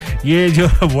ये जो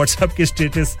WhatsApp के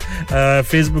स्टेटस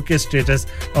Facebook के स्टेटस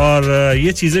और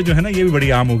ये चीजें जो है ना ये भी बड़ी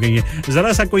आम हो गई हैं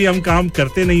जरा सा कोई हम काम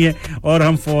करते नहीं है और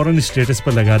हम फौरन स्टेटस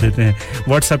पर लगा देते हैं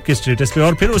WhatsApp के स्टेटस पे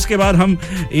और फिर उसके बाद हम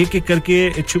एक-एक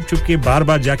करके छुप-छुप के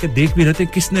बार-बार जाके देख भी रहते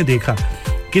हैं किसने देखा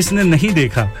किसने नहीं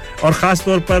देखा और खास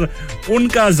तौर पर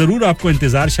उनका जरूर आपको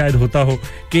इंतजार शायद होता हो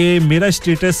कि मेरा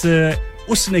स्टेटस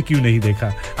उसने क्यों नहीं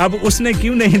देखा अब उसने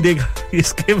क्यों नहीं देखा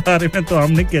इसके बारे में तो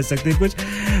हम नहीं कह सकते कुछ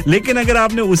लेकिन अगर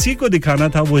आपने उसी को दिखाना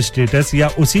था वो स्टेटस या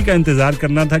उसी का इंतजार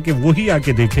करना था कि वो ही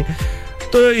आके देखे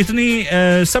तो इतनी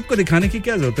सबको दिखाने की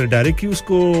क्या जरूरत है डायरेक्ट ही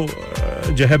उसको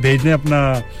जो है भेजने अपना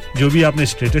जो भी आपने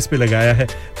स्टेटस पे लगाया है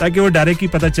ताकि वो डायरेक्ट ही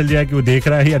पता चल जाए कि वो देख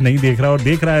रहा है या नहीं देख रहा और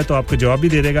देख रहा है तो आपको जवाब भी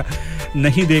दे देगा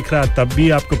नहीं देख रहा तब भी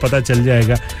आपको पता चल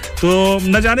जाएगा तो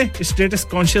न जाने स्टेटस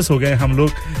कॉन्शियस हो गए हम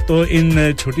लोग तो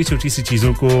इन छोटी-छोटी सी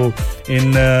चीजों को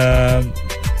इन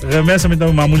मैं समझता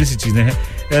हूं मामूली सी चीजें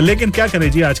हैं लेकिन क्या करें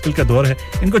जी आजकल का दौर है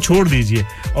इनको छोड़ दीजिए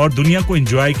और दुनिया को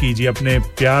एंजॉय कीजिए अपने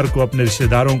प्यार को अपने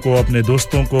रिश्तेदारों को अपने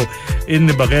दोस्तों को इन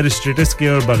बगैर स्टेटस के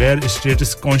और बगैर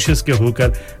स्टेटस कॉन्शियस के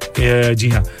होकर जी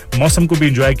हां मौसम को भी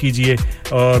एंजॉय कीजिए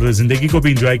और जिंदगी को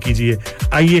भी एंजॉय कीजिए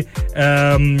आइए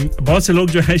बहुत से लोग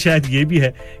जो हैं शायद ये भी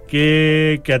है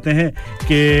कि कहते हैं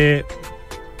कि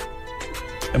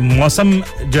मौसम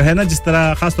जो है ना जिस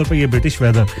तरह खास तौर पे ये ब्रिटिश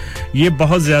वेदर ये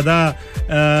बहुत ज्यादा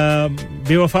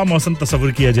बेवफा मौसम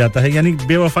तस्वीर किया जाता है यानी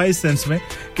बेवफा इस सेंस में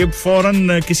कि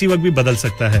फौरन किसी वक्त भी बदल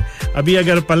सकता है अभी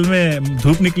अगर पल में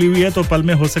धूप निकली हुई है तो पल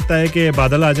में हो सकता है कि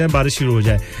बादल आ जाए बारिश शुरू हो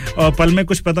जाए और पल में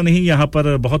कुछ पता नहीं यहां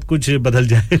पर बहुत कुछ बदल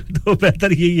जाए तो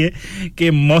बेहतर यही है कि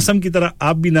मौसम की तरह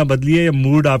आप भी ना बदलिए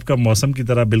मूड आपका मौसम की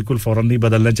तरह बिल्कुल फौरन नहीं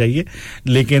बदलना चाहिए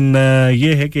लेकिन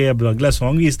ये है कि अब अगला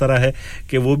सॉन्ग ही इस तरह है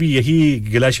कि वो भी यही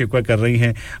गिला शिकवा कर रही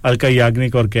हैं अलका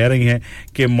याग्निक और कह रही हैं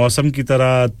कि मौसम की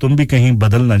तरह तुम भी कहीं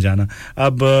बदल ना जाना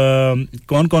अब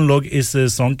कौन-कौन लोग इस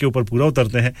सॉन्ग के ऊपर पूरा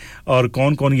उतरते हैं और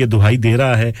कौन-कौन ये दुहाई दे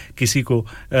रहा है किसी को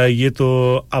ये तो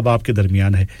अब आपके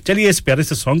दरमियान है चलिए इस प्यारे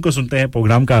से सॉन्ग को सुनते हैं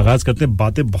प्रोग्राम का आगाज करते हैं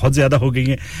बातें बहुत ज्यादा हो गई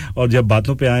हैं और जब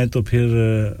बातों पे आए तो फिर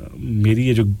मेरी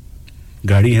ये जो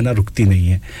गाड़ी है ना रुकती नहीं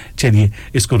है चलिए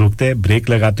इसको रोकते हैं ब्रेक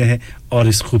लगाते हैं और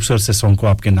इस खूबसूरत से सॉन्ग को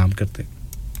आपके नाम करते हैं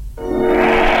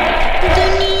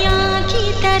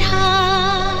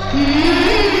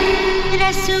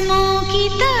रस्मों की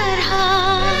तरह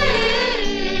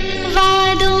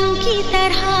वादों की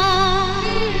तरह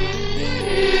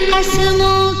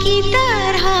कसमों की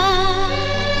तरह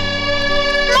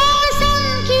मौसम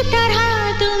की तरह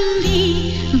तुम भी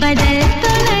बदल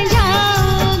तो न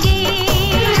जाओगे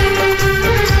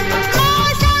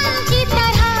मौसम की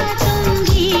तरह तुम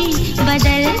भी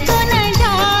बदल तो न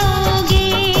जाओगे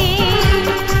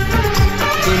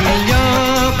दुनिया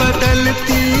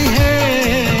बदलती है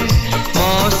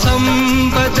मौसम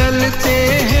बदलते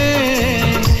हैं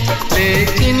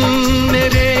लेकिन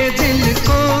मेरे दिल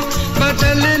को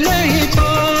बदल नहीं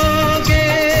पाओगे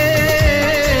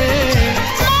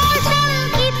मौसम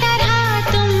की तरह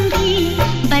तुम भी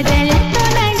बदल तो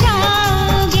न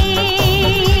जाओगे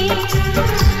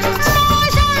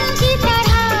मौसम की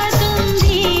तरह तुम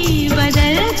भी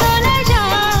बदल तो न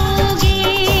जाओगे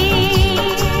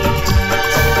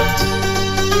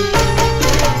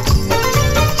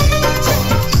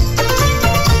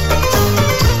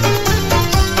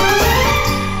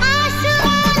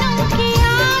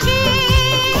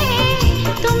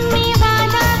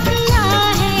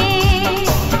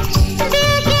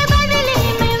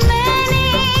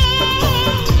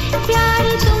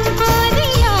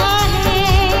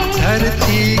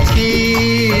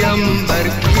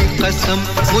कसम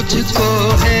मुझको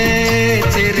है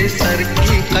तेरे सर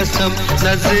की कसम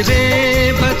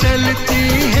नजरें बदलती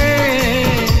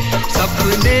हैं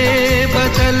सपने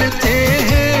बदलते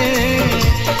हैं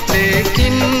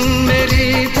लेकिन मेरी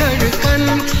धड़कन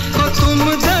को तुम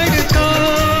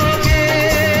धड़काओगे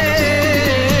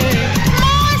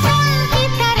मौसम की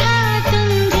तरह तुम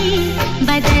भी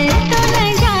बदल तो न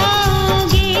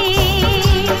जाओगे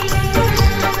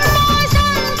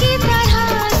मौसम की तरह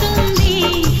तुम भी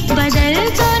बदल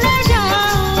तो न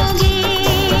जाओगे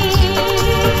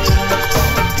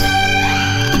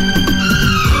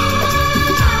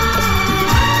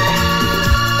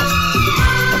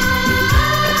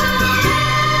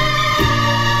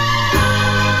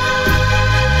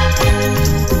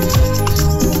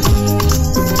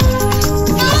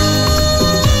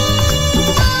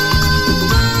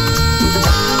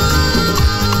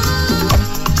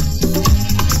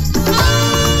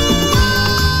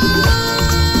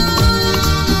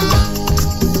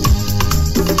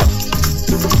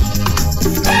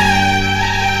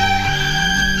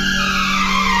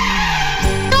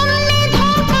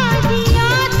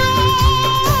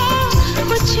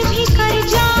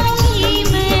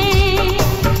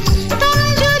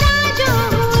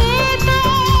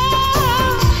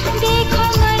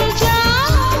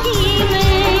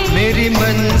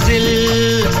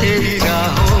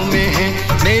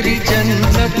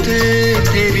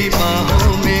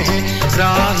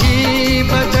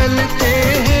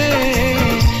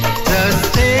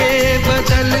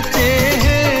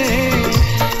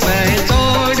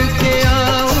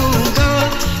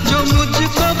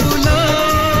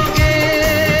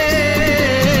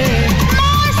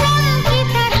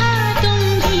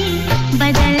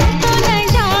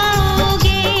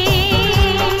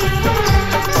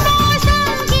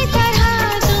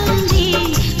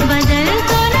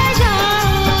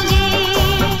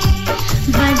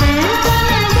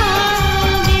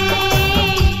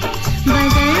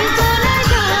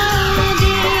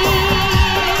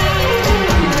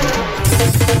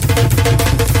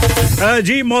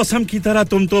जी मौसम की तरह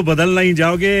तुम तो बदल नहीं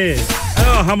जाओगे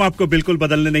हम आपको बिल्कुल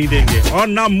बदलने नहीं देंगे और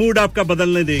ना मूड आपका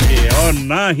बदलने देंगे और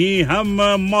ना ही हम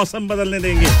मौसम बदलने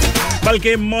देंगे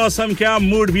बल्कि मौसम क्या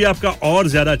मूड भी आपका और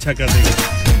ज्यादा अच्छा कर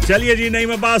देंगे चलिए जी नई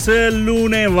पास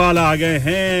लूने वाला आ गए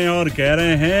हैं और कह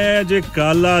रहे हैं जे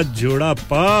काला जोड़ा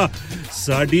पा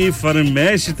साड़ी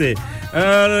फरमाइश थे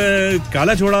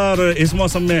काला जोड़ा और इस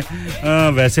मौसम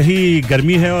में वैसे ही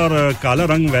गर्मी है और काला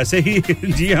रंग वैसे ही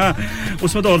जी हाँ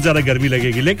उसमें तो और ज्यादा गर्मी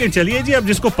लगेगी लेकिन चलिए जी अब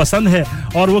जिसको पसंद है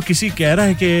और वो किसी कह रहा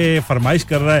है कि फरमाइश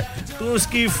कर रहा है तो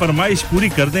उसकी फरमाइश पूरी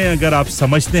कर दें अगर आप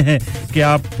समझते हैं कि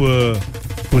आप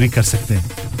पूरी कर सकते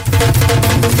हैं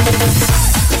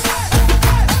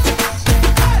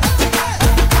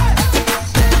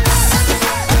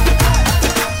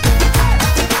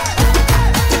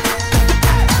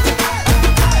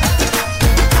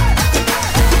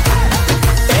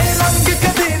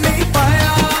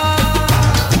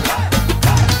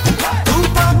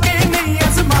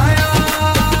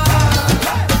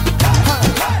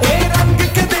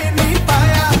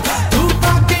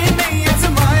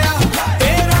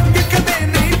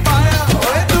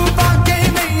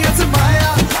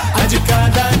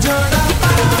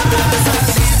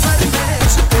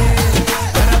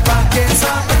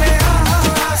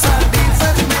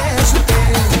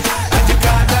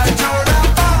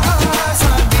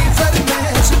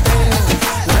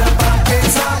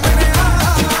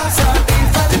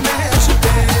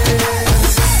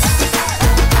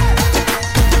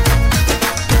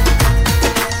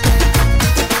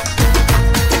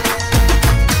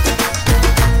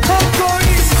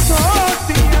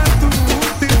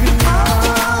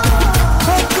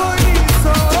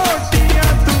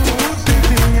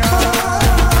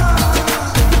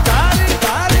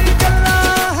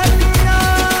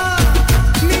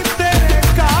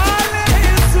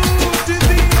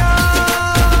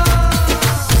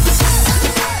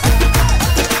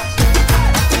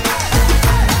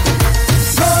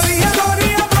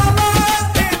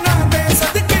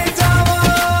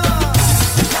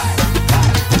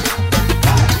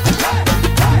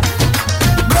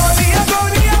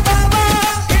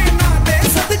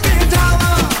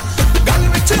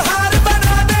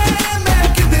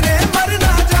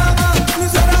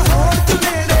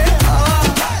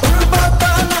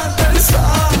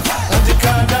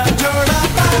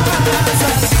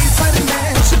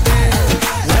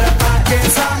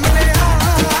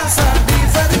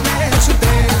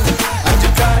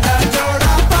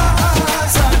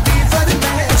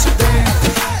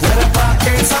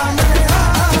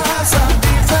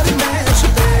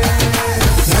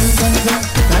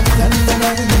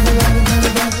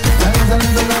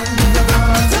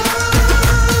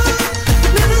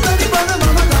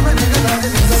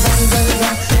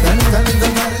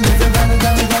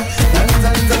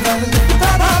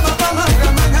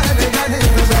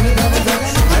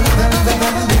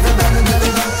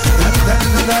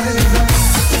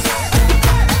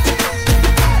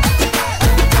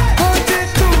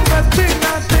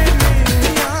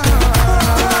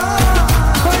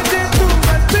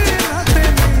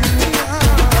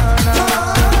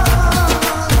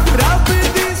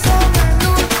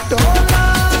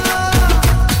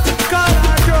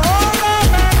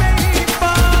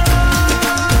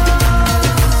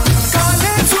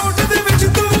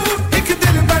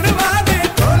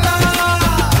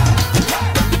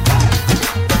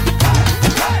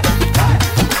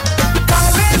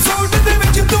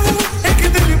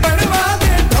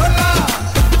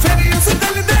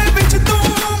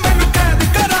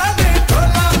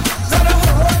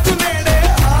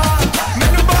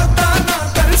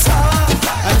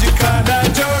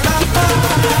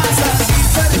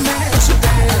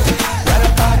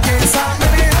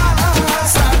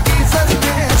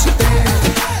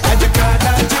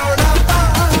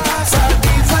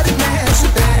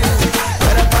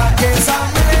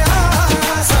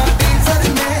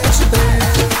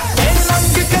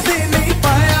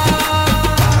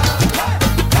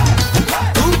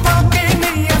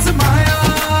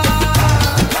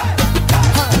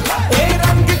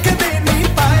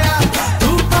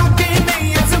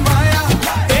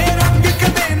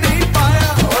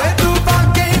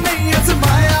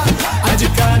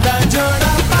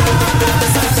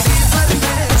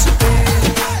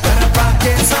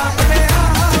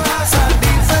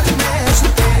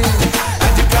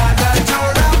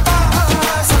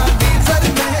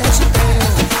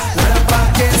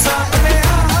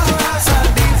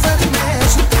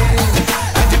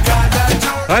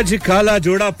आज काला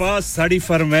जोड़ा पास साड़ी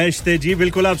फरमाइश थे जी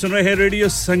बिल्कुल आप सुन रहे हैं रेडियो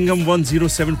संगम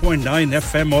 107.9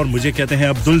 एफएम और मुझे कहते हैं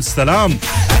अब्दुल सलाम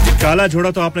काला जोड़ा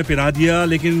तो आपने पहना दिया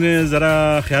लेकिन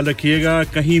जरा ख्याल रखिएगा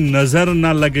कहीं नजर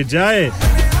ना लग जाए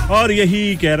और यही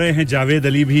कह रहे हैं जावेद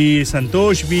अली भी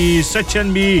संतोष भी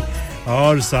सचिन भी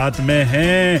और साथ में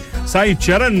हैं साई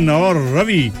चरण और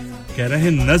रवि कह रहे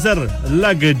हैं नजर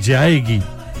लग जाएगी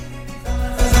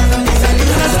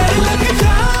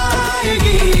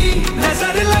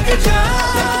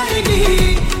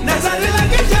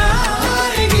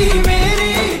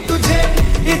मेरी तुझे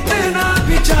इतना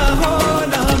भी चाहो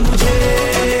ना मुझे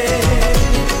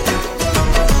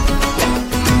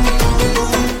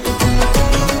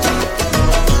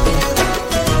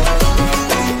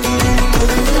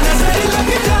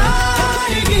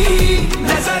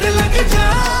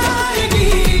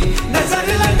नजर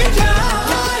लग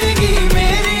जाएगी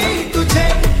मेरी तुझे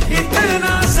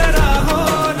इतना जरा हो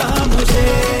ना मुझे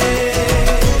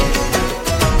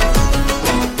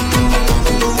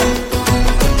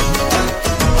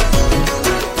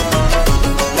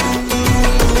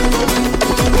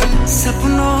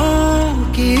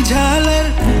झालर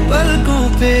पलकों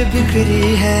पे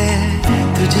बिखरी है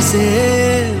तुझसे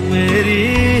मेरी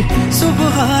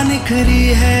सुबह निखरी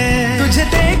है तुझे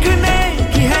देखने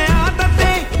की है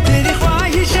आदतें तेरी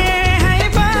ख्वाहिशें हैं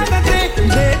इबादतें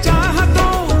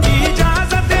बेचाहतों की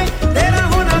इजाजतें तेरा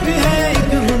होना भी है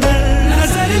एक हुनर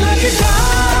नजर लग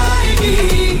जाएगी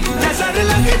नजर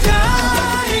लग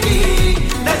जाएगी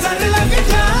नजर लग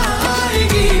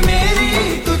जाएगी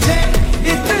मेरी तुझे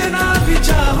इतना भी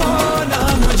चाहो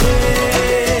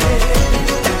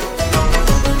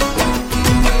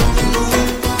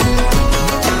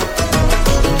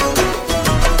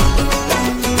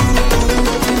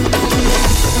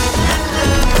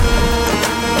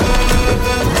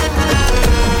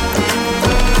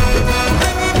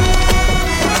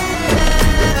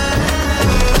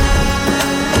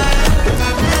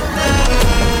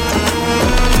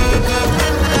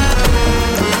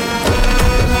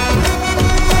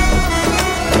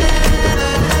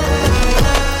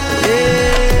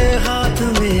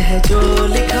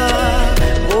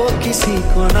किसी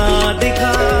को ना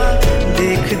दिखा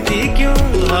देखती क्यों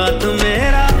हाथ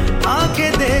मेरा आके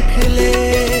देख ले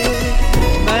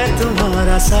मैं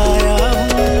तुम्हारा साया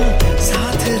हूँ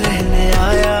साथ रहने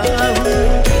आया हूँ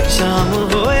शाम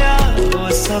हो या वो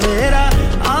सवेरा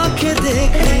आके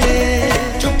देख ले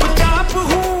चुपचाप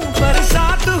हूँ पर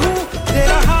साथ हूँ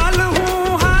तेरा हाल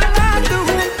हूँ हालात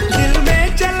हूँ दिल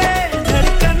में चले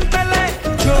धड़कन तले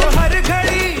जो हर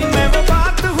घड़ी मैं वो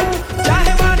बात हूँ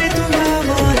चाहे माने तू ना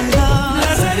मानना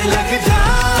नजर लग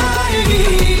जाएगी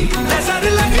नजर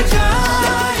लग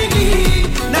जाएगी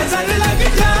नजर लग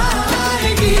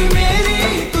जाएगी मेरी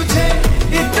तुझे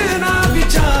इतना भी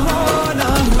चाहो ना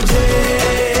मुझे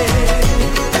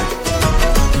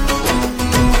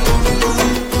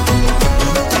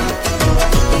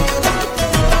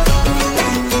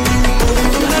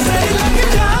नजर लग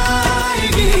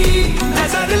जाएगी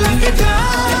नजर लग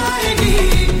जाएगी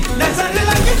नजर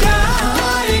लग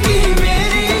जाएगी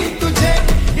मेरी तुझे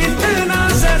इतना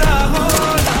जरा हो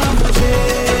ना मुझे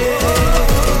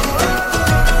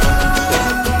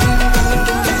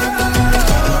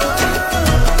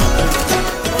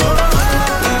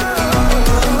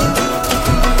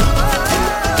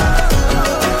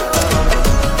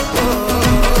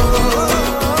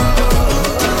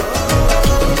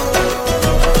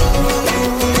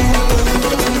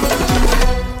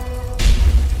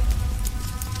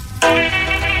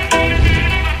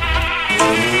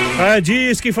जी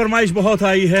इसकी फरमाइश बहुत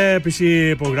आई है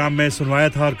पिछले प्रोग्राम में सुनवाया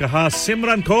था और कहा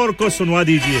सिमरन कौर को सुनवा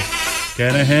दीजिए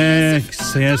कह रहे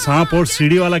हैं सांप और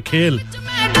सीढ़ी वाला खेल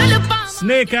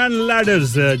स्नेक एंड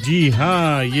लैडर्स जी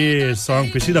हाँ ये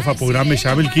सॉन्ग पिछली दफा प्रोग्राम में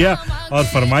शामिल किया और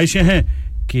फरमाइशें हैं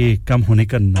कि कम होने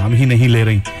का नाम ही नहीं ले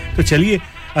रही तो चलिए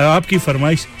आपकी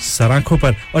फरमाइश सराखों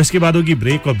पर और इसके बाद होगी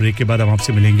ब्रेक और ब्रेक के बाद हम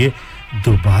आपसे मिलेंगे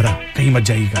दोबारा कहीं मत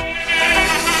जाइएगा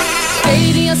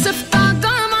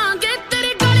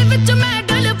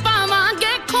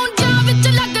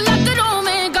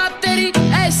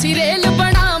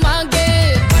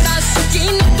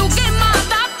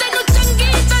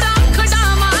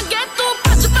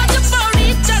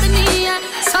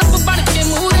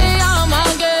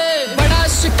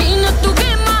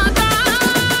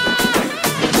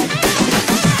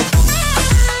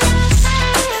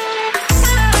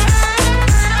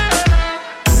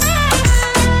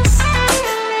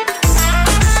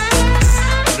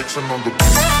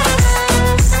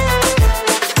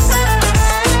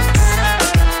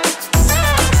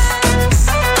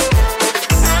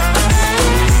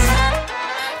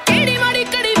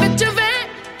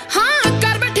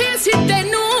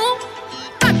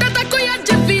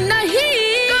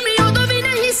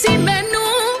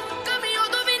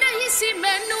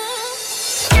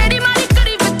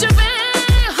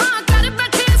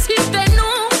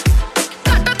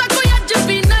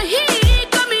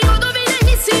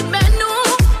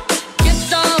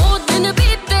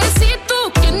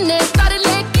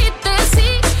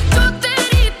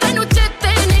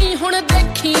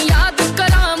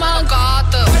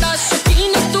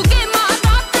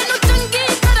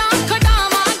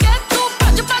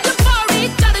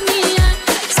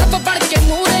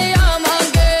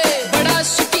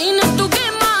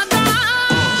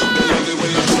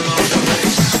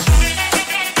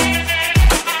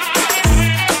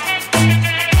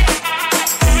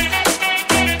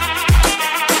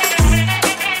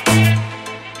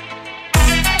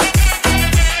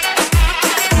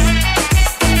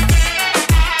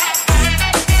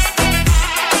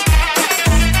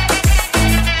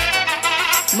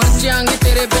जाएंगी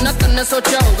तेरे बिना तन्ने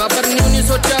सोचा होगा पर न्यू नहीं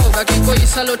सोचा होगा कि कोई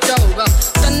सलोचा होगा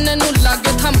तन्ने नु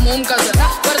लागे था मोम का जरा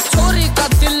पर छोरी का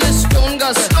दिल स्टोन का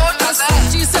जरा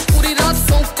सच्ची से पूरी रात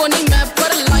सोको नहीं मैं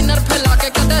पर लाइनर फैला के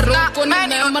कदे रोको नहीं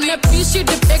मैं मने पीसी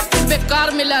डिटेक्टिव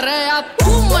बेकार मिला रे या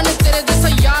तू मने तेरे जैसा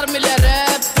यार मिला रे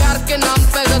प्यार के नाम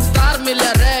पे गद्दार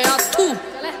मिला रे या तू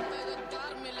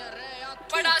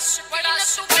बड़ा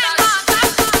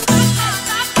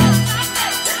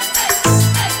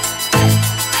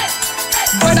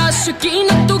बड़ा शकीन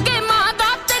तू के मादा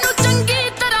तेनु चंगी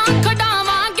तरह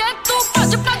खड़ावांगे तू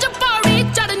भज भज पौड़ी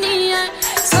चढ़नी है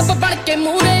सब बढ़ के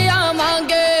मूरे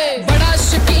आवांगे बड़ा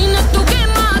शकीन तू के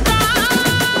मादा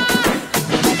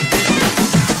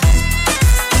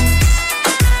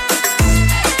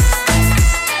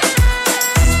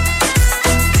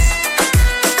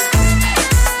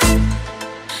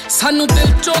सानू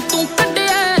दिल चों तू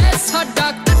कढिया साडा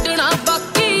कढना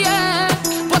बाकी है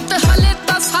पुੱਤ हले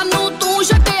ता सानू तू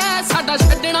छड्डिया साडा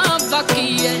छड्डना बाकी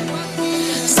है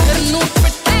सिर नू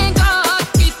पिटेगा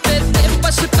कीते ते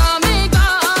पछतावेगा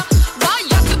वा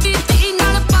यक दी धी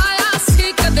नाल पाया सी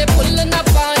कदे भुੱਲ ना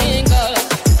पाएगा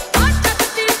वा यक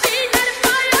दी धी नाल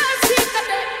पाया सी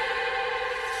कदे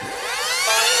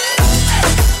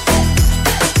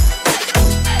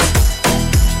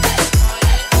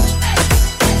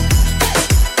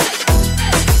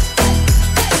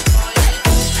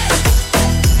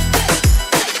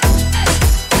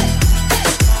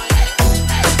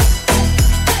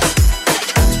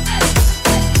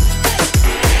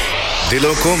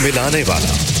दिलों को मिलाने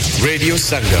वाला रेडियो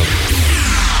संगम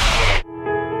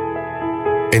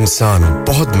इंसान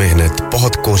बहुत मेहनत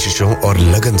बहुत कोशिशों और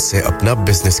लगन से अपना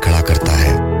बिजनेस खड़ा करता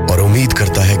है और उम्मीद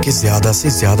करता है कि ज्यादा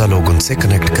से ज्यादा लोग उनसे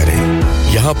कनेक्ट करें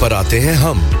यहाँ पर आते हैं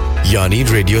हम यानी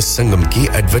रेडियो संगम की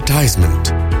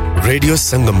एडवर्टाइजमेंट रेडियो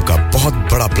संगम का बहुत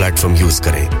बड़ा प्लेटफॉर्म यूज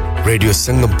करें रेडियो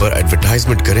संगम पर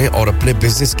एडवर्टाइजमेंट करें और अपने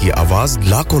बिजनेस की आवाज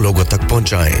लाखों लोगों तक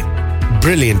पहुंचाएं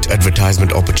Brilliant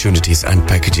advertisement opportunities and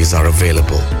packages are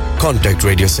available. Contact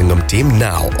Radio Singham team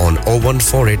now on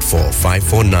 01484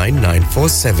 549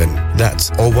 947.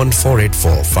 That's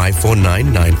 01484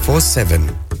 549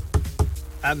 947.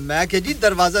 मैं के जी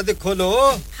दरवाजा दे खोलो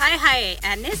हाय हाय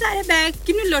एने सारे बैग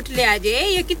किनु लुट ले आजे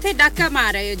ये किथे डाका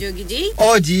मार रहे हो जोगी जी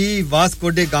ओ जी वास्को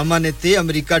डे गामा ने ते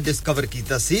अमेरिका डिस्कवर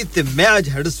कीता सी ते मैं आज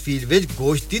हडर्सफील्ड विच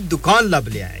गोश्त दी दुकान लब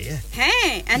ले आया है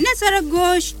एने सारा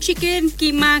गोश्त चिकन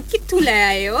कीमा किथु ले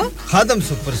आए हो खादम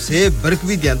सुपर से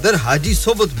बरकवी दे अंदर हाजी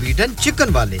सोबत मीट एंड चिकन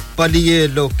वाले पलिए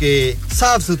लोके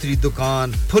साफ सुथरी दुकान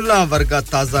फुल्ला वर्गा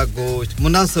ताजा गोश्त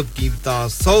मुनासिब कीमतां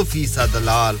 100%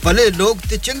 दलाल भले लोग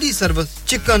ते चंगी service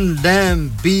chicken lamb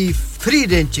beef free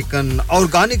range chicken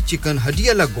organic chicken हड्डी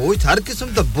वाला गोश्त हर किस्म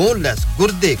दा बोनलेस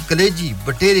गुर्दे कलेजी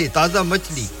बटेरे ताजा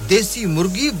मछली देसी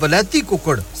मुर्गी बलाती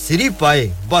कुकड़ सिरी पाए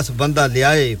बस बंदा ले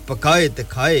आए पकाए ते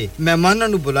खाए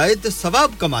मेहमानां नु बुलाए ते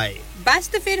सवाब कमाए बस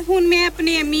तो फिर हुन मैं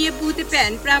अपने अम्मी अब्बू ते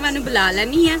भैन भरावां नु बुला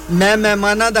लनी है मैं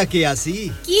मेहमानां दा किया सी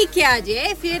की क्या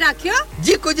जे फिर आखियो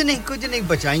जी कुछ नहीं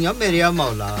बचाइयो मेरे आ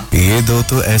मौला ये दो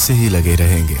तो ऐसे ही लगे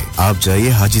रहेंगे आप जाइए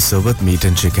हाजी सोबत meat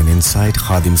and chicken inside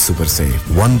Khadim super से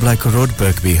 1 Black Road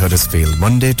Birkby Huddersfield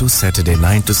Monday to Saturday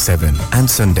 9 to 7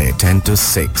 and Sunday 10 to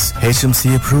 6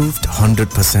 HMC approved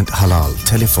 100% halal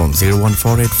telephone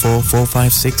 01484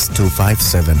 456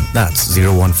 257 that's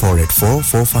 01484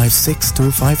 456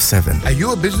 257 Are you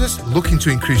a business looking to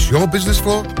increase your business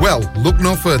flow? Well, look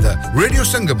no further. Radio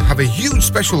Sangam have a huge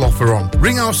special offer on.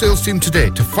 Ring our sales team today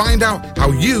to find out how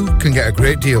you can get a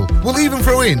great deal. We'll even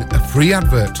throw in a free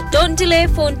advert. Don't delay,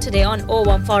 phone today on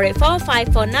 01484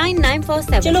 549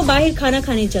 947. चलो बाहर खाना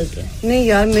खाने चलते हैं। नहीं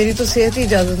यार मेरी तो सेहत ही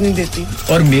इजाजत नहीं देती।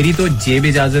 और मेरी तो जेब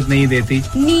इजाजत नहीं देती।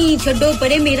 नहीं छोड़ो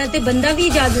परे मेरा ते बंदा भी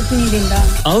इजाजत नहीं देता।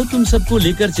 आओ तुम सबको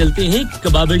लेकर चलते हैं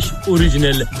कबाबिश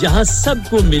ओरिजिनल जहां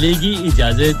सबको मिलेगी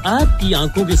इजाजत आपकी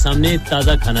आंखों के सामने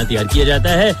ताजा खाना तैयार किया जाता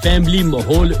है फैमिली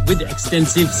माहौल with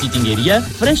extensive seating area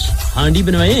fresh हांडी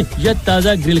बनवाएं या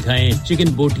ताजा ग्रिल खाएं चिकन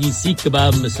बोटी सीख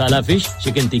कबाब मसाला fish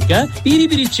chicken tikka Piri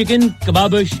Piri chicken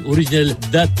Kababish original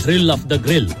the thrill of the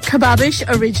grill Kababish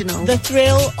original the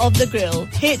thrill of the grill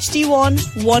HD1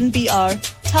 1BR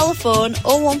Telephone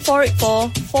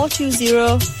 01484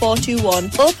 420 421.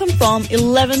 Open from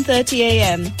 11:30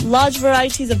 a.m. Large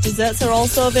varieties of desserts are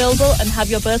also available and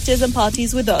have your birthdays and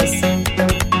parties with us.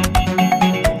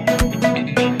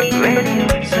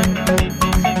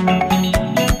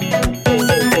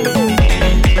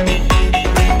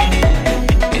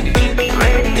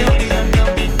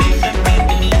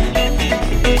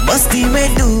 मस्ती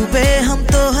में डूबे हम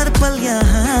तो हर पल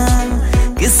यहाँ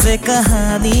किस्से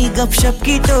कहानी गपशप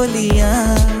की टोलियां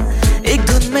एक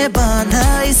धुन में बांधा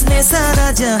इसने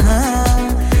सारा जहां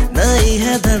नई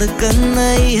है धड़कन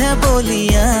नई है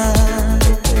बोलियां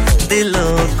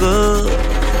दिलों को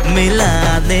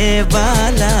मिलाने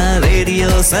वाला रेडियो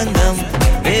संगम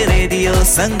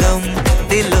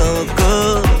दिलों को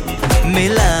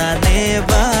मिलाने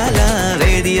वाला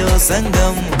रेडियो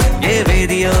संगम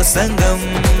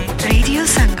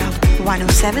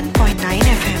 107.9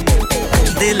 FM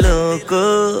दिलों को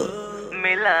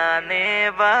मिलाने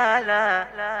वाला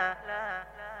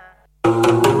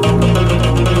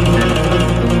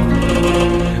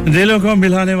दिलों को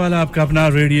मिलाने वाला आपका अपना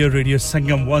रेडियो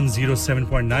संगम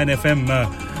 107.9 FM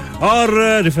और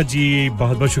रिफत जी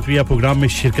बहुत-बहुत शुक्रिया प्रोग्राम में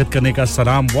शिरकत करने का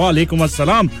सलाम वालेकुम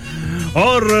अस्सलाम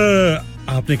और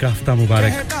आपने कहा हफ्ता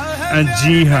मुबारक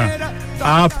जी हां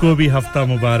आपको भी हफ्ता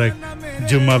मुबारक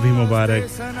जुम्मा भी मुबारक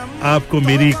आपको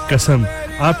मेरी कसम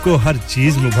आपको हर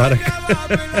चीज मुबारक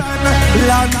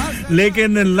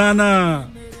लेकिन लाना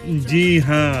जी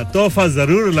हां तोहफा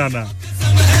जरूर लाना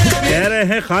कह रहे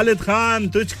हैं खालिद खान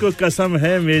तुझको कसम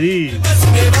है मेरी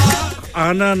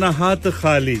आना ना हाथ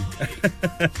खाली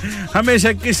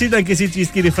हमेशा किसी न किसी चीज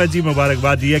की रिफत जी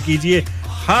मुबारकबाद दिया कीजिए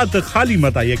हाथ खाली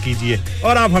मत आया कीजिए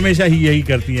और आप हमेशा ही यही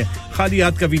करती हैं खाली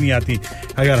हाथ कभी नहीं आती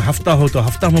अगर हफ्ता हो तो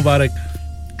हफ्ता मुबारक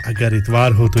अगर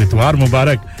इतवार हो तो इतवार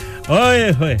मुबारक ओए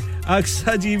होए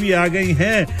अक्सा जी भी आ गई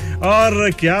हैं और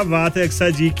क्या बात है अक्सा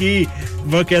जी की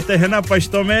वो कहते हैं ना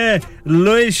पश्तो में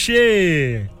लोशे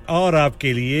और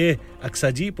आपके लिए अक्सा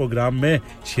जी प्रोग्राम में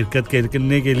शिरकत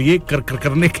करने के लिए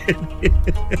करने के लिए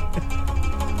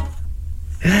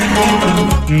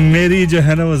मेरी जो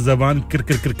है ना वो ज़बान कर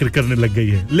करने लग गई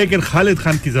है लेकिन खालिद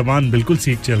खान की ज़बान बिल्कुल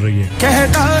ठीक चल रही है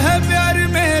कहता है प्यार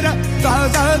मेरा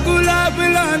ताजा गुलाब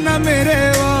लाना मेरे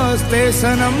वास्ते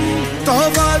सनम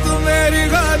तौबा तू मेरी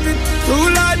खातिर तू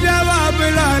लाजवाब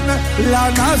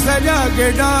लाना सजा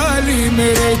के डाली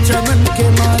मेरे चमन के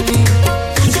माली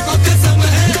तुझको कसम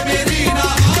है मेरी ना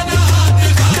आना हाथ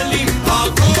खाली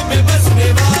आंखों में बसने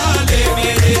वाले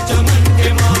मेरे चमन के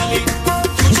माली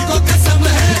तुझको कसम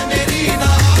है मेरी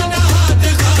ना आना हाथ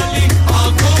खाली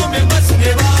आंखों में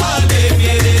बसने वाले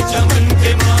मेरे चमन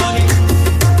के माली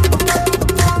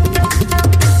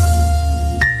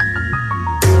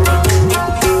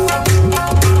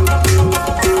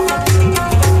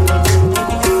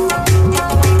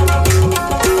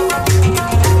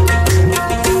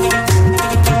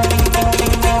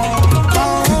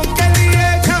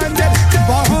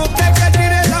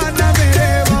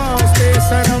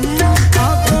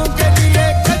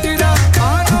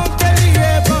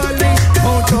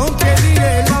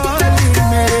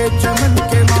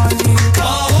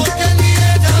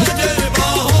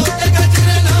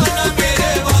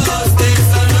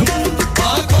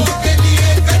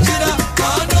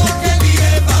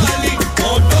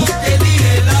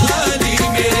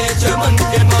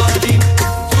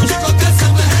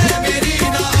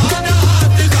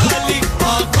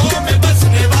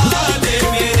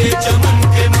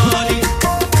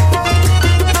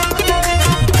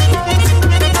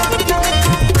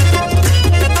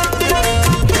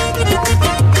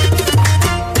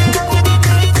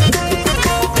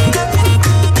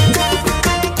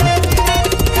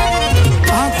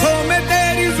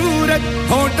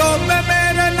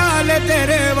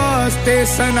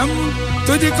सनम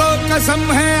तुझको कसम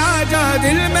है आजा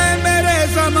दिल में मेरे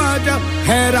समा जा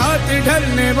है रात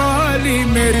ढलने वाली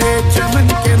मेरे चमन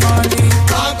के माली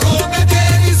आंखों में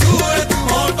तेरी सूरत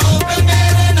होठों पे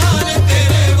मेरे नाल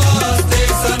तेरे वास्ते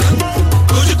सनम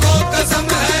तुझको कसम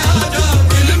है आजा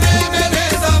दिल में मेरे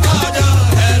समा जा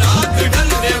है रात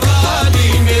ढलने वाली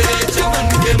मेरे चमन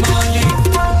के माली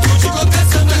तुझको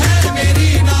कसम है मेरी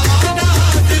ना आना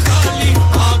हाथ खाली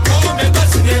आंखों में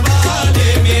बसने वाले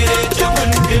मेरे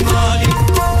चमन के माली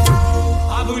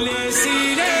अबुले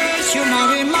सीने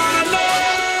शुमावे माले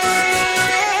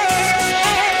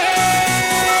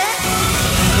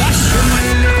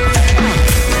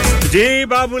जी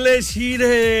बाबुले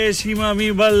शीरे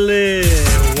शिमामी बल्ले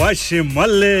वश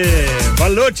मल्ले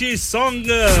बलोची सॉन्ग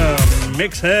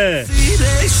मिक्स है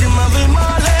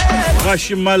वश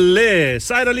मल्ले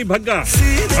सायर अली भग्गा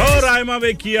और आयमा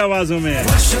बे की आवाजों में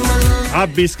आप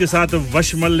भी इसके साथ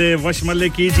वश मल्ले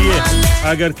कीजिए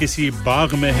अगर किसी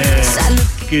बाग में है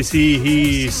किसी ही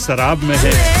शराब में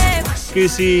है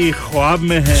किसी ख्वाब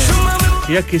में है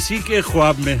या किसी के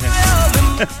ख्वाब में है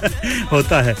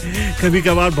होता है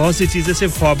कभी-कभार बहुत सी चीजें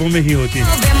सिर्फ ख्वाबों में ही होती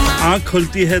हैं आंख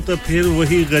खुलती है तो फिर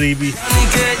वही गरीबी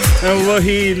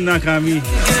वही नाकामी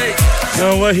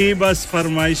वही बस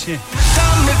फरमाइशें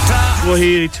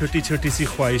वही छोटी-छोटी सी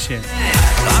ख्वाहिशें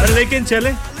लेकिन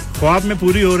चले ख्वाब में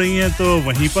पूरी हो रही हैं तो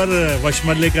वहीं पर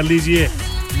वशमल्ले कर लीजिए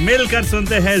मिलकर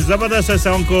सुनते हैं जबरदस्त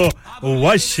सॉन्ग को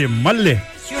वशमल्ले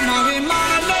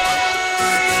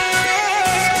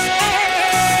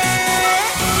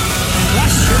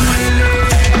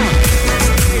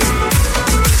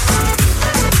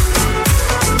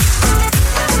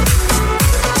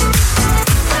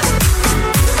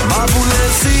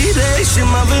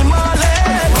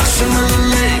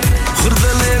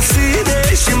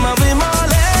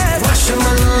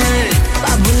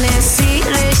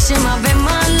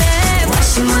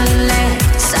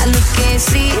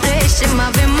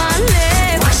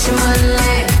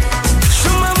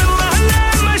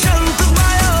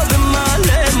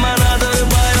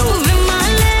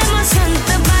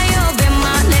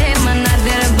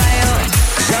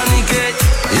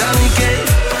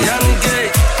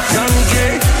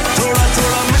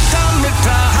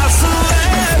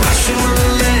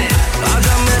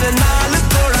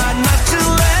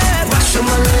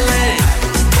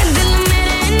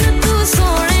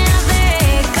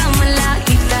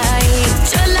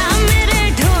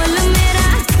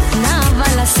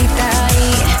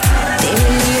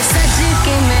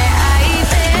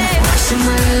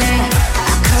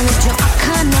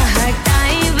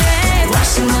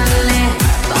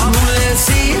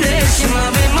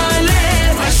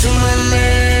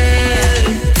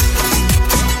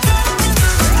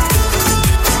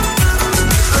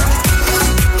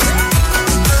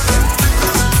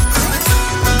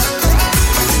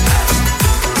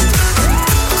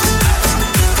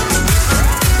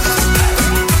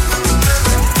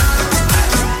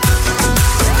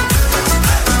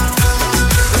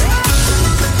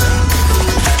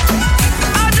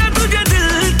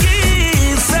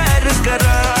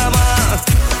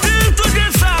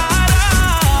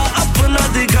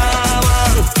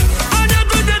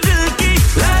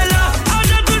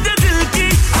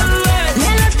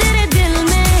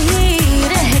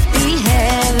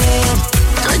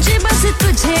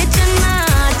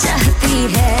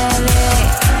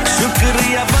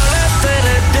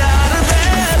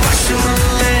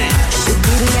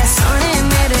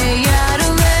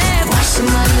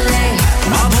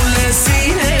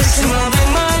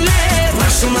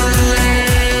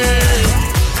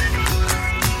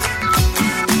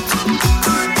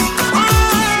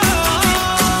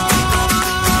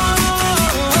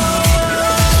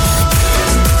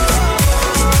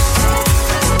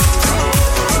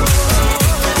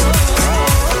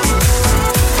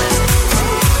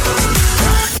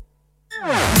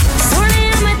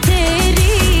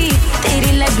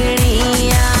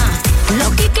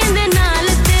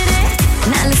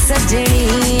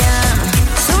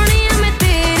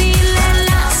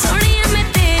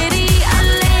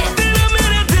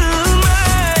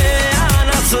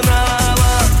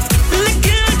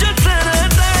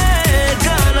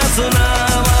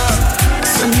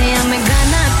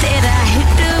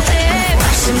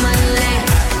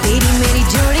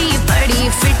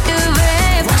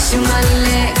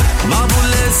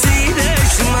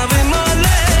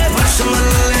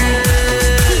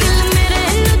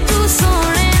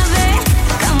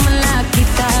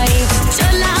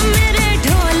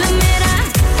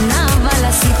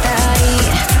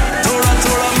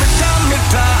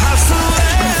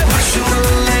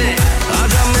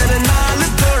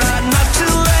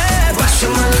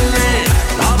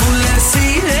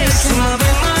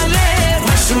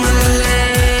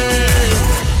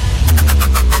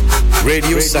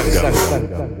संगम।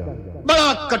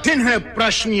 बड़ा कठिन है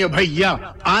प्रश्न ये भैया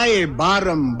आए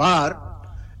बारंबार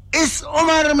इस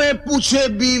उम्र में पूछे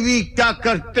बीवी क्या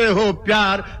करते हो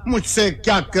प्यार मुझसे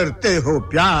क्या करते हो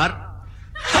प्यार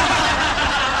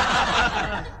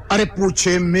अरे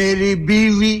पूछे मेरी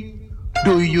बीवी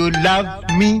do you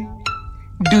love me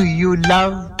do you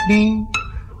love me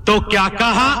तो क्या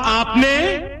कहा आपने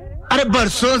अरे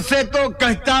बरसों से तो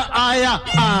कहता आया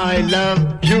आई लव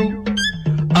यू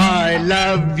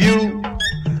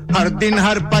हर दिन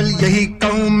हर पल यही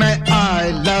कहूं मैं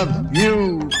आई लव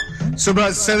यू सुबह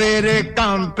सवेरे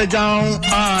काम पे जाऊं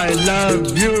आई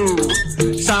लव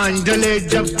यू सांझ ढले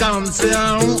जब काम से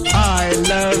आऊं आई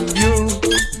लव यू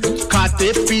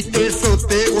खाते पीते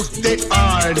सोते उठते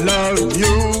आई लव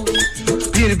यू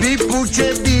फिर भी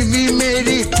पूछे बीवी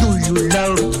मेरी डू यू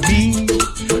लव मी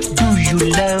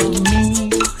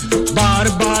बार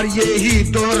बार यही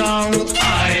दोहराऊं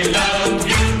आई लव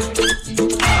यू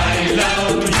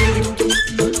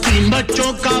तीन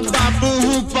बच्चों का बापू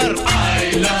हूं पर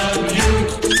आई लव यू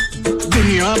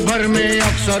दुनिया भर में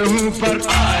अक्सर हूं पर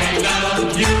आई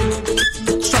लव यू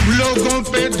सब लोगों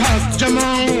पे धक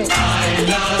जमाऊं आई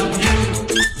लव यू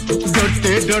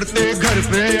डरते डरते घर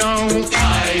पे आऊं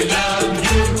आई लव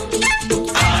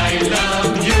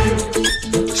यू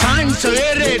सांझ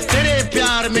सवेरे तेरे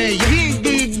प्यार में यही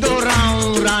गीत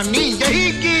दोहराऊं रानी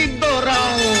यही गीत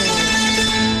दोहराऊं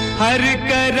हर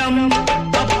करम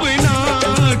अपना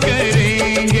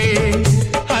करेंगे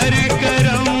हर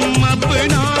करम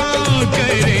अपना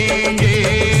करेंगे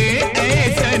ऐ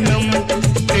सनम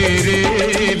तेरे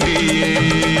लिए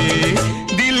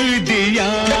दिल दिया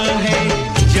है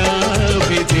जान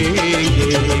भी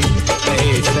देंगे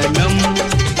ऐ सनम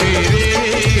तेरे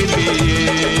लिए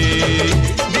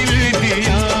दिल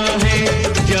दिया है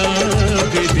जान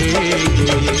भी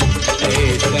देंगे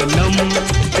ऐ सनम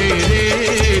तेरे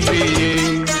लिए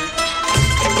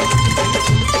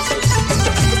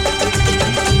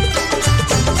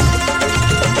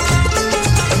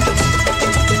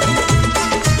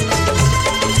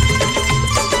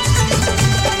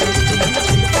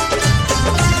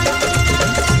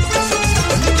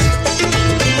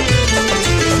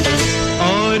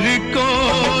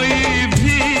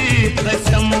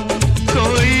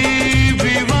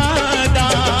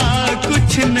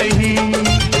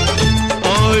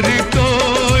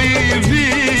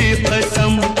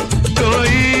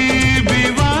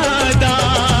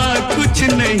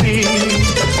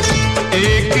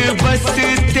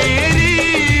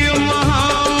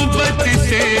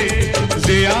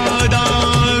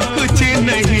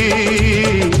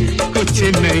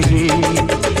नहीं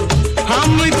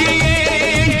हम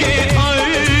जिएंगे और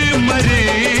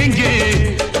मरेंगे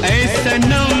ऐ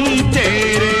सनम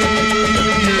तेरे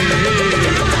लिए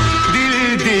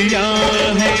दिल दिया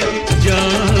है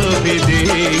जान भी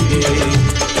देंगे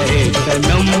ऐ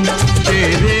सनम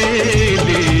तेरे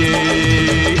लिए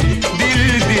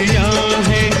दिल दिया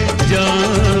है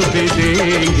जान भी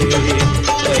देंगे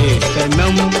ऐ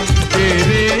सनम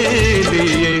तेरे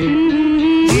लिए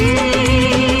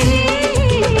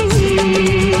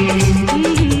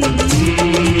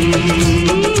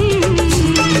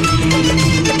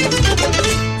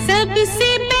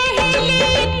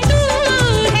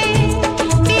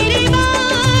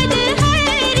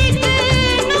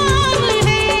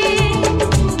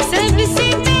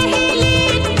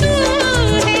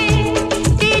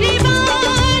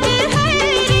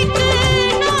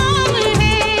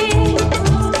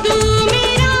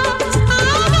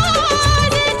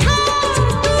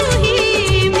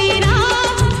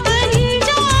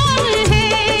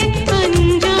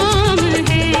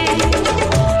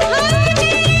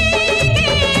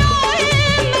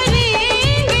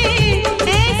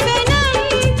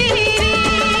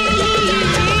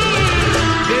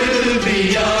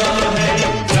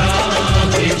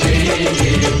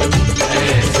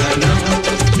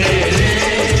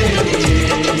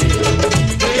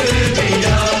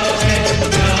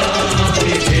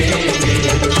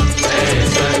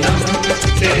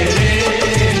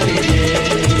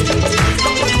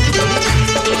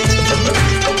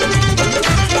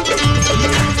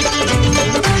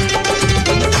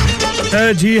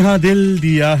जी हाँ दिल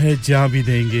दिया है जान भी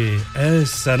देंगे ऐ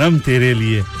सनम तेरे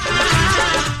लिए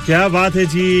क्या बात है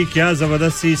जी क्या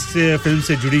जबरदस्ती इस फिल्म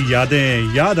से जुड़ी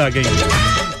यादें याद आ गई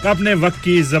अपने वक्त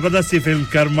की जबरदस्ती फिल्म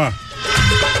कर्मा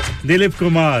दिलीप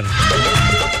कुमार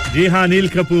जी हाँ अनिल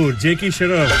कपूर जेकी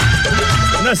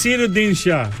श्रॉफ नसीरुद्दीन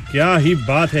शाह क्या ही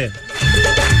बात है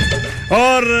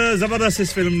और जबरदस्त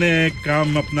इस फिल्म ने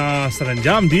काम अपना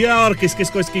सरंजाम दिया और किस-किस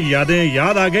को इसकी यादें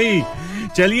याद आ गई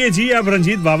चलिए जी अब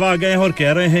रंजीत बाबा आ गए हैं और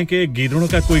कह रहे हैं कि गीदड़ों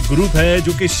का कोई ग्रुप है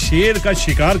जो कि शेर का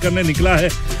शिकार करने निकला है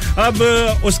अब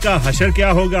उसका हशर क्या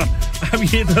होगा अब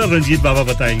ये तो रंजीत बाबा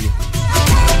बताएंगे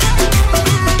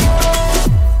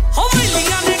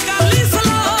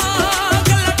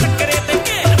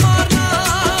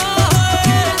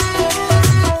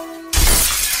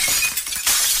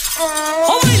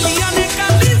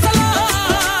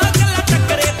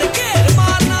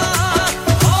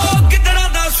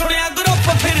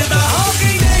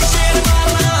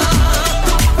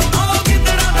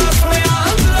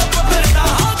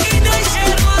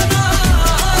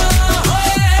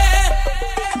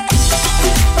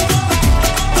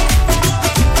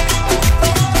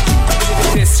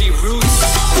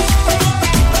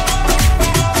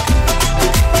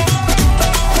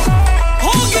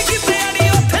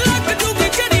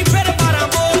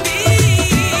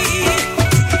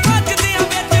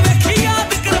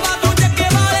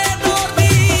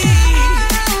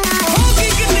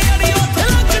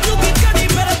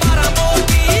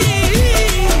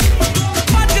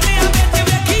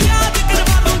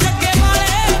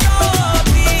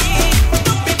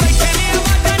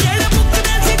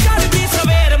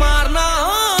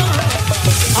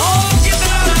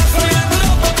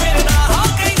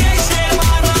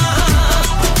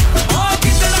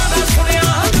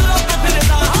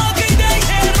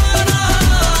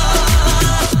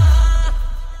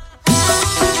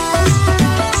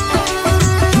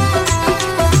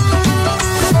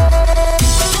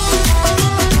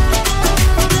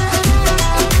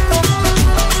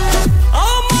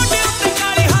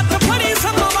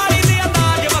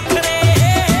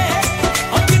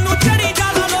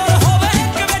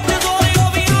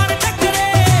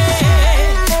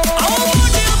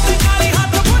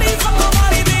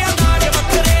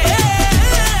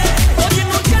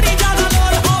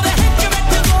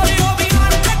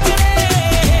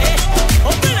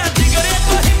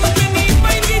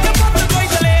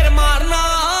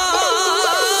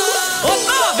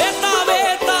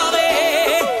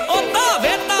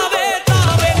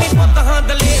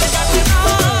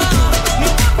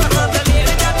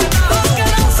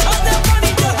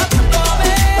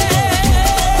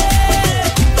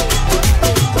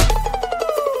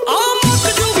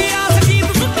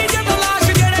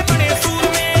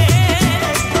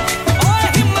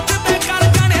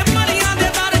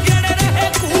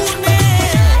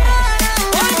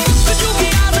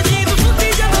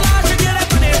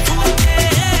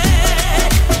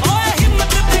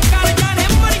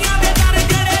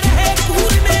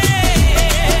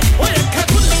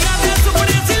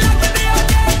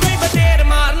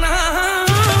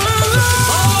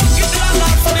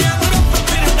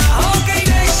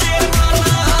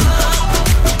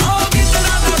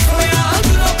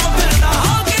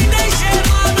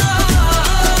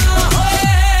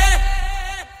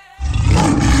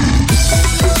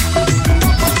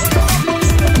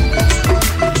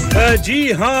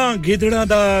जी हाँ गिदड़ा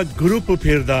दा ग्रुप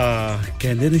फिरदा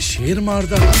कहंदे ने शेर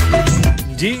मारदा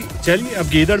जी चलिए अब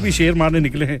गिदड़ भी शेर मारने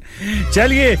निकले हैं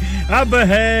चलिए अब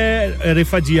है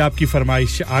रिफा जी आपकी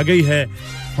फरमाइश आ गई है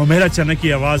हुमैरा चन्ना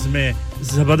की आवाज में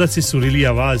जबरदस्त सी सुरीली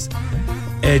आवाज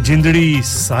ए जिंदड़ी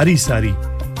सारी सारी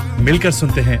मिलकर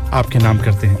सुनते हैं आपके नाम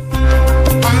करते हैं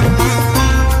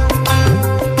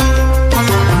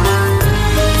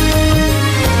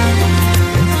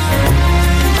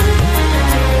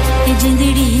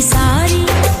जिंदड़ी सारी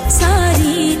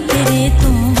सारी तेरे तो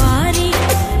वारी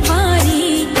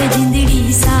वारी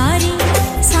जिंदड़ी सारी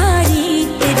सारी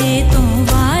तेरे तो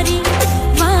वारी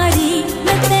वारी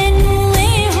मैं तैनू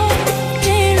ए हो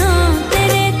रहना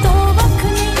तेरे तो वख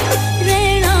नहीं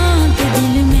रहना ते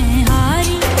दिल में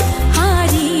हारी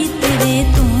हारी तेरे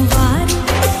तो वारी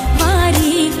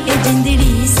वारी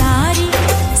जिंदड़ी सारी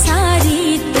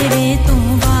सारी तेरे तो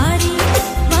वारी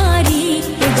वारी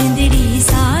जिंदड़ी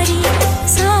सारी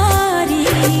सारी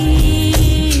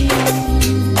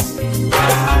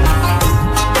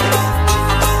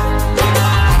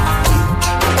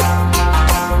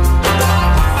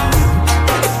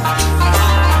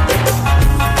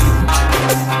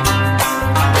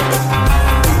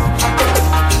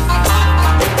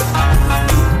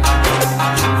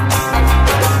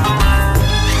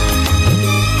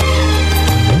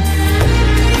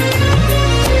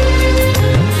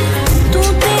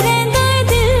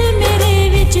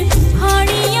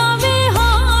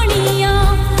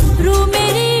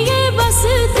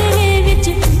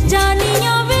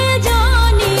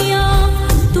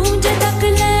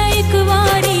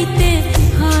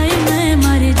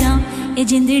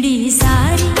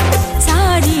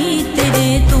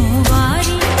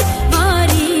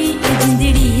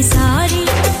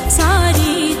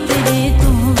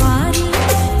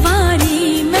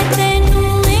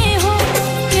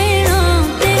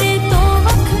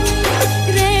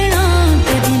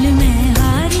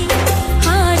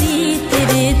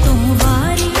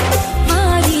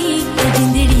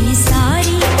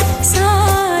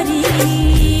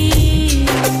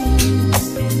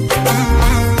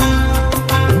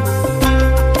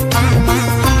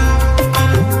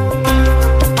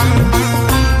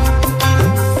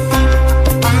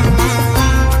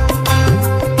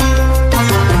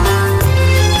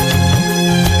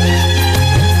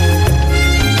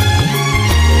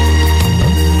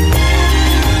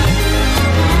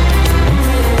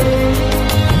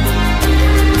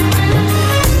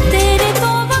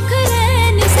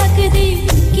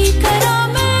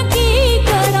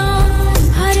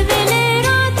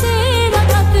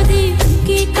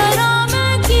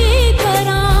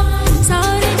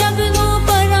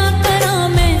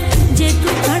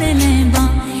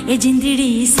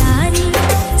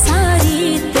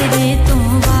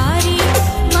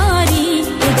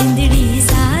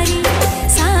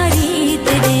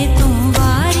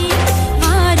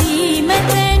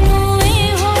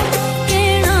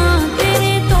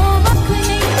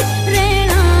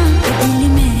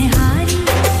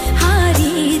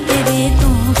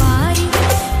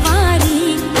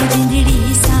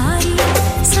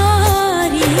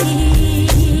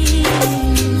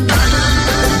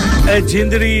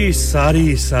जिंदड़ी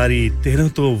सारी सारी तेरो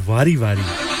तो वारी वारी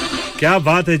क्या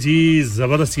बात है जी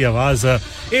जबरदस्त आवाज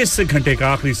इस घंटे का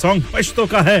आखिरी सॉन्ग पश्तो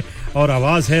का है और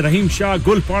आवाज है रहीम शाह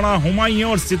गुलपाना हुमायूं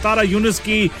और सितारा यूनुस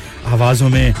की आवाजों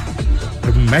में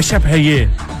मैशअप है ये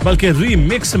बल्कि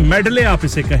रीमिक्स मेडले आप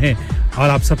इसे कहें और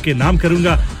आप सबके नाम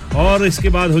करूंगा और इसके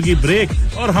बाद होगी ब्रेक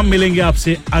और हम मिलेंगे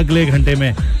आपसे अगले घंटे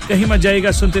में कहीं मत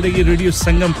जाइएगा सुनते रहिए रेडियो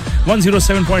संगम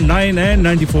 107.9 एंड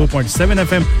 94.7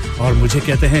 एफएम और मुझे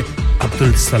कहते हैं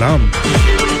Abdul Salam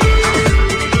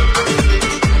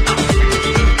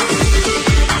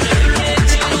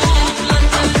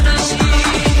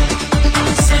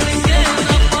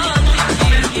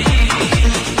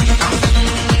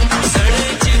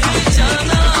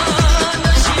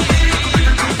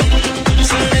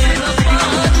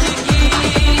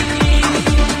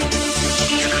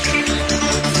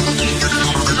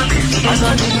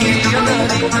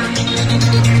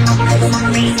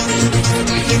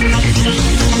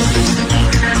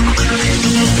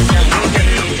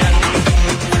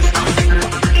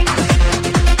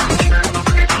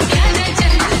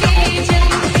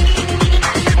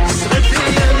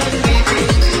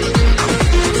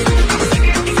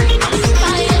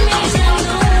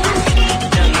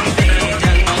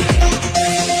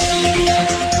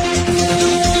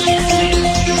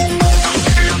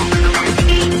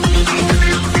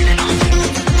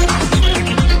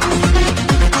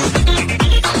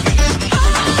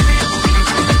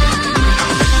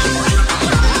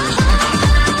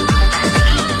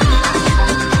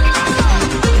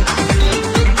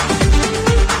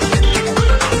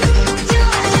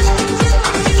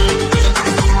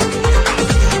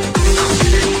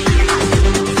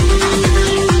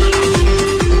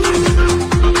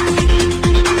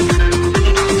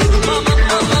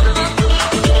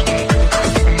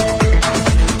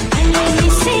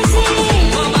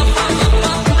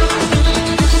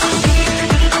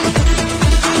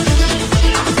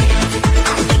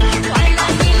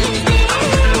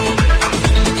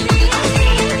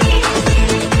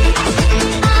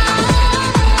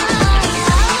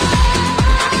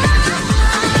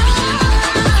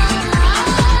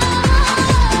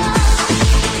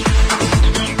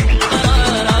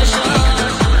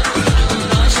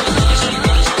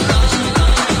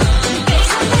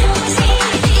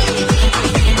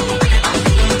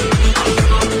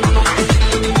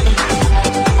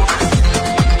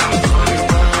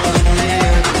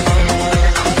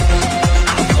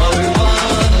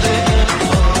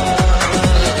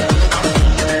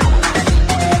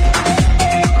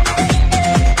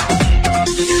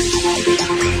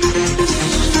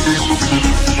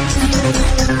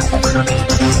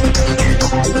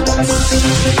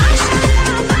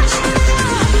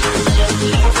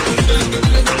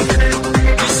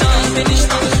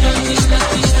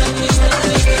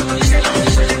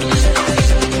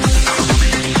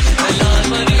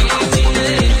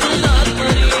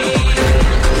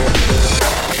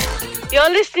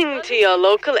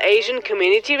Local Asian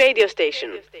community radio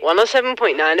station,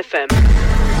 107.9 FM.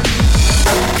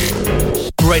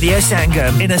 Radio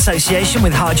Sangam, in association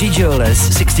with Haji Jewellers,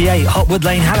 68 Hotwood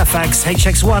Lane, Halifax,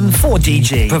 HX1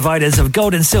 4DG. Providers of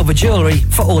gold and silver jewellery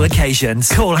for all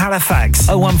occasions. Call Halifax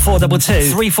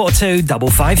 01422 342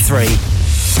 553.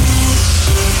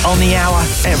 On the hour,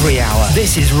 every hour.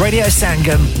 This is Radio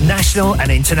Sangam, national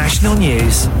and international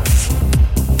news.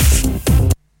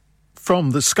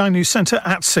 From the Sky News Centre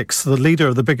at 6, the leader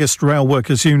of the biggest rail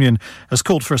workers' union has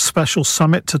called for a special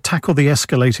summit to tackle the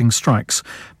escalating strikes.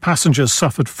 Passengers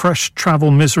suffered fresh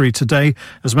travel misery today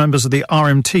as members of the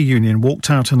RMT union walked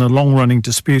out in a long-running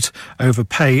dispute over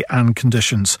pay and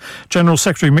conditions. General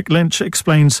Secretary Mick Lynch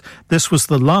explains this was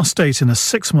the last date in a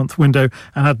 6-month window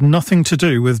and had nothing to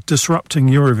do with disrupting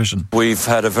Eurovision. We've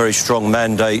had a very strong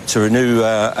mandate to renew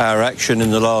our action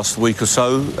in the last week or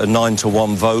so, a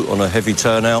 9-1 vote on a heavy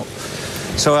turnout.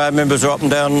 So our members are up and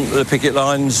down the picket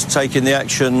lines, taking the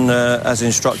action as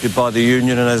instructed by the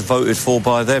union and as voted for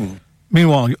by them.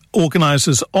 Meanwhile,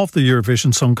 organisers of the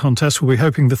Eurovision Song Contest will be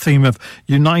hoping the theme of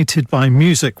United by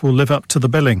Music will live up to the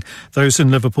billing. Those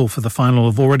in Liverpool for the final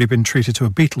have already been treated to a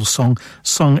Beatles song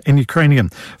sung in Ukrainian.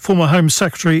 Former Home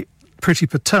Secretary Priti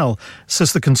Patel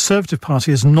says the Conservative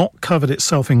Party has not covered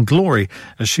itself in glory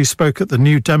as she spoke at the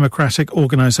New Democratic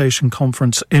Organisation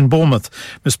conference in Bournemouth.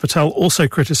 Ms Patel also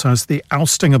criticised the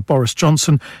ousting of Boris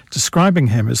Johnson, describing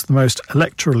him as the most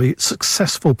electorally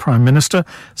successful Prime Minister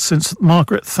since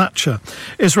Margaret Thatcher.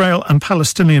 Israel and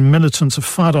Palestinian militants have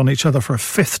fired on each other for a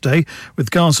 5th day, with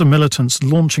Gaza militants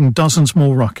launching dozens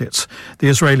more rockets. The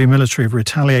Israeli military have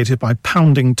retaliated by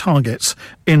pounding targets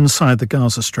inside the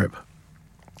Gaza Strip.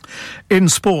 In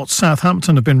sports,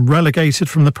 Southampton have been relegated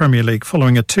from the Premier League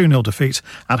following a 2-0 defeat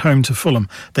at home to Fulham.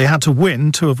 They had to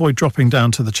win to avoid dropping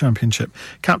down to the Championship.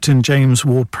 Captain James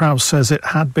Ward-Prowse says it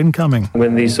had been coming.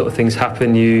 When these sort of things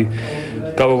happen, you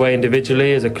go away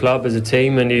individually, as a club, as a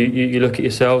team, and you look at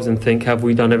yourselves and think, have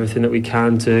we done everything that we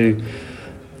can to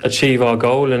achieve our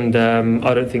goal? And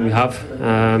I don't think we have,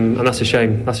 and that's a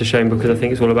shame. That's a shame because I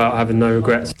think it's all about having no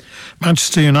regrets.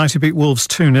 Manchester United beat Wolves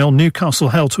 2-0. Newcastle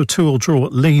held to a 2-2 draw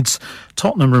at Leeds.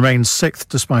 Tottenham remains 6th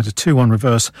despite a 2-1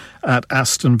 reverse at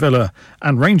Aston Villa.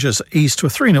 And Rangers eased to a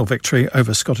 3-0 victory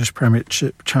over Scottish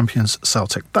Premiership champions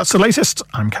Celtic. That's the latest.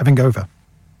 I'm Kevin Gover.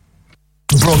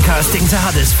 Broadcasting to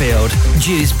Huddersfield,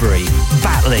 Dewsbury,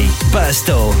 Batley,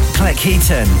 Birstall,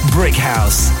 Cleckheaton,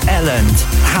 Brickhouse, Elland,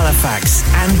 Halifax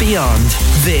and beyond.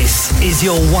 This is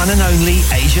your one and only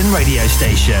Asian radio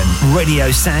station. Radio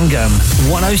Sangam,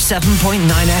 107.9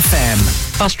 FM.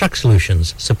 Fast Track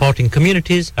Solutions, supporting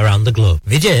communities around the globe.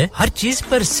 Vijay, हर चीज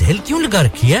पर cell क्यों लगा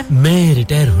रखी है? मैं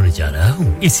retire होने जा रहा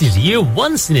हूँ, इसीलिए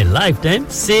once in a lifetime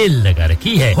sale लगा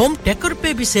रखी है. होम टेकर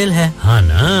पे भी सेल है. हाँ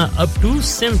ना, up to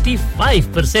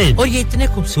 75%. और ये इतने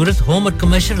खूबसूरत होम और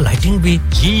कमर्शियल लाइटिंग भी.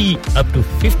 जी, up to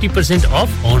 50%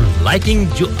 off on lighting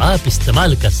जो आप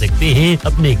इस्तेमाल कर सकते हैं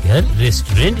अपने घर,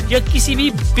 रेस्टोरेंट या किसी भी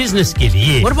बिजनेस के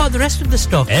लिए. What about the rest of the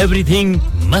stock? Everything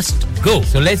must go.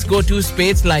 So let's go to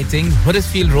Spades Lighting,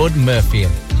 Huddersfield Road,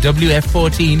 Murfield,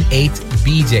 WF14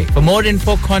 8BJ. For more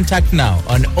info, contact now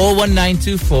on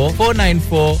 01924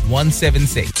 494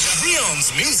 176.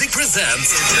 Beyond's Music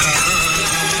presents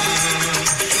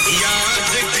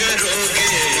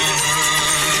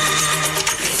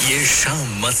Ye Sham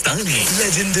Mastani,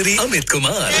 legendary Amit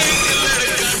Kumar,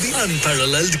 the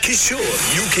unparalleled Kishore,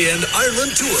 UK and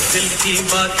Ireland tour.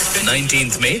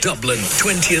 19th May, Dublin.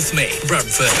 20th May,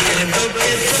 Bradford.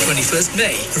 21st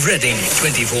May, Reading.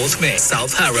 24th May,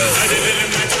 South Harrow.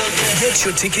 Get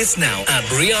your tickets now at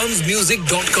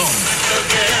briansmusic.com.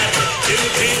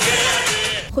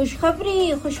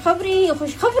 खुशखबरी खुशखबरी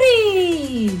खुशखबरी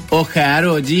ओ खैर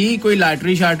हो जी कोई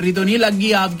lottery शाटरी तो नहीं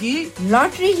लगी आपकी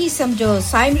लॉटरी ही समझो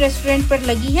साइम रेस्टोरेंट पर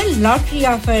लगी है लॉटरी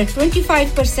ऑफर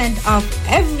 25% ऑफ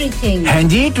एवरीथिंग हां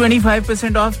जी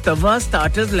 25% off tawa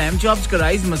starters lamb chops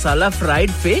कराइज मसाला फ्राइड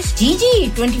फिश जी जी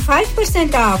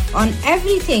 25% off on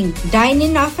everything dine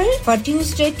in offer for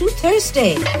Tuesday to Thursday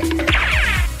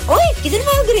ओए किधर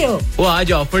भाग रहे हो वो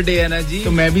आज ऑफर डे है ना जी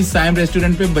तो मैं भी साइम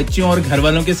रेस्टोरेंट पे बच्चों और घर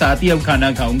वालों के साथ ही अब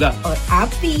खाना खाऊंगा और आप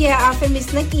भी ये ऑफर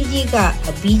मिस न कीजिएगा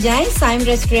अभी जाएं Saim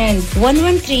restaurant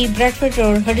 113 Bradford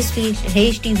road Huddersfield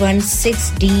HD1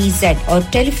 6DZ और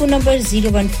telephone number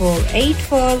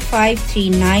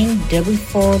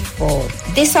 01484539444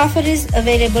 This offer is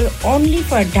available only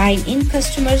for dine-in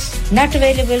customers not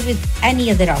available with any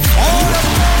other offer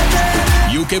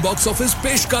UK Box Office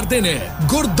पेश कर देने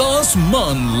Gurdas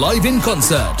Maan live in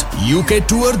concert UK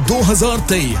tour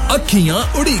 2023 अखियां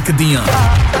उड़ीक दियां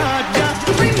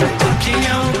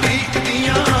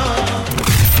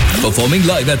Performing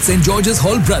live at St George's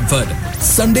Hall Bradford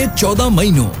Sunday 14 मई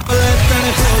को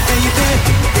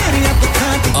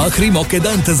आखिरी मौके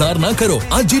दा इंतजार ना करो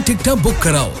आज ही टिकट बुक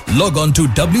कराओ लॉग ऑन टू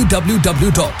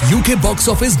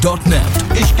www.ukboxoffice.net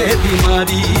इश्क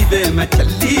बीमारी दे मैं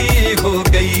चली हो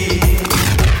गई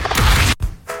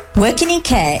Working in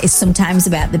care is sometimes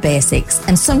about the basics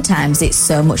and sometimes it's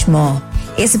so much more.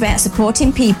 It's about supporting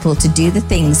people to do the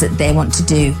things that they want to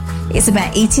do. It's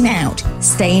about eating out,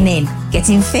 staying in,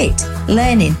 getting fit,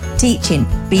 learning, teaching,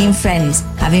 being friends,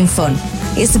 having fun.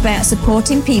 It's about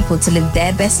supporting people to live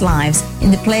their best lives in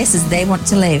the places they want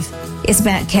to live. It's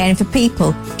about caring for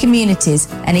people, communities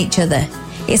and each other.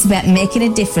 It's about making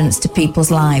a difference to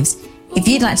people's lives. If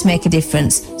you'd like to make a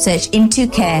difference, search Into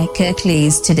Care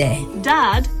Kirklees today.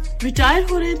 Dad, retire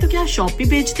हो रहे हैं तो क्या shop भी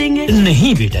बेच देंगे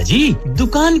नहीं बेटा जी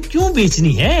दुकान क्यों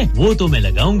बेचनी है वो तो मैं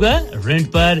लगाऊंगा रेंट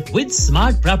पर with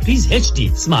smart properties HD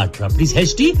smart properties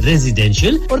HD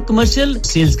residential और कमर्शियल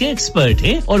सेल्स के एक्सपर्ट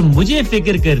हैं और मुझे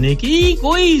फिक्र करने की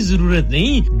कोई जरूरत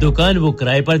नहीं दुकान वो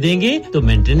किराए पर देंगे तो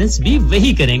मेंटेनेंस भी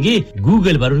वही करेंगे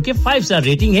गूगल पर उनके 5 स्टार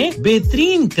रेटिंग है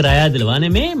बेहतरीन किराया दिलवाने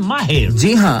में माहिर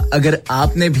जी हां अगर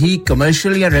आपने भी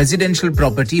कमर्शियल या रेजिडेंशियल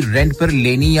प्रॉपर्टी रेंट पर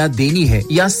लेनी या देनी है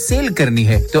या सेल करनी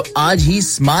है तो आज ही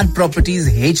स्मार्ट प्रॉपर्टीज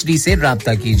एचडी से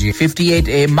राब्ता कीजिए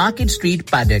 58A market street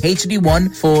Paddock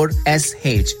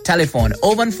HD14SH telephone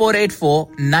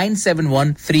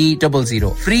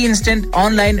 01484971300 free instant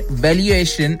online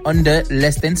valuation under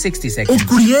less than 60 seconds ओ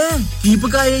कुड़िए की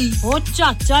पकाई ओ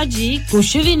चाचा जी कुछ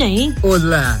भी नहीं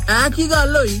ओला आ की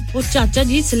गल होई ओ चाचा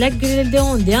जी सिलेक्ट ग्रिल दे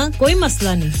होंदियां कोई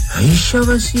मसला नहीं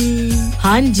शाबाशी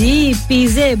हां जी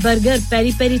pizza burger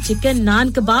peri peri chicken naan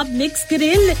kebab mix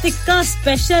grill tikka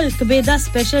special special कबेदा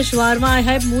स्पेशल शवारमा आई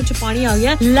है मुंह च पानी आ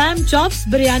गया लैम्ब चॉप्स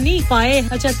बिरयानी पाए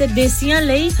अच्छा ते देसियां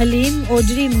लई हलीम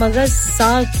ओजरी मगज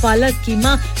साग पालक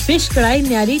कीमा फिश कढ़ाई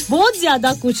न्यारी बहुत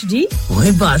ज्यादा कुछ जी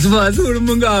ओए बस हुन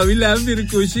मंगा भी ले फिर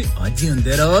कुछ आज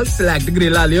अंदर रहो सेलेक्ट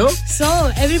ग्रिल आ लियो so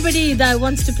everybody that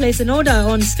wants to place an order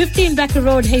on 15 Becker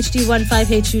Road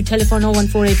HD15HU telephone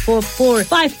 01484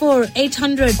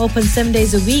 54 open 7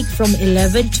 days a week from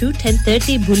 11 to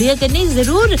 10:30 भूलिएगा नहीं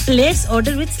जरूर place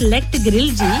order with select grill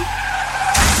जी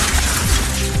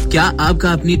क्या आपका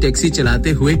अपनी टैक्सी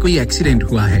चलाते हुए कोई एक्सीडेंट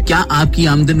हुआ है क्या आपकी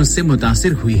आमदन उससे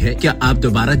मुतासिर हुई है क्या आप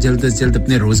दोबारा जल्द से जल्द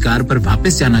अपने रोजगार पर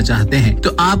वापस जाना चाहते हैं तो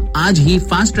आप आज ही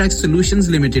फास्ट ट्रैक सॉल्यूशंस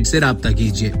लिमिटेड से राब्ता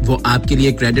कीजिए वो आपके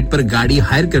लिए क्रेडिट पर गाड़ी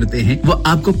हायर करते हैं वो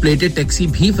आपको प्लेटेड टैक्सी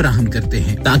भी फराहम करते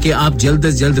हैं ताकि आप जल्द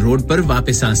से जल्द रोड पर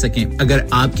वापस आ सकें अगर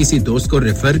आप किसी दोस्त को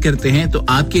रेफर करते हैं तो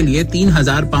आपके लिए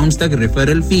 3000 पाउंड तक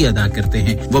रेफरल फी अदा करते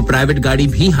हैं वो प्राइवेट गाड़ी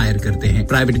भी हायर करते हैं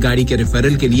प्राइवेट गाड़ी के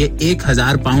रेफरल के लिए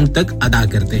 1000 पाउंड तक अदा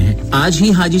करते हैं आज ही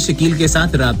हाजी शकील के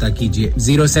साथ राब्ता कीजिए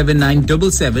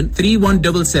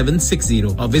 07977317760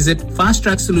 और visit fast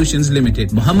track solutions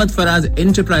limited Mohammad Faraz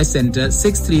enterprise centre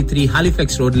 633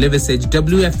 Halifax road Liversedge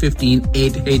WF15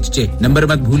 8HJ number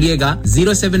मत भूलिएगा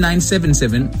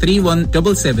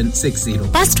 07977317760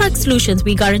 Fast Track Solutions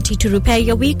we guarantee to repair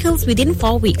your vehicles within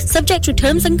 4 weeks subject to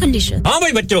terms and conditions हां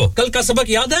भाई बच्चों कल का सबक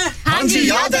याद है हां जी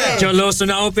याद है चलो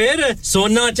सुनाओ फिर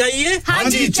सोना चाहिए हां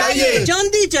जी चाहिए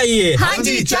चांदी चाहिए हां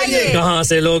जी चाहिए कहां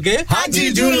से लोगे हाजी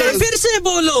जूलर्स फिर से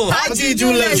बोलो हाजी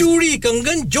जूलर्स चूड़ी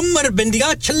कंगन झुमर बिंदिया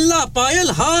छल्ला पायल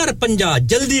हार पंजा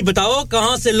जल्दी बताओ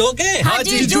कहां से लोगे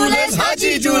हाजी जूलर्स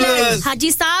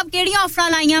हाजी साहब केड़ी ऑफर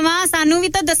लाईयां वा सानू भी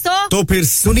तो दसो तो फिर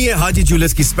सुनिए हाजी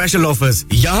जूलर्स की स्पेशल ऑफर्स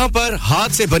यहां पर हाथ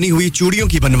से बनी हुई चूड़ियों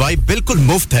की बनवाई बिल्कुल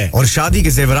मुफ्त है और शादी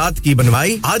के जेवरात की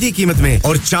बनवाई आधी कीमत में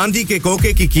और चांदी के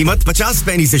कोके की कीमत 50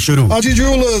 पैसे से शुरू हाजी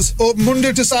jewellers open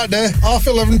Monday to Saturday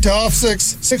 11:30 to 6:30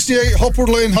 68 Hopwood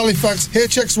Lane Halifax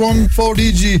HX1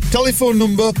 4DG telephone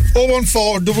number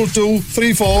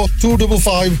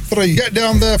 01422342553 get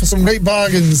down there for some great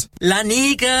bargains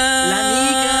Lanika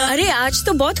अरे आज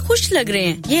तो बहुत खुश लग रहे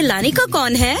हैं ये लानिका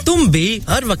कौन है तुम भी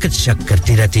हर वक्त शक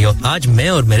करती रहती हो आज मैं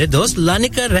और मेरे दोस्त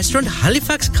लानिका रेस्टोरेंट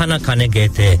हैलिफैक्स खाना खाने गए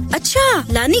थे अच्छा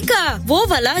लानिका वो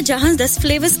वाला जहां 10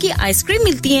 फ्लेवर्स की आइसक्रीम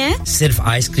मिलती है सिर्फ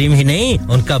आइसक्रीम ही नहीं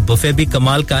उनका बुफे भी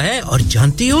कमाल का है और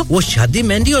जानती हो वो शादी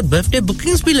मेहंदी और बर्थडे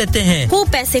बुकिंग्स भी लेते हैं वो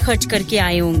पैसे खर्च करके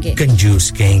आए होंगे कंजूस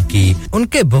कहीं की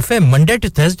उनके buffet Monday to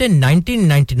Thursday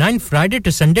 1999 Friday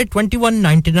to Sunday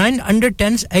 2199 under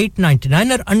 10s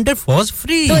 899 और अंडर 4s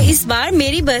फ्री तो इस बार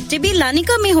मेरी बर्थडे भी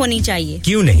लानिका में होनी चाहिए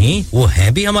क्यों नहीं वो है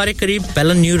भी हमारे करीब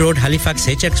पेलन new road Halifax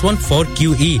HX1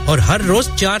 4QE और हर रोज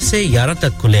 4 से 11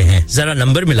 तक खुले हैं जरा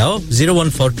नंबर मिलाओ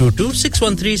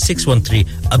 01422613613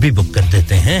 अभी बुक कर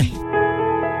देते हैं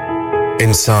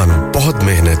इंसान बहुत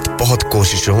मेहनत बहुत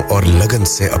कोशिशों और लगन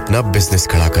से अपना बिजनेस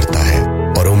खड़ा करता है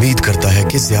और उम्मीद करता है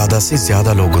कि ज्यादा से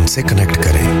ज्यादा लोग उनसे कनेक्ट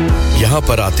करें यहाँ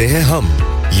पर आते हैं हम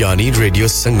यानी रेडियो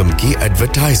संगम की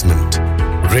एडवर्टाइजमेंट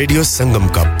रेडियो संगम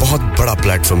का बहुत बड़ा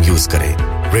प्लेटफॉर्म यूज करें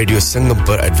रेडियो संगम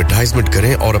पर एडवर्टाइजमेंट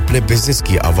करें और अपने बिजनेस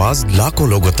की आवाज लाखों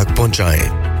लोगों तक पहुंचाएं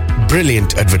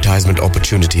Brilliant advertisement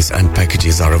opportunities and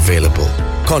packages are available.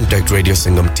 Contact Radio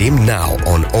Sangam team now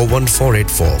on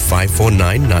 01484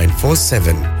 549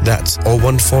 947. That's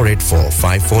 01484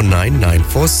 549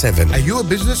 947. Are you a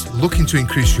business looking to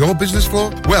increase your business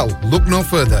flow? Well, look no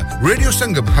further. Radio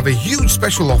Sangam have a huge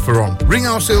special offer on. Ring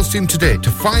our sales team today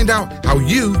to find out how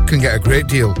you can get a great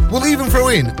deal. We'll even throw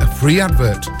in a free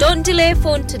advert. Don't delay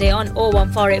phone today on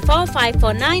 01484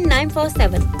 549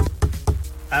 947.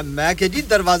 मैं के जी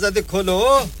दरवाजा दे खोलो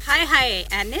हाय हाय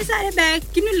एने सारे bag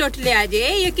किनु लुट ले आजे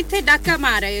ये किथे डाका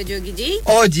मार रहे हो जोगी जी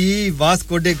ओ जी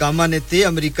वास्को डे गामा ने ते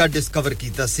अमेरिका डिस्कवर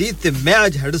कीता सी ते मैं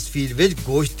आज हडर्सफील्ड विच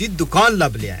गोश्त दी दुकान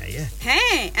लब ले आया है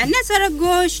एने सारा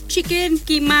गोश्त चिकन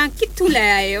कीमा किथु ले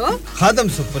आए हो खादम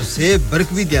सुपर से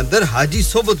बरकवी दे अंदर हाजी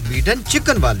सोबत मीट एंड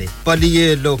चिकन वाले पलिए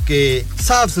लोके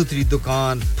साफ सुथरी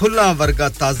दुकान फुल्ला वर्गा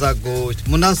ताजा गोश्त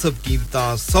मुनासिब कीमतां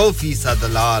 100%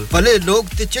 दलाल भले लोग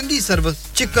ते चंगी service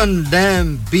chicken lamb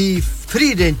beef free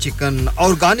range chicken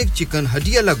organic chicken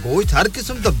हड्डी वाला गोश्त हर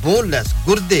किस्म दा बोनलेस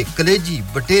गुर्दे कलेजी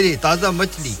बटेरे ताजा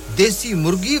मछली देसी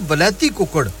मुर्गी बलाती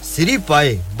कुकड़ सिरी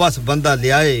पाए बस बंदा ले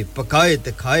आए पकाए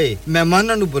ते खाए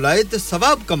मेहमानां नु बुलाए ते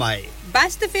सवाब कमाए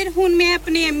बस तो फिर हुन मैं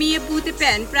अपने अम्मी अब्बू ते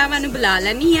भैन भरावां नु बुला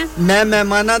लनी है मैं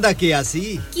मेहमाना दा किया सी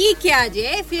की क्या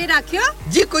जे फिर आखियो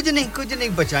जी कुछ नहीं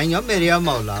बचाइयो मेरे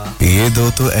मौला ये दो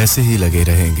तो ऐसे ही लगे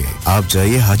रहेंगे आप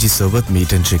जाइए हाजी सोबत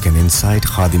meat and chicken inside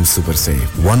Khadim super से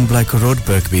 1 Black Road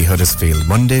Birkby Huddersfield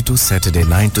Monday to Saturday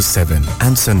 9 to 7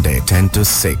 and Sunday 10 to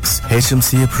 6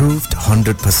 HMC approved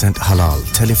 100% halal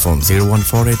telephone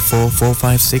 01484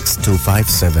 456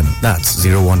 257 that's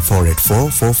 01484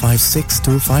 456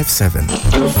 257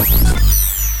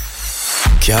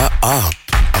 क्या आप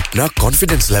अपना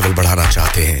कॉन्फिडेंस लेवल बढ़ाना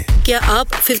चाहते हैं क्या आप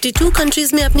 52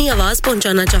 कंट्रीज में अपनी आवाज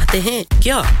पहुंचाना चाहते हैं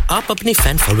क्या आप अपनी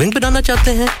फैन फॉलोइंग बनाना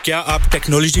चाहते हैं क्या आप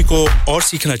टेक्नोलॉजी को और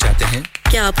सीखना चाहते हैं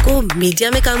क्या आपको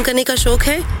मीडिया में काम करने का शौक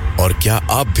है और क्या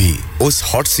आप भी उस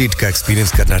हॉट सीट का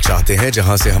एक्सपीरियंस करना चाहते हैं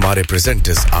जहां से हमारे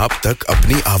प्रेजेंटर्स आप तक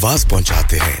अपनी आवाज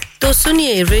पहुंचाते हैं तो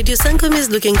सुनिए radio Sangam is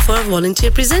looking for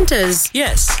volunteer presenters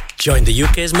yes join the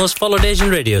UK's most followed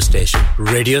Asian radio station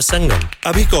Radio Sangam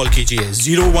abhi call kijiye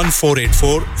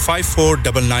 01484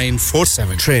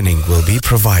 549947 training will be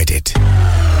provided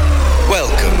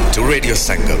welcome to Radio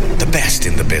Sangam the best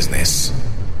in the business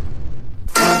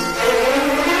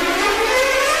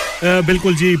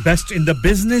बिल्कुल जी best in the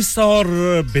business और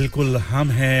बिल्कुल हम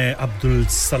हैं अब्दुल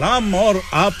सलाम और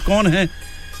आप कौन हैं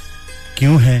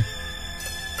क्यों हैं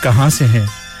कहां से हैं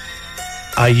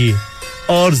आइए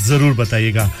और जरूर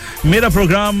बताइएगा मेरा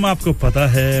प्रोग्राम आपको पता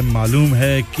है मालूम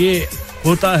है कि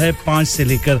होता है 5 से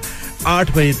लेकर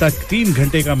 8 बजे तक 3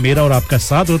 घंटे का मेरा और आपका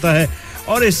साथ होता है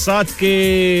और इस साथ के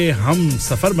हम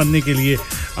सफर बनने के लिए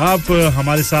आप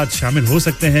हमारे साथ शामिल हो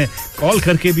सकते हैं कॉल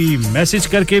करके भी मैसेज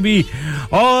करके भी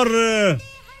और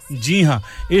जी हां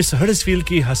इस हडर्सफील्ड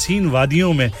की हसीन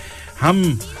वादियों में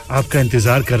हम आपका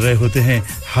इंतजार कर रहे होते हैं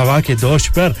हवा के दोष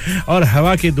पर और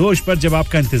हवा के दोष पर जब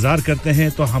आपका इंतजार करते हैं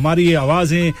तो हमारी ये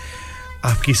आवाजें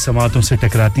आपकी समातों से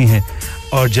टकराती हैं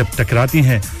और जब टकराती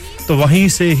हैं तो वहीं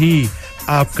से ही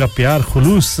आपका प्यार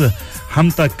खुलूस हम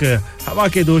तक हवा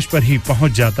के दोष पर ही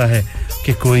पहुंच जाता है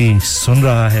कि कोई सुन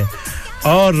रहा है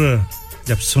और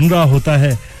जब सुन रहा होता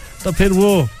है तो फिर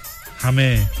वो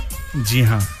हमें जी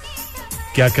हां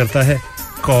क्या करता है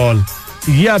कॉल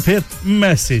या फिर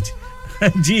मैसेज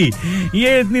जी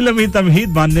ये इतनी लंबी तमहीद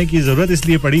बांधने की जरूरत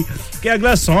इसलिए पड़ी कि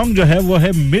अगला सॉन्ग जो है वो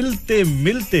है मिलते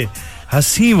मिलते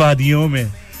हंसी वादियों में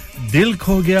दिल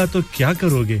खो गया तो क्या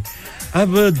करोगे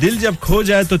अब दिल जब खो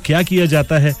जाए तो क्या किया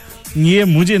जाता है ये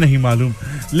मुझे नहीं मालूम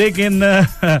लेकिन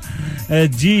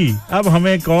जी अब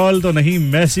हमें कॉल तो नहीं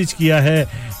मैसेज किया है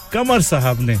कमर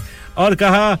साहब ने और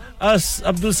कहा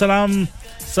अब्दुल सलाम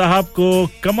साहब को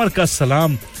कमर का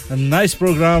सलाम नाइस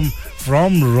प्रोग्राम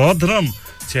फ्रॉम रोदरम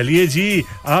चलिए जी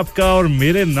आपका और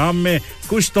मेरे नाम में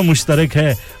कुछ तो मुश्तरक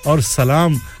है और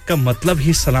सलाम का मतलब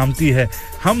ही सलामती है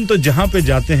हम तो जहां पे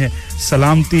जाते हैं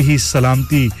सलामती ही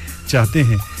सलामती चाहते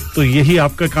हैं तो यही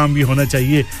आपका काम भी होना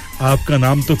चाहिए आपका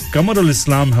नाम तो कमरुल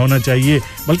इस्लाम होना चाहिए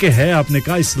बल्कि है आपने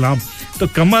कहा इस्लाम तो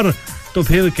कमर तो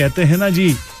फिर कहते हैं ना जी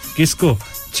किसको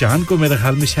चांद को मेरे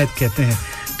ख्याल में शायद कहते हैं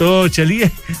तो चलिए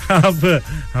आप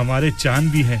हमारे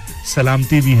चांद भी हैं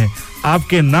सलामती भी हैं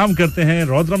आपके नाम करते हैं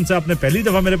रोदरम से आपने पहली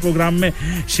दफा मेरे प्रोग्राम में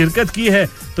शिरकत की है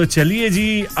तो चलिए जी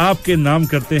आपके नाम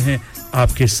करते हैं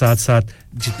आपके साथ साथ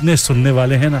जितने सुनने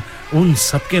वाले हैं ना उन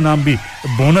सब के नाम भी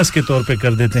बोनस के तौर पे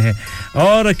कर देते हैं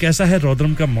और कैसा है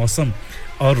रोदरम का मौसम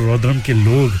और रोदरम के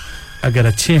लोग अगर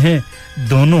अच्छे हैं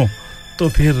दोनों तो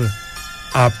फिर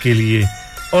आपके लिए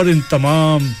और इन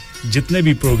तमाम जितने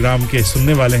भी प्रोग्राम के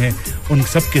सुनने वाले हैं उन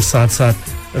सब के साथ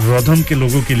साथ रोदरम के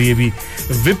लोगों के लिए भी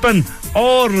विपन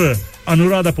और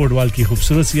अनुराधा पोडवाल की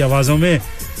खूबसूरत सी आवाजों में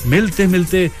मिलते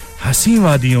मिलते हंसी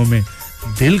वादियों में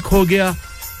दिल खो गया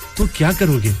तो क्या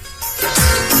करोगे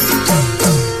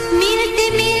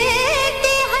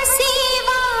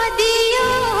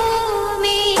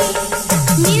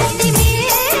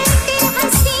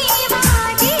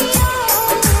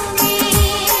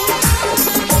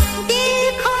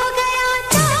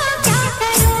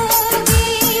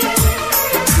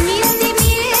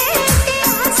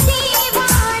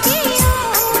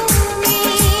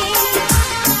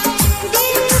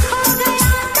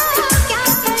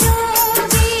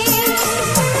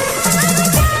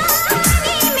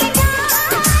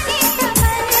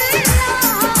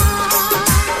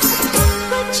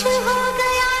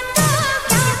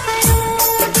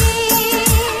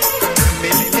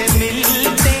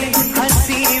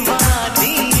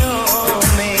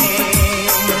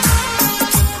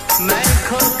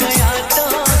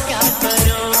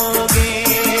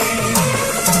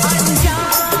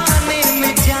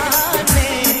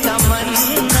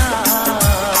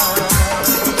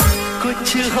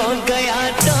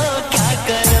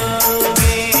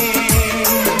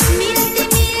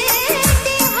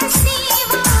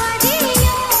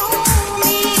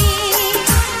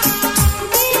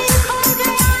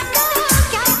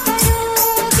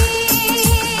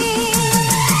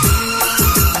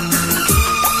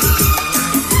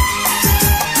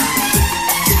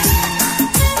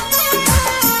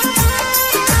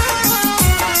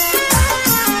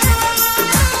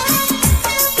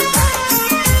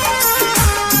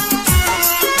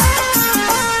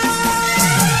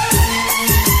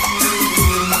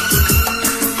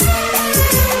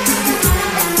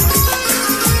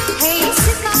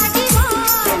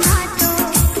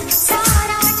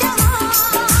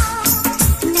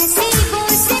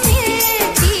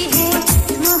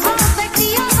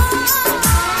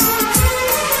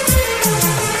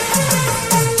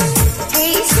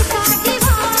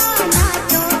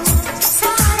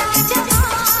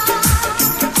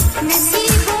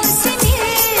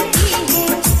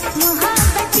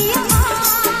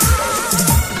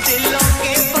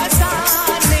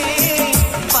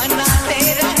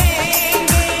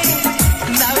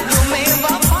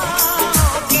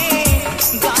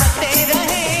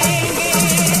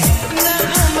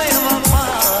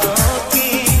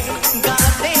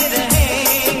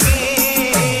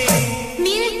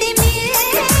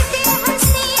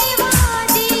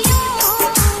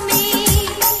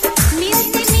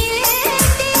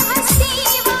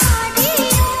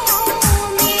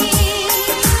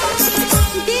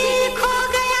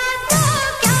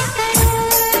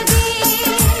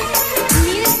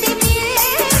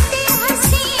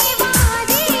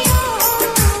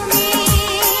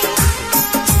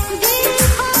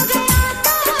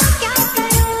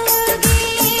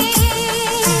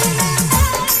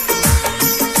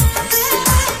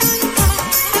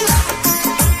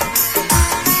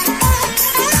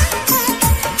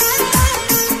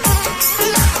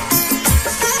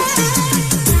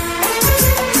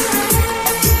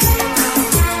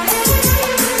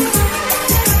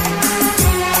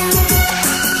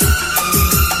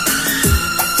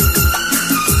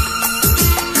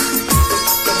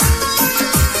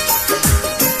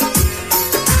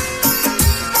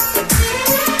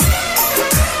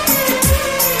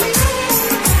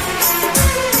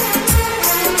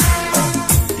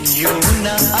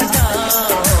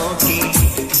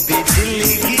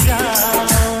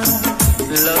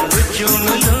चूम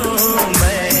लूं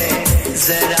मैं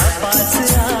जरा पास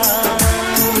आ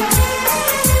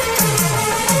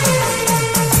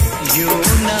यूं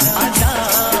ना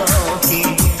अदाओं की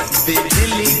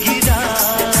बिजली गिरा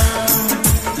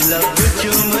लब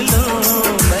चूम लूं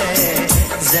मैं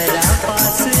जरा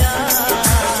पास आ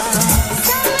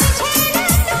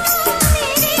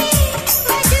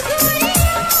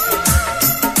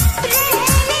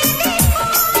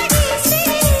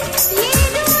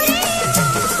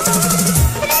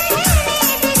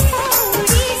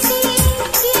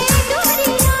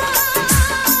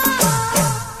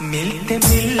मिलते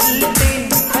मिलते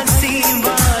हंसी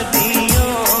वादियों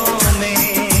में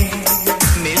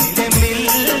मिलते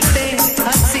मिलते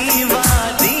हंसी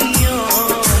वादियों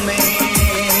में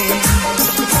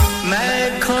मैं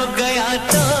खो गया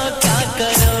तो क्या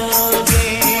करोगे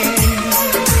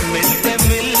मिलते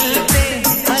मिलते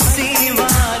हंसी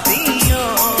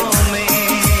वादियों में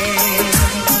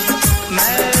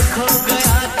मैं खो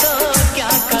गया तो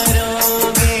क्या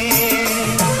करोगे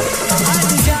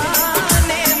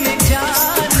अनजाने में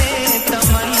जाने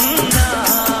तमन्ना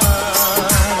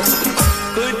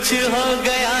कुछ हो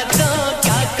गया तो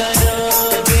क्या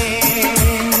करोगे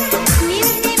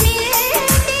मिलते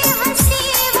मिलते हंसी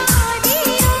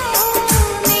वादियों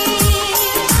में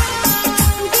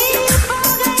दिल खो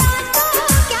गया तो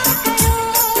क्या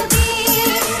करोगे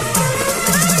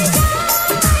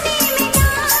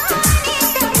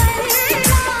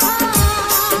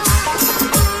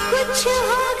कुछ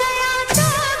हो गया तो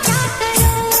क्या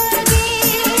करोगे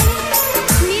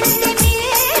मिलते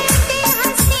मिलते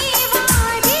हंसी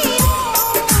वादियों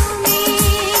में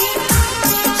दिल खो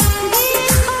गया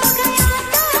तो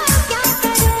क्या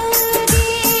करोगे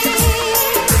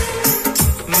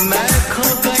मैं खो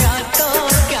गया तो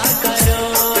क्या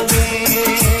करोगे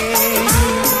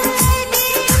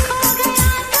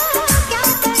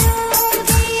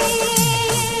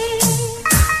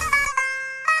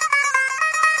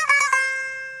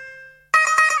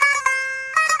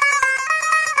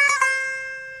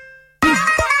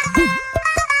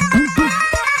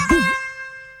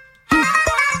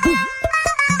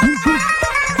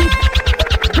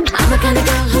I'm the kind of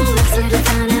girl who likes to have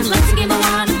fun and likes to game I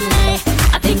wanna play.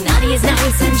 I think naughty is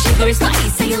nice and sugar is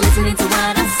spice, so you're listening to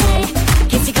what I say.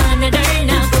 किसी का नडर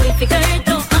ना कोई फिकर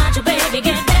तो आजा baby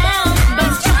get down.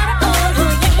 बस चारा और हो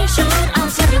यही शोर,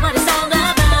 I'll tell you what it's all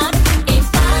about. In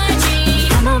 5G,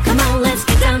 come on, let's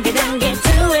get down, get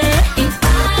to it. In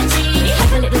 5G,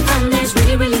 have a little fun, there's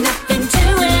really nothing to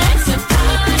it. So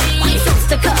party, why you so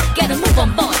stuck up, get a move on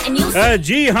board and you'll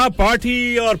जी हाँ party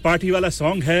और party वाला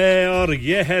song है और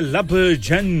ये है लब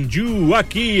झंझुआ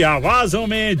की आवाजों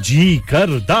में जी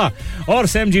करदा और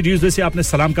सैम जी ट्यूसडे से आपने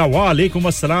सलाम का वालेकुम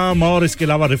अस्सलाम और इसके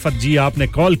अलावा रिफत जी आपने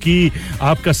कॉल की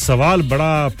आपका सवाल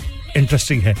बड़ा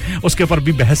इंटरेस्टिंग है उसके ऊपर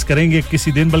भी बहस करेंगे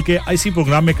किसी दिन बल्कि इसी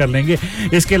प्रोग्राम में कर लेंगे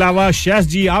इसके अलावा शैस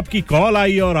जी आपकी कॉल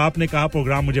आई और आपने कहा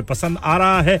प्रोग्राम मुझे पसंद आ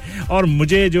रहा है और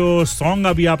मुझे जो सॉन्ग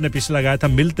अभी आपने पिछले लगाया था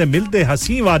मिलते मिलते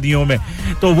हंसी वादियों में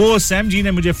तो वो सैम जी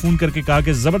ने मुझे फोन करके कहा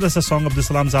कि जबरदस्त सॉन्ग अब्दुल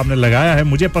सलाम साहब ने लगाया है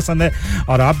मुझे पसंद है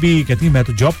और आप भी कहती मैं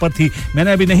तो जॉब पर थी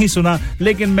मैंने अभी नहीं सुना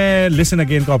लेकिन मैं लिसन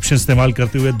अगेन का ऑप्शन इस्तेमाल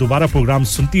करते हुए दोबारा प्रोग्राम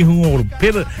सुनती हूं और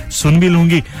फिर सुन भी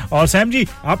लूंगी और सैम जी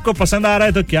आपको पसंद आ रहा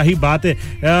है तो क्या ही बात है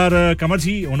यार कमर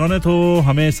जी उन्होंने तो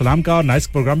हमें सलाम का और नाइस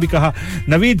प्रोग्राम भी कहा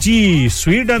नवीद जी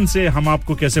स्वीडन से हम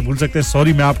आपको कैसे भूल सकते हैं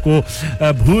सॉरी मैं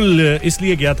आपको भूल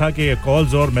इसलिए गया था कि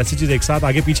कॉल्स और मैसेजेस एक साथ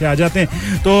आगे पीछे आ जाते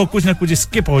हैं तो कुछ ना कुछ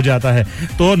स्किप हो जाता है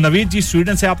तो नवीद जी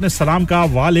स्वीडन से आपने सलाम कहा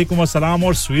वालेकुम अस्सलाम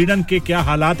और स्वीडन के क्या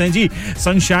हालात हैं जी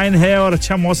सनशाइन है और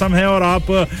अच्छा मौसम है और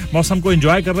आप मौसम को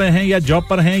एंजॉय कर रहे हैं या जॉब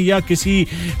पर हैं या किसी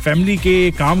फैमिली के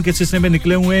काम के सिलसिले में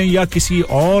निकले हुए हैं या किसी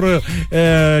और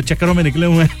चक्करों में निकले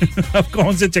हुए हैं अब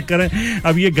कौन से चक्कर हैं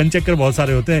अब ये गन चक्कर बहुत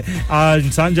सारे होते हैं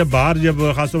इंसान जब बाहर जब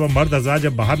खासतौर पर मर्द हज़रात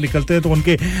जब बाहर निकलते हैं तो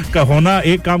उनके का होना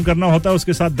एक काम करना होता है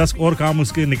उसके साथ 10 और काम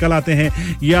उसके निकल आते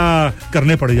हैं या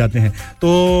करने पड़ जाते हैं तो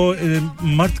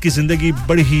मर्द की ज़िंदगी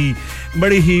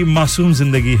बड़ी ही मासूम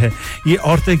ज़िंदगी है ये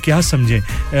औरतें क्या समझें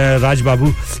राज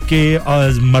बाबू के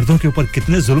मर्दों के ऊपर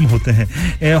कितने जुल्म होते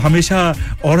हैं हमेशा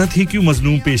औरत ही क्यों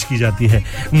मजलूम पेश की जाती है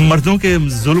मर्दों के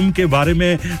जुल्म के बारे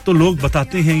में तो लोग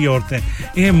बताते हैं ये औरतें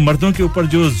ये मर्दों के ऊपर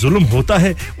जो जुल्म होता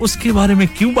है उसके बारे में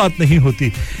क्यों बात नहीं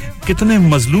होती कितने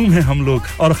मजलूम हैं हम लोग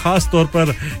और ख़ास तौर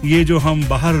पर ये जो हम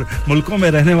बाहर मुल्कों में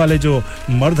रहने वाले जो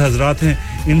मर्द हजरात हैं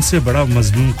इनसे बड़ा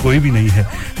मजलूम कोई भी नहीं है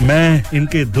मैं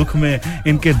इनके दुख में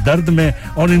इनके दर्द में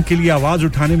और इनके लिए आवाज़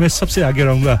उठाने में सबसे आगे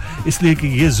रहूँगा इसलिए कि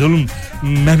ये जुल्म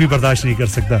मैं भी बर्दाश्त नहीं कर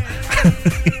सकता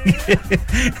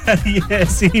ये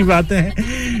ऐसी ही बातें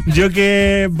हैं जो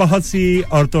कि बहुत सी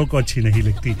औरतों को अच्छी नहीं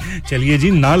लगती चलिए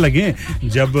जी ना लगें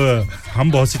जब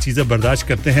हम बहुत सी चीजें बर्दाश्त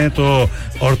करते हैं तो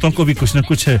औरतों को भी कुछ न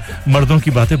कुछ मर्दों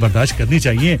की बातें बर्दाश्त करनी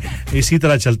चाहिए इसी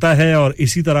तरह चलता है और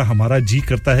इसी तरह हमारा जी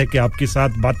करता है कि आपके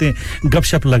साथ बातें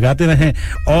गपशप लगाते रहें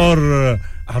और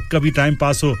आपका भी टाइम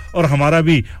पास हो और हमारा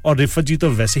भी और रिफत जी तो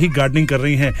वैसे ही गार्डनिंग कर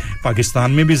रही हैं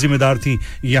पाकिस्तान में भी जिम्मेदार थी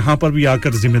यहां पर भी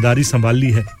आकर जिम्मेदारी संभाल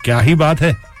ली है क्या ही बात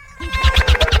है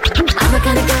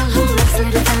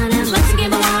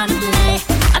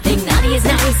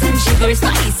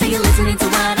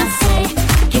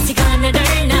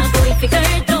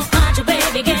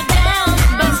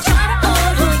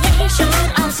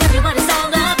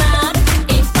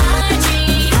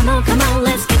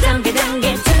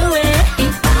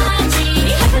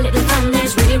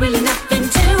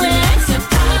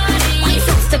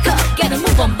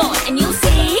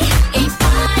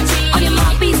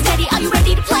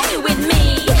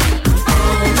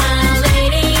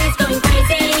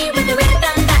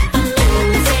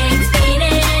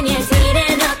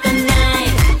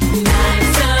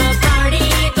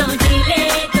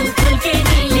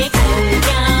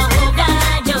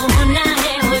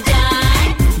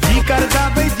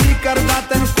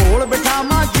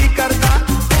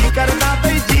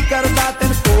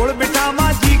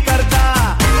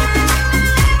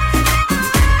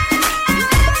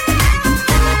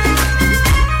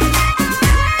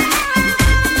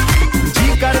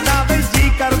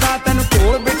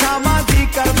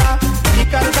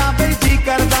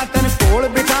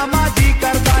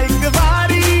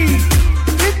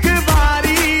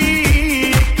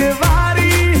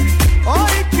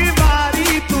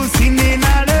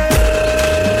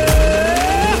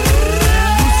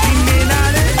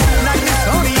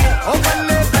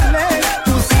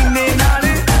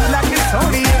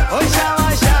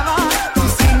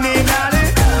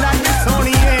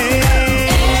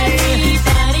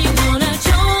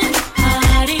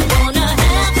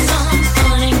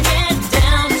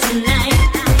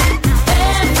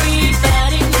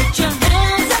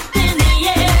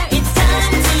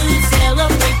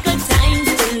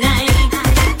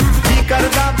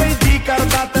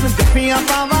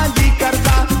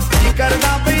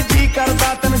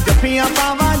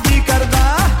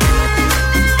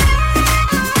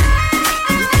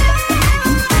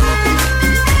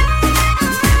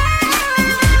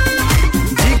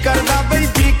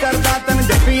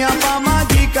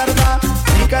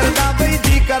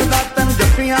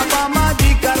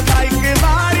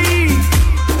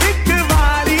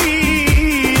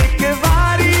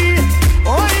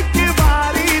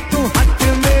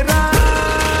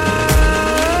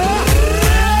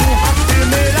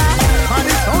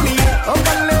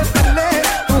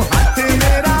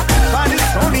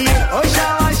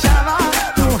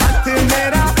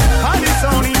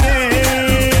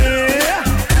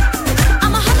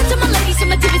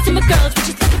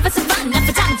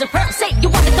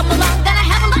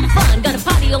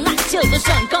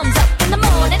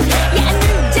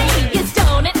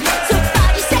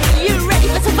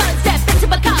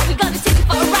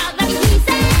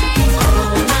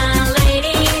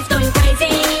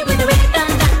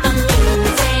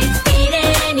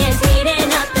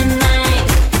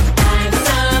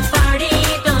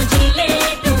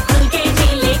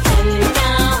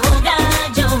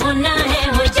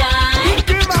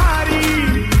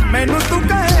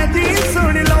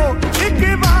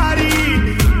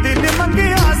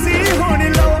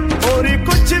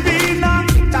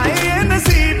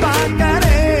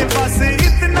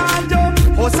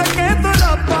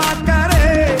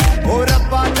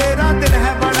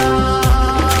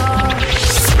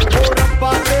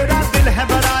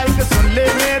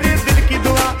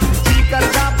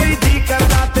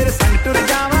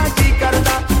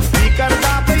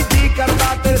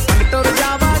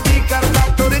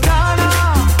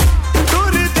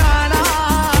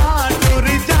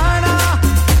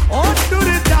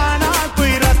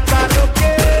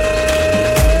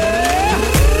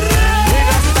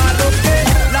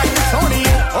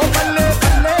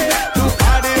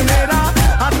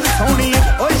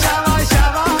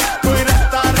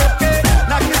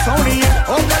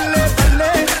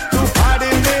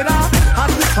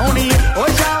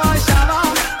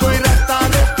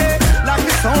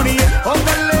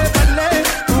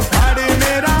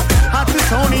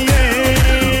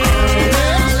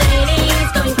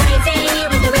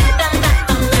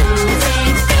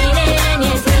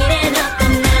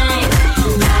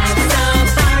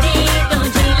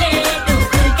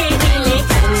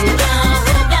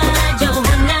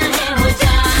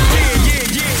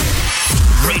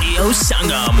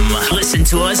Sangam. Listen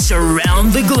to us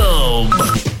around the globe.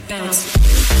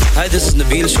 Hi, this is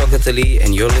Nabil Shaukat Ali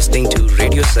and you're listening to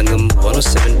Radio Sangam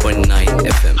 107.9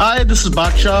 FM. Hi, this is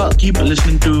Baksha. Keep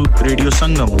listening to Radio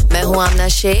Sangam. मैं हूँ आमना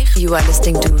Sheikh. You are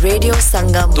listening to Radio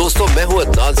Sangam. दोस्तों मैं हूँ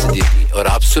अदनान सिद्दीकी और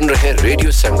आप सुन रहे हैं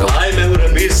radio संगम. Hi, मैं हूँ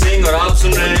रणबीर सिंह और आप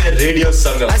सुन रहे हैं रेडियो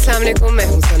संगम. अस्सलाम वालेकुम. मैं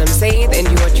हूँ सनम Saeed and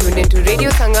you are tuned into Radio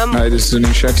Sangam. Hi, this is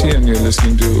Zunin Shetty and you're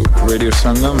listening to Radio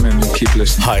Sangam and keep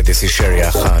listening. Hi, this is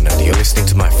Sharia Khan and you're listening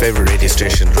to my favorite radio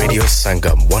station Radio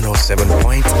Sangam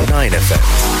 107.9 FM.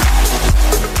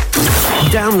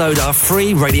 Download our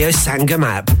free Radio Sangam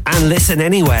app and listen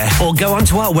anywhere or go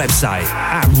onto our website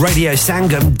at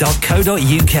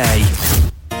radiosangam.co.uk.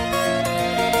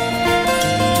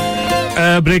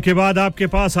 Break के बाद आपके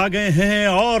पास आ गए हैं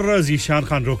और ज़ीशान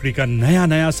खान रोकड़ी का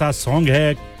नया सा song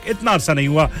है. इतना अरसा नहीं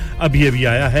हुआ, अभी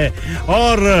आया है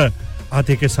और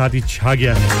आते के साथ ही छा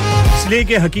गया है. इसलिए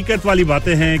कि हकीकत वाली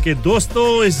बातें हैं कि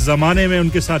दोस्तों इस ज़माने में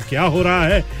उनके साथ क्या हो रहा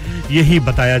है यही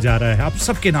बताया जा रहा है. आप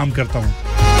सबके नाम करता हूँ.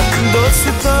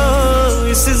 दोस्तों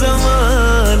इस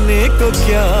ज़माने को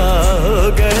क्या हो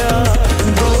गया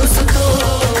दोस्तों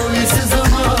इस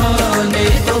ज़माने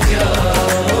को क्या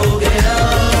हो गया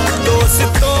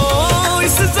दोस्तों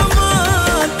इस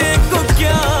ज़माने को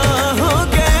क्या हो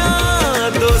गया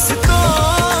दोस्तों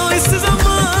इस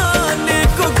ज़माने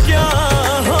को क्या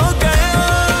हो गया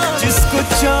जिसको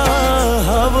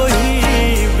चाहा वही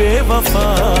बेवफा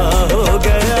हो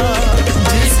गया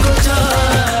जिसको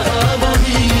चाहा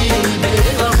वही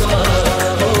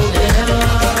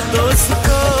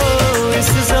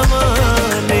इस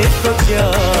ज़माने को क्या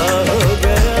हो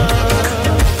गया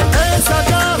ऐसा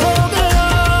क्या हो गया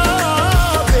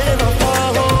बेवफा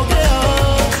हो गया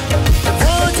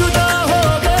वो जुदा हो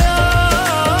गया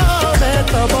मैं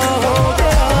तबाह हो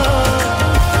गया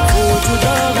वो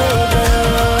जुदा हो गया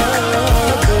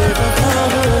बेवफा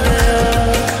हो गया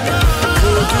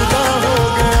वो जुदा हो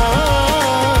गया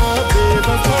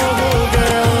बेवफा हो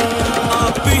गया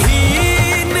आप ही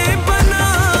ने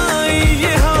बनाई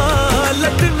ये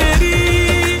हालत मेरी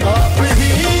आप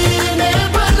ही ने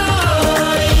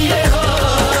बनाई ये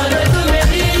हालत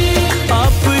मेरी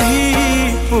आप ही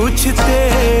पूछते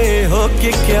हो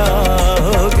कि क्या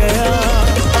हो गया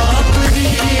आप ही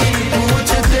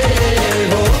पूछते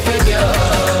हो कि क्या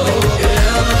हो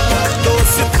गया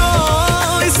दोस्तों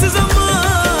इस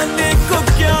ज़माने को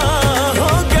क्या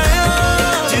हो गया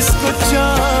जिसको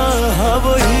चाहा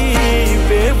वही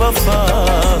बेवफा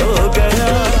हो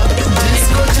गया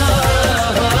जिसको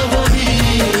चाहा वही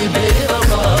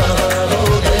बेवफा हो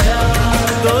गया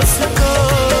दोस्तों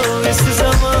इस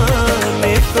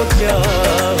ज़माने को क्या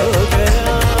हो गया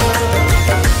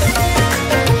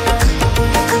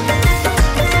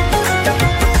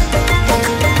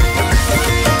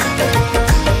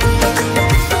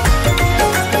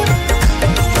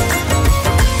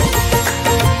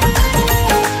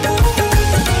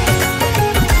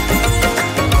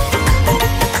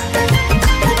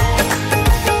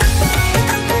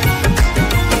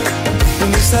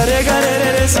Sare ga re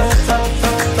re sa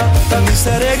ni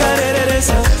sare ga re re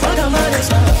sa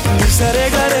ni sare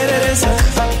ga re re sa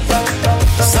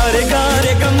sare ga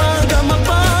re ga ma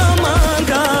pa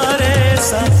ga re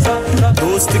sa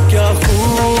दोस्त क्या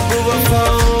खूब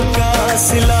वफाओं का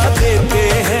सिला देते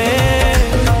हैं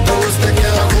दोस्त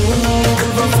क्या खूब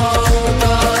वफाओं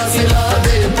का सिला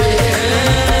देते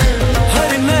हैं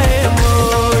हर नए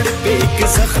मोड़ पे एक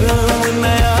ज़ख्म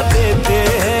नया देते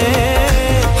हैं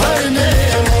हर नए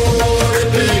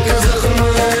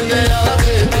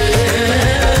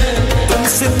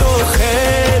तुमसे तो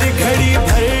खैर घड़ी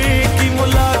भर की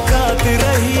मुलाकात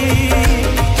रही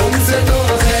तुमसे तो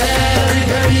खैर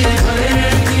घड़ी भर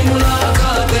की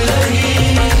मुलाकात रही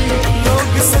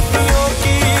लोग सदियों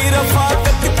की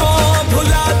रफ़ाकत को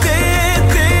भुला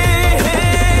देते हैं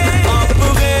आप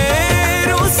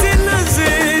गैरों से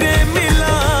नज़रें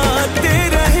मिलाते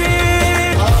रहे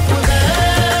आप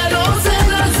गैरों से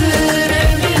नज़रें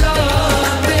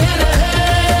मिलाते रहे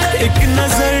एक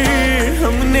नज़र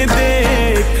हमने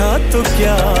देखा तो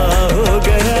क्या हो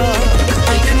गया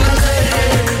एक नज़र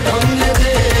हमने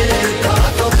देखा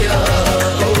तो क्या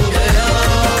हो गया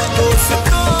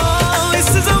दोस्तों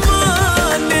इस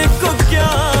ज़माने को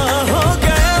क्या हो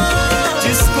गया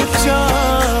जिसको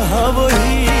चाहा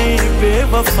वही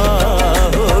बेवफा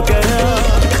हो गया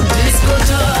जिसको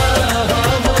चाहा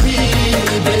वही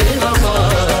बेवफा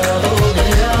हो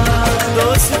गया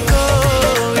दोस्तों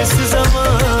इस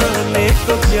ज़माने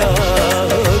को क्या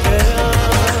हो गया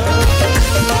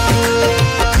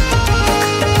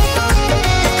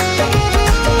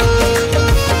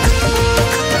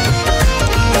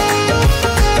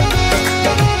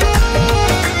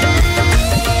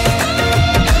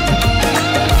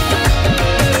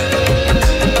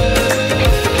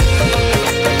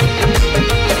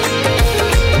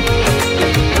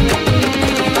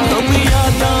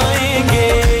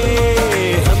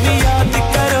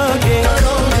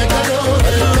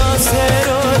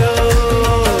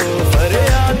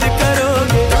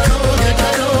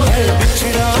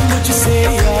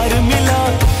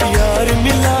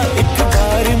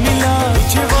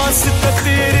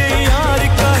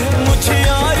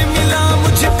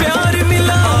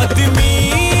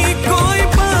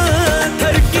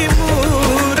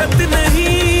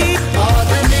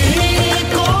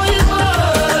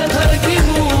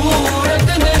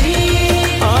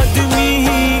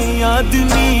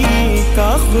का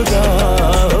खुदा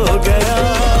हो गया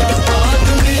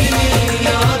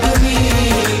आदमी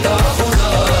का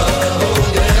खुदा हो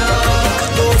गया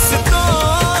दोस्तों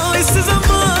इस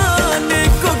ज़माने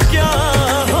को क्या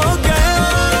हो गया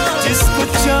जिसको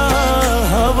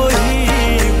चाहा वही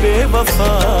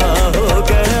बेवफा हो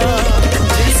गया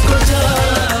जिसको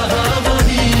चाहा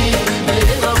वही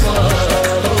बेवफा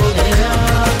हो गया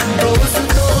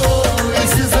दोस्तों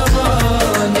इस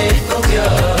ज़माने को क्या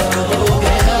हो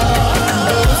गया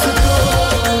दोस्तों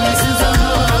इस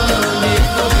ज़माने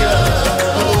को क्या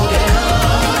हो गया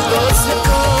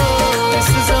दोस्तों इस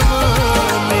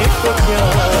ज़माने को क्या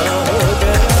हो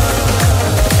गया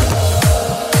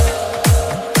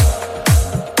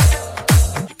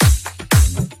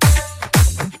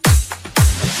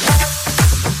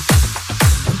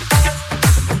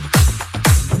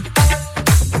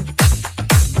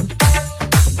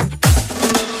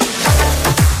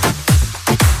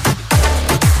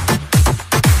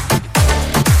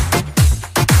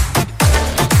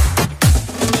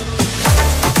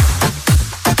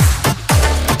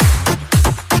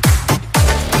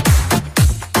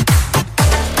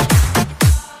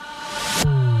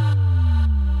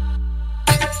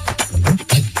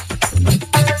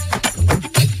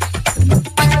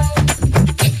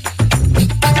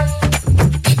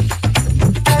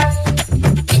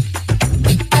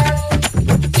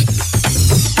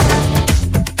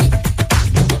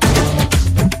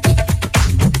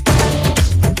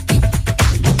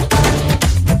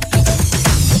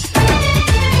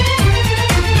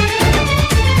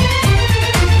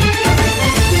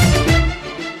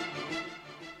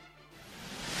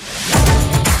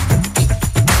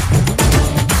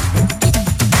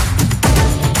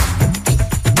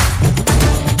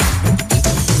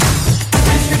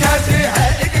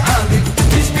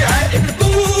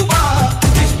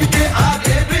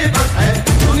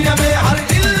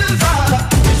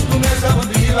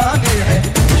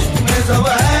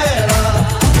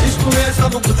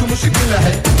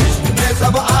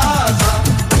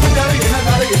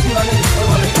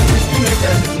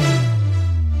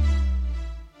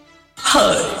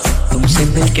तुमसे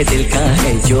मिलके दिल का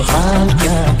है जो हाल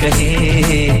क्या कहे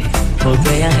हो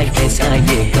गया है कैसा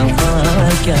ये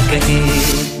कमाल क्या कहे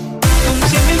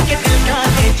तुमसे मिलके दिल का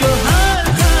है जो हाल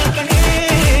क्या कहे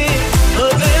हो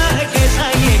गया है कैसा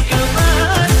ये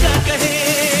कमाल क्या कहे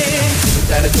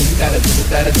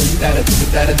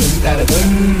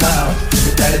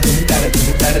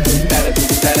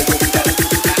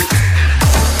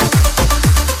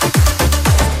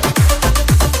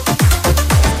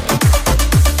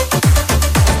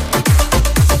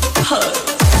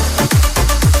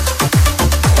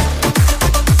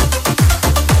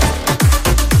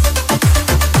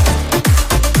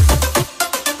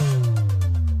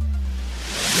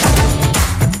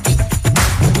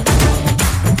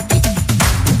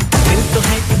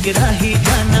राही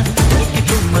जाना कि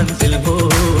तुम मंजिल हो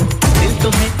दिल तो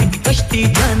है एक कश्ती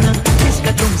जाना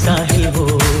जिसका तुम साहिल हो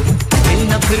दिल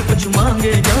ना फिर कुछ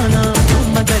मांगे जाना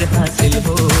तुम मगर हासिल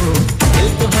हो दिल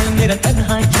तो है मेरा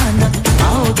तन्हा जाना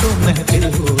आओ तो महफिल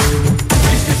हो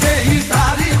इससे ही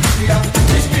सारी खुशियां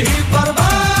इसकी ही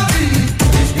बर्बादी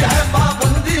इसकी है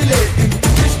पाबंदी लेकिन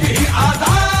इसकी ही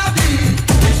आजादी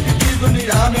इसकी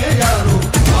दुनिया में यारो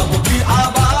अब की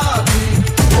आबादी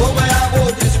हो गया वो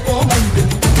जिसको मंजिल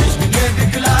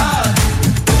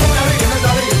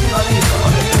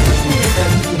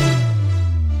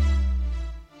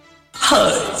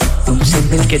तुमसे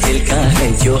मिलके दिल का है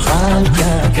जो हाल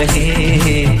क्या कहे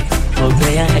हो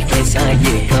गया है कैसा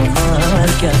ये कमाल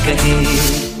क्या कहे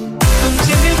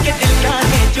तुमसे मिलके दिल का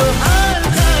है जो हाल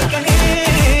क्या कहे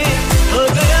हो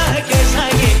गया है कैसा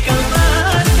ये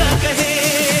कमाल क्या कहे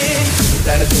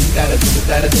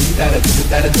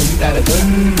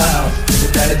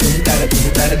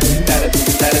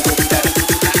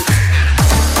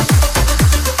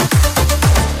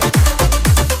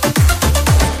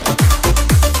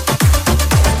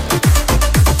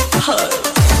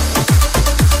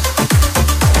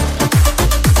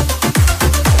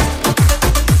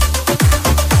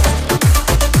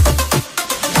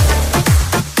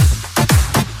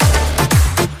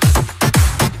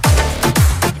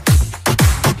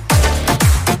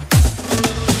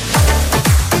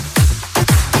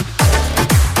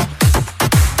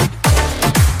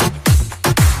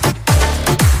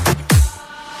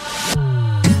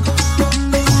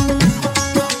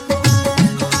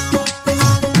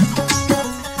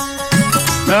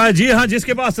जी हाँ,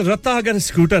 जिसके पास रत्ता अगर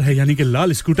स्कूटर है यानी कि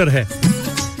लाल स्कूटर है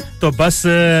तो बस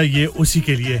ये उसी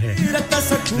के लिए है।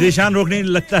 ज़ीशान रोकनी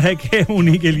लगता है कि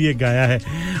उन्हीं के लिए गाया है।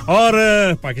 और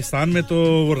पाकिस्तान में तो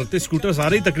वो रत्ते स्कूटर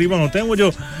सारे ही तकरीबन होते हैं वो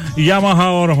जो यामाहा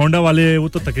और होंडा वाले वो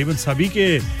तो तकरीबन सभी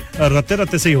के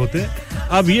रत्ते से ही होते हैं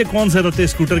अब ये कौन से रत्ते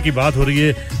स्कूटर की बात हो रही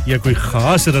है या कोई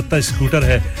खास रत्ता स्कूटर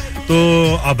है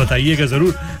तो आप बताइएगा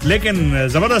जरूर लेकिन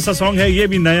जबरदस्त सा सॉन्ग है ये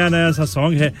भी नया सा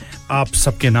सॉन्ग है आप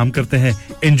सबके नाम करते हैं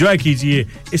एंजॉय कीजिए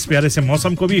इस प्यारे से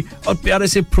मौसम को भी और प्यारे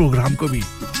से प्रोग्राम को भी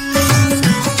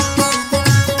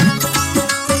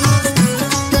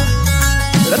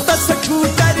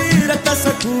रत्ता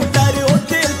स्कूटर ओ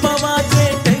तेल पवा दे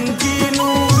टंकी नु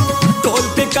ढोल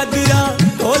पे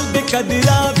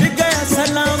कदरा भी गया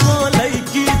सलाम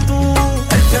अलैकी तू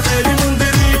अच्छा मेरी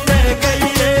मुंदरी पे गई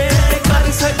है कर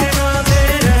सजना में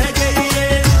रह गई है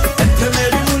अच्छा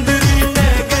मेरी मुंदरी पे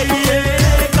गई है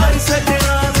कर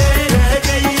सजना में रह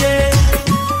गई है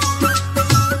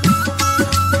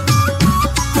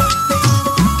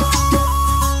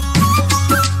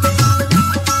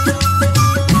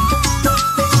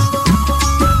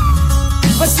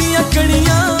वसियां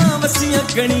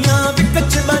कणियां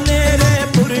विकच बने रे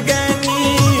पुरगैनी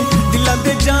दिलां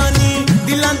दे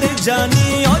जानी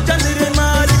ओ चल रे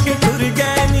मार के टुर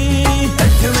गैनी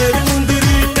अठ मेरी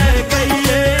मुंदरी टह गई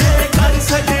है कर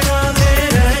सजना में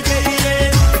रह गई है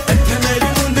अठ मेरी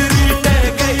मुंदरी टह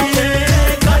गई है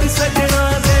कर सजना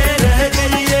में रह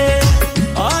गई है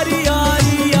आरी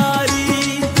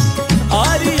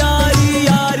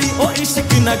ओ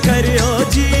इश्क न करियो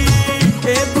जी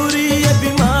ए बुरी ये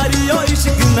बीमारी ओ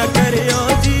इश्क न करियो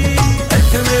जी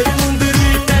अठ मेरी मुंदरी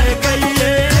टह गई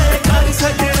है कर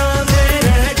सजना में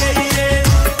रह गई है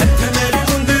अठ मेरी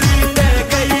मुंदरी टह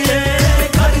गई है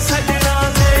कर सजना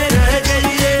में रह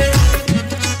गई है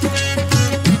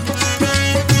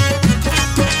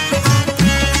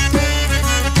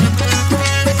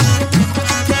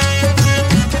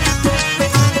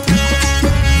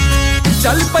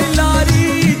चल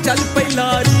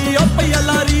पैलारी ओ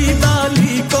पैलारी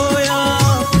दाली कोया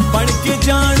बन के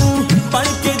जानू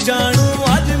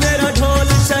आज मेरा ढोल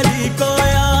शरीक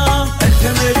होया अठ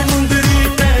मेरी मुंदरी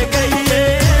टह गई है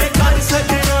कर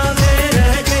सजना में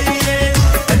रह गई है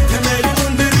अठ मेरी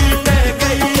मुंदरी टह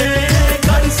गई है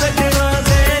कर सजना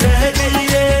में रह गई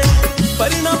है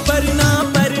परना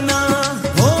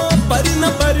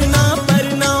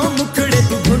मुखड़े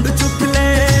तू ढूंढ चुक ले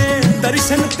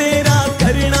दर्शन तेरा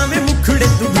करना में मुखड़े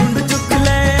तू ढूंढ चुक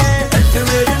ले अठ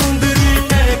मेरी मुंदरी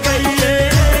टह गई है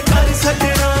कर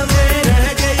सजना में रह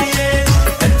गई है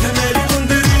अठ मेरी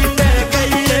मुंदरी टह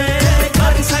गई है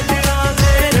कर सजना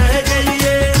में रह गई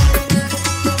है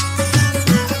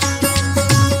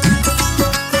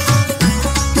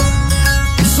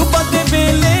सुबह दे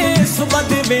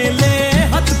वेले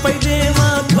हथ पे देवा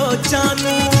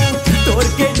खोचानू तोड़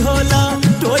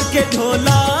के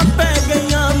ढोला पै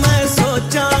गईया मैं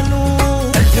सोचानू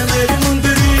अठ मेरी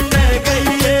मुंदरी टह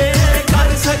गई है कर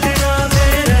सजना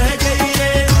में रह गई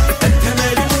है अठ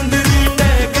मेरी मुंदरी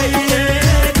टह गई है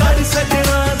कर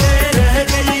सजना में रह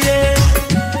गई है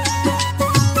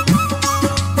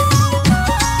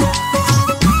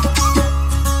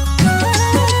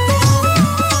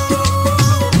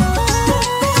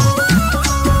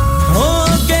हो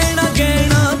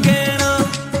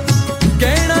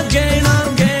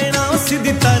गहना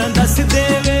सीधी तरह दस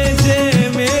देवे जे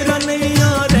मेरा नहीं आ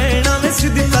रहना मैं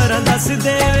सीधी तरह दस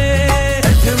देवे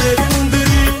अठ मेरी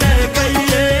मुंदरी टह गई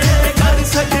है कर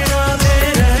सजना में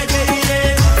रह गई है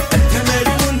अठ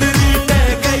मेरी मुंदरी टह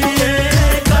गई है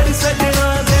कर सजना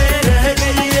में रह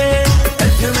गई है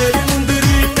अठ मेरी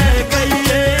मुंदरी टह गई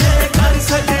है कर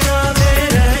सजना में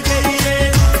रह गई है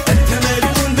अठ मेरी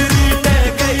मुंदरी टह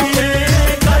गई है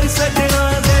कर सजना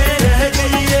में रह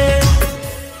गई है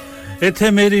इथे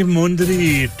मेरी मुंदरी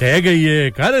टह गई है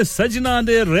कर सजना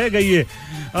दे रह गई है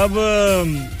अब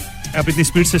इतनी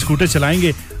स्पीड से स्कूटर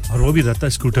चलाएंगे और वो भी रहता है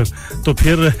स्कूटर तो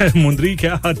फिर मुंदरी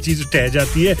क्या हर चीज टह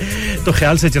जाती है तो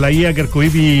ख्याल से चलाइए अगर कोई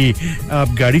भी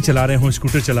आप गाड़ी चला रहे हो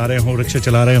स्कूटर चला रहे हो रिक्शा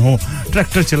चला रहे हो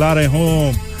ट्रैक्टर चला रहे हो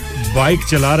बाइक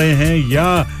चला रहे हैं या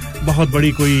बहुत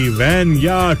बड़ी कोई वैन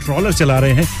या ट्रॉलर चला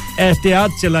रहे हैं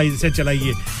एहतियात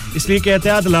चलाइए इसलिए कि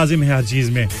एहतियात लाजिम है हर चीज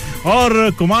में और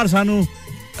कुमार सानू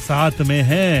साथ में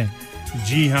हैं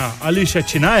जी हां अलीशा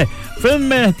चिनाय फिल्म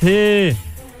में थे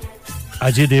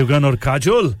अजय देवगन और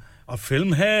काजोल और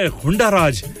फिल्म है गुंडा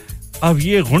राज अब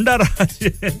ये गुंडा राज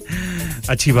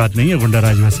अच्छी बात नहीं है गुंडा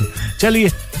राज वैसे चलिए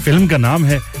फिल्म का नाम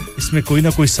है इसमें कोई ना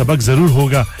कोई सबक जरूर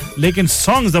होगा लेकिन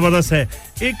सॉन्ग जबरदस्त है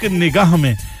एक निगाह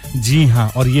में जी हां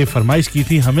और ये फरमाइश की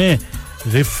थी हमें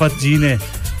रिफत जी ने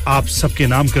आप सबके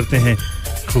नाम करते हैं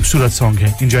खूबसूरत सॉन्ग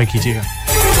है एंजॉय कीजिएगा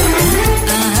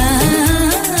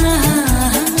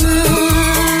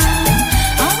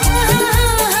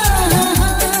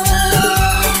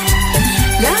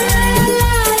la la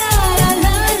la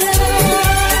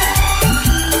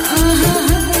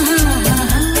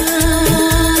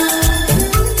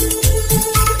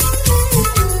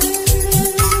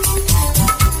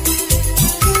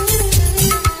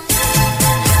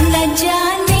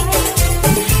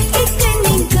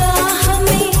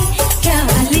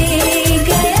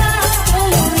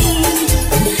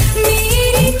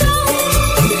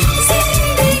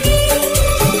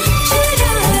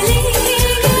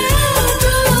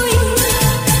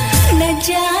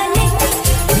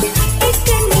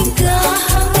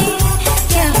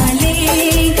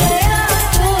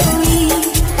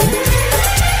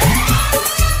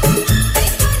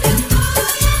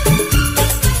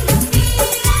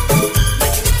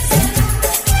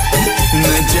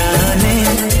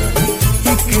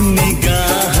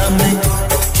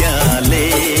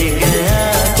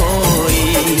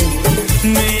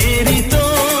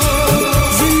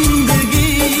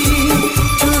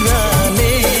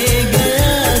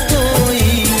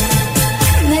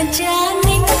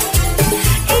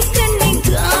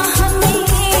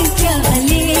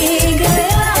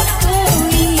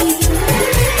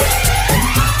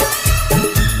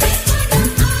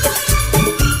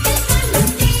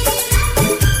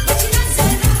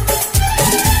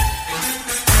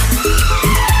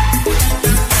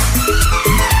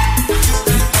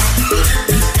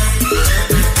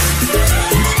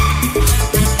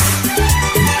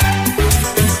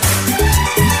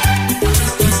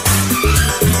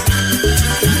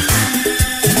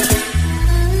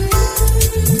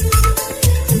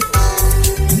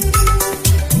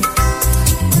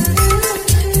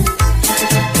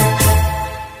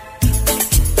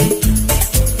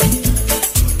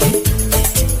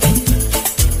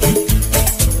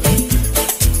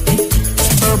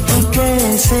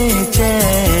कैसे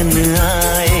चैन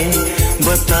आए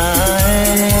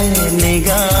बताए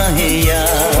निगाहें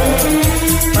यार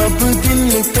अब दिल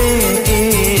पे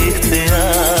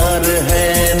इख्तियार है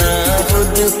ना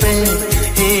खुद पे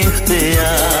इख्तियार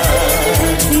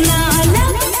ना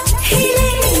लब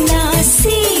हिले ना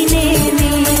सीने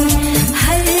में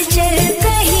हलचल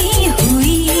कहीं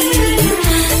हुई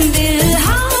दिल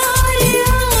हार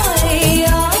आए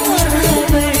और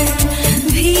खबर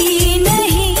भी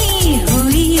नहीं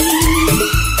हुई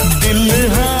दिल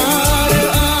हार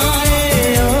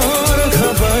आए और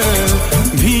खबर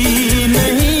भी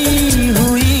नहीं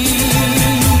हुई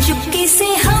चुपके से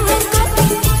हमको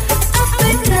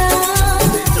अपना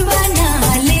बना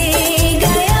ले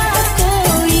गया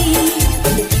कोई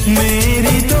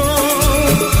मेरी तो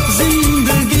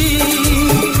जिंदगी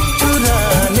चुरा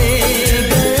ले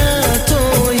गया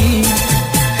कोई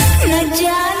न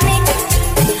जाने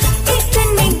एक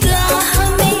निगाह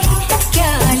में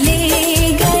क्या ले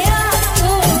गया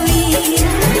कोई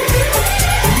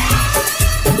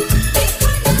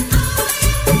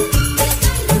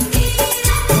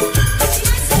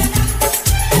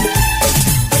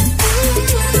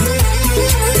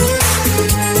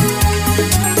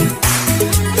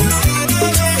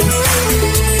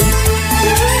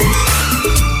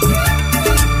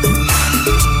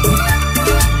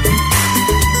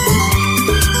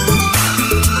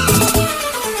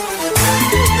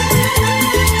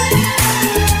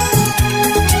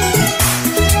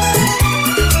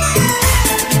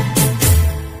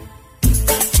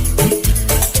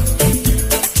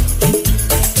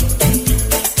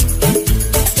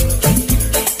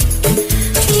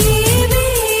ये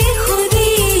बेखुदी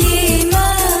ये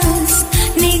मस्त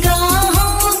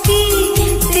निगाहों की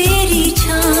तेरी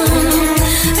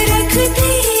छाँव रखते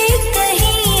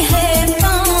कहीं है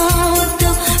पाँव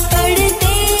तो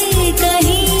पड़ते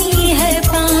कहीं है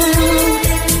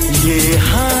पाँव ये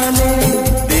हाले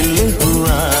दिल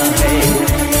हुआ है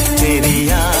तेरी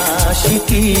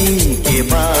आशिकी के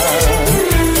बाद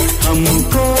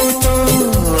हमको तो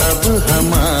अब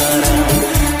हमारा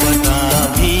पता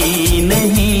भी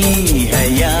नहीं है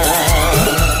यार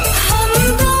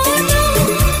हमको तो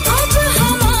अब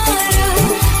हमारा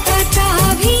पता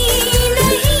भी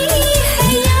नहीं है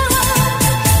यार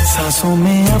सांसों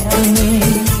में अपने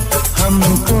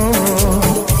हमको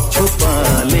छुपा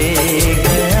ले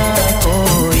गया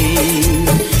कोई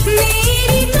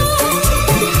मेरी तो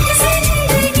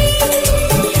जिंदगी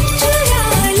चुरा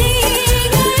ले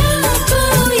गया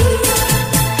कोई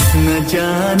न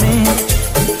जाने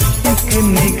एक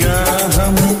निगाह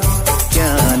में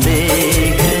क्या ले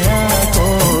गया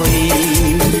कोई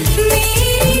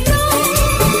मेरी तो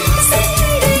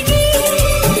जिंदगी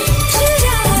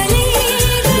चुरा ले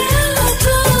गया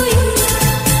कोई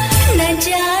न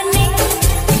जाने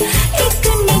एक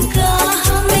निगाह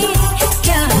में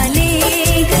क्या ले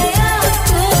गया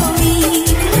कोई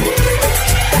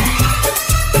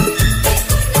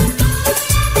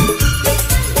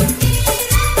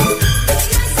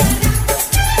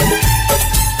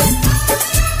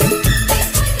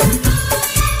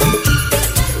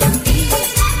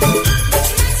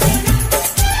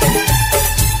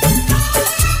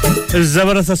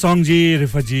जबरदस्त सॉन्ग जी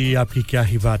रिफत जी आपकी क्या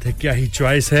ही बात है क्या ही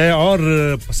चॉइस है और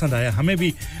पसंद आया हमें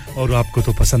भी और आपको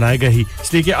तो पसंद आएगा ही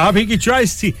इसलिए कि आप ही की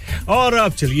चॉइस थी और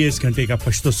अब चलिए इस घंटे का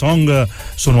पश्तो सॉन्ग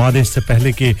सुनवा दें इससे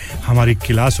पहले कि हमारी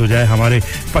क्लास हो जाए हमारे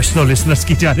पश्तो लिसनर्स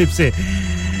की जानिब से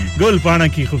गुलपाना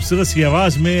की खूबसूरत सी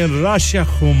आवाज में राशिया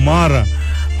खुमार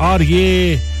और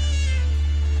ये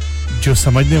जो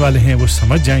समझने वाले हैं वो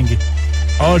समझ जाएंगे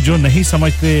और जो नहीं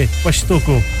समझते पश्तो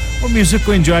को वो म्यूजिक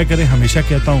को एंजॉय करें हमेशा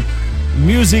कहता हूं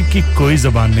म्यूजिक की कोई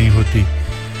ज़बान नहीं होती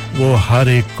वो हर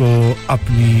एक को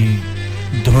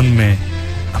अपनी धुन में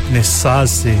अपने साज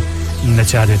से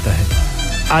नचा देता है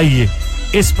आइए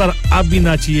इस पर आप भी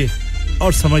नाचिए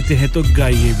और समझते हैं तो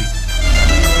गाइए भी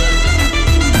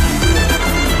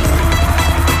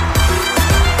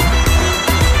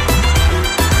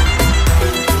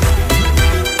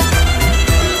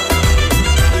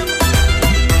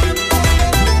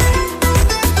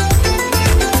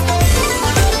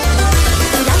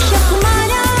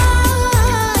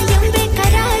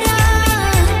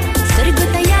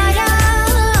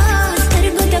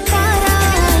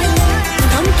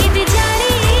हम की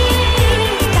बिचारी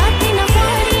ताते न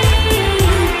पारी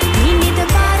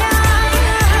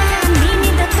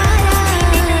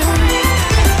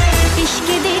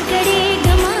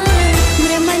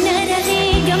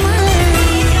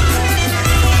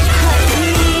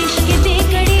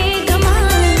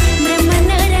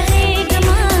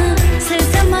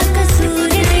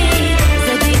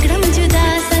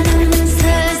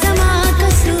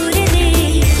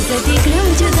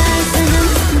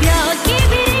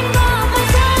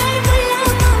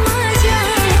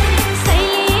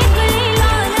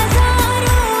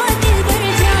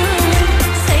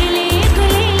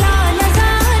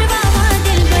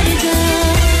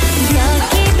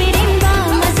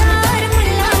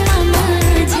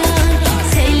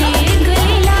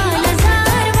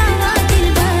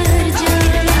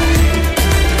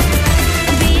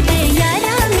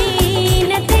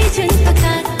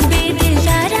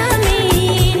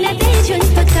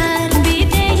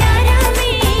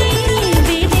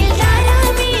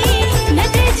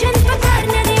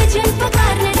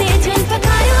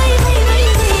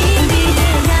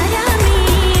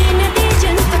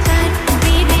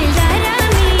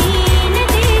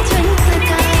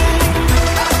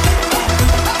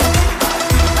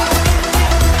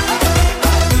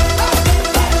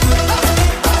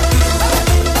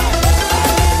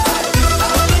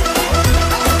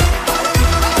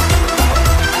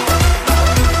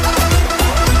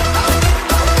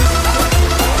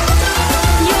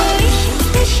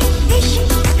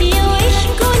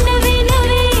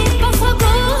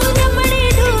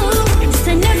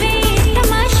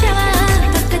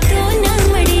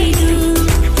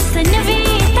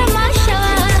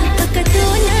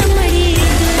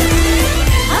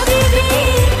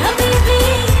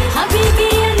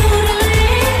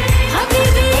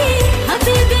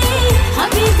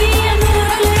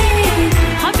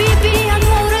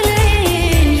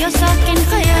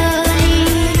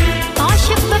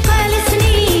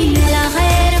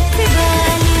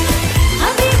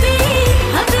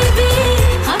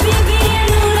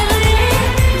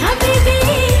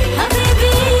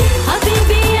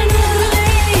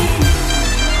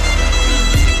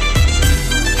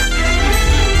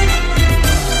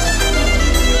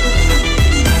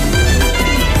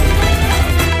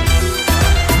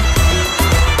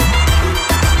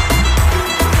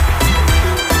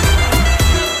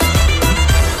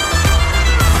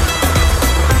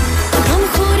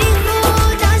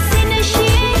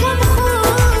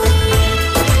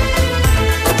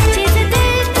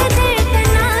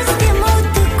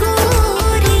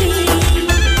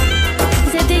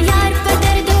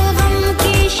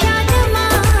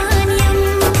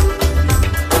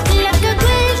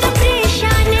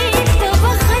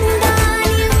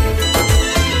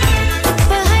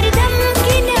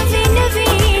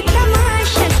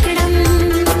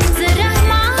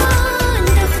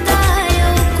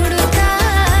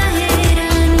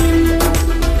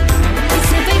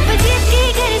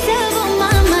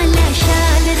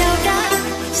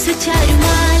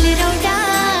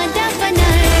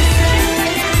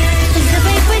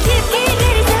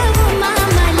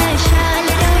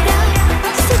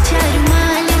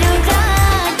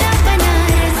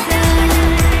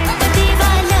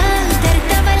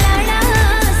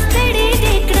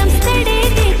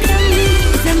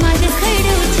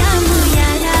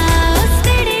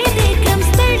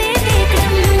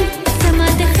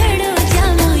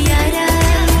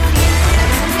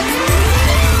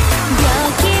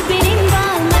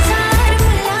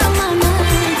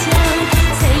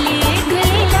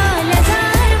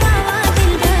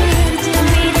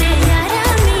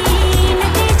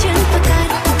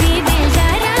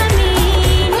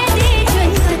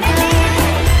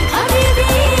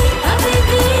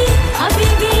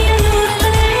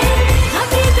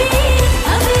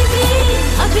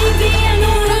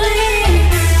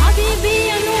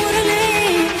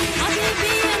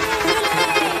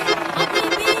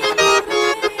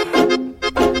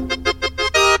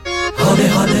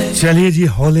चलिए जी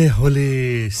हौले हौले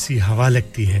सी हवा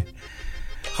लगती है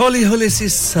हौले हौले सी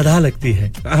सदा लगती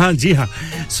है हां जी हां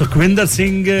सुखविंदर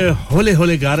सिंह हौले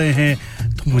हौले गा रहे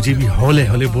हैं तो मुझे भी हौले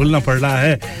हौले बोलना पड़ रहा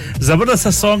है जबरदस्त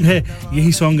सॉन्ग है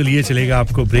यही सॉन्ग लिए चलेगा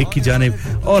आपको ब्रेक की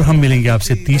जानिब और हम मिलेंगे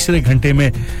आपसे तीसरे घंटे में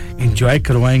एंजॉय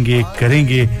करवाएंगे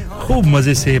करेंगे खूब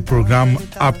मजे से प्रोग्राम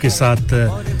आपके साथ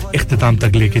इख्तिताम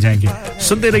तक लेके जाएंगे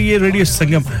सुनते रहिए रेडियो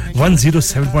संगम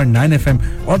 107.9 FM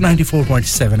और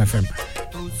 94.7 FM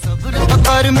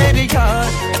कर मेरे यार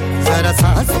जरा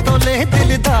सांस तो ले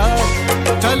दिलदार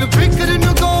चल फिक्र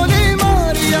नु गोली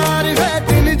मार यार है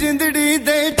दिन जिंदड़ी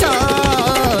दे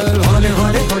चार हौले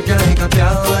हौले हो जाएगा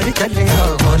प्यार चले आओ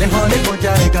हौले हौले हो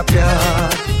जाएगा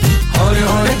प्यार हौले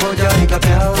हौले हो जाएगा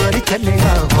प्यार चले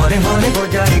आओ हौले हौले हो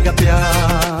जाएगा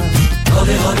प्यार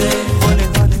हौले हौले हौले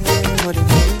हौले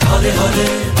हौले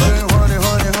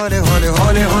हौले हौले हौले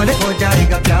हौले हौले हो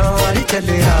जाएगा प्यार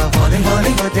चले आओ हौले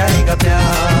हौले हो जाएगा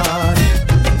प्यार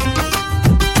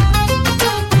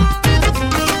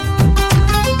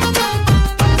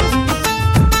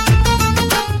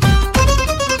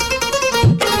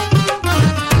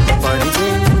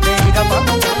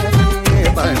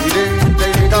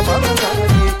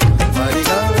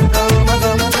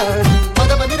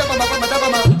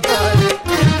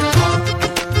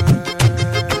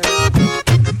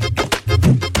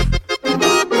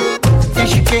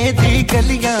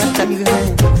गलियां तंग है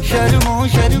शर्मो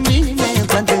शर्मी में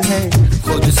बंद है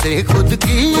खुद से खुद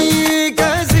की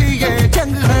कैसी ये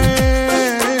जंग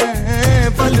है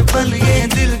पल पल ये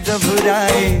दिल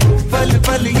घबराए पल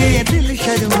पल ये दिल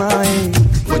शर्माए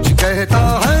कुछ कहता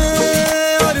है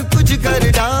और कुछ कर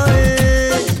जाए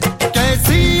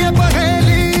कैसी ये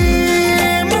पहेली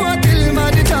मुआ दिल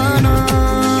मर जाना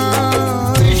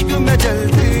इश्क में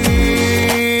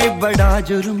जल्दी बड़ा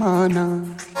जुर्माना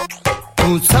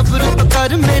तू सब्र तो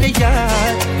कर मेरे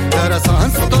यार जरा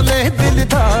सांस तो ले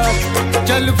दिलदार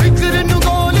चल फिक्र नु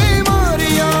गोली मार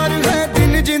यार है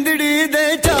दिन जिंदड़ी दे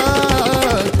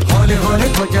चार हौले हौले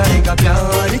हो जाएगा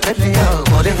प्यार चले आओ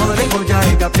हौले हौले हो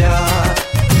जाएगा प्यार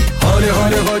हौले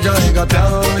हौले हो जाएगा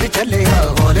प्यार चले आओ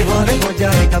हौले हौले हो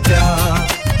जाएगा प्यार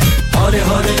हौले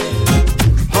हौले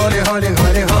हौले हौले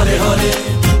हौले हौले हौले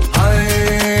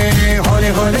हौले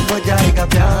हौले हो जाएगा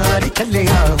प्यार चले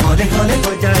आओ हौले हौले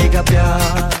हो जाएगा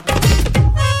प्यार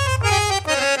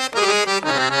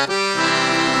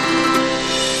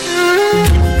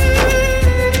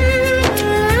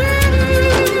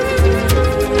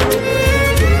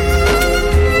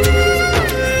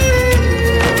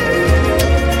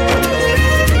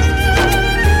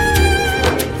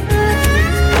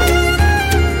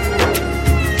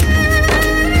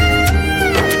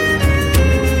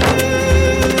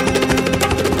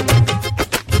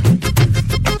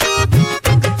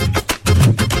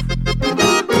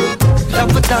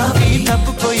तब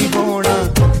कोई होना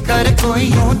कर कोई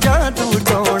यूं जादू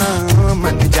टोना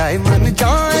मन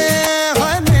जाए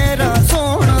है मेरा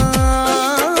सोना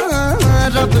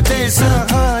रब दे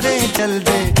सहारे चल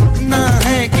दे ना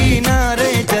है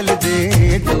किनारे चल दे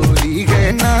डोली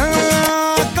है ना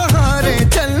कहारे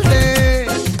चल दे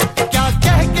क्या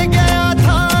कह के गया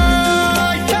था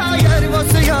शायर वो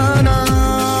सियाना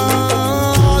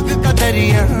आग का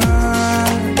दरिया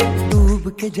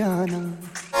डूब के जाना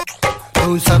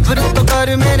तू सब्र तो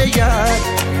कर मेरे यार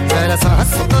जरा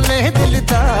सांस तो ले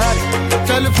दिलदार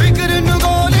चल फिक्र नु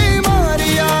गोली मार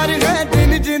यार है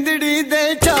दिन जिंदड़ी दे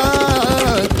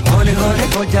चार हौले हौले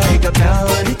हो जाएगा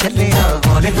प्यार चले आओ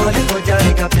हौले हौले हो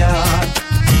जाएगा प्यार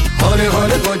हौले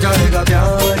हौले हो जाएगा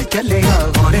प्यार चले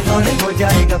आओ हौले हौले हो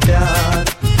जाएगा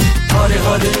प्यार हौले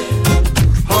हौले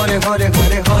हौले हौले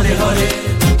हौले हौले हौले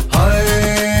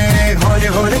हौले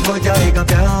हौले हो जाएगा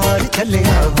प्यार चले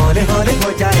आओ हौले हौले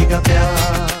हो जाएगा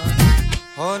प्यार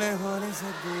हौले हौले से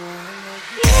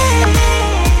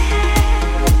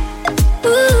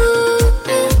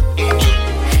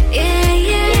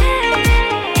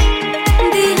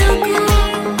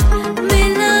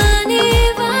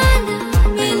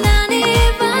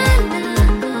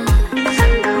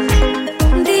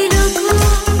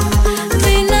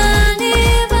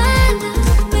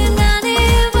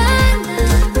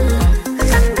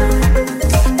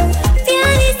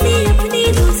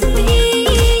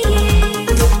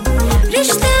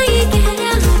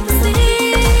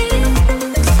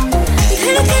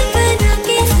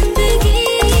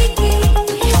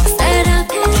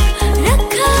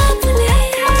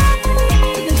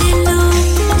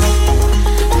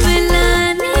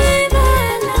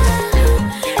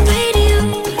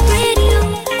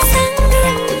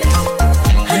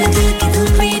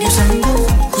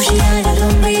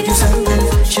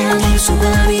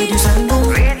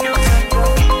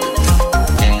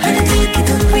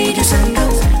Radio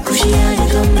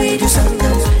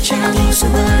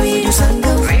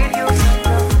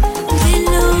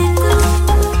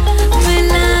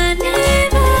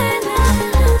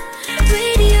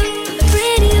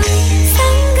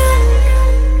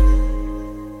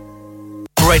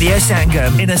Radio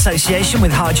Sangam, in association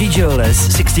with Haji Jewellers,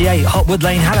 68 Hotwood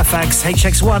Lane, Halifax,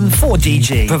 HX1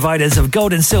 4DG. Providers of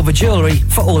gold and silver jewellery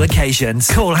for all occasions.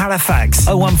 Call Halifax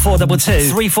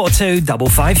 01422 342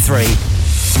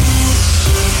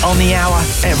 553. On the hour,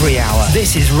 every hour.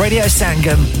 This is Radio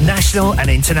Sangam, national and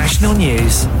international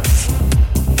news.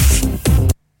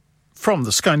 From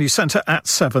the Sky News Centre at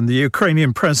 7, the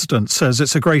Ukrainian president says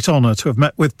it's a great honour to have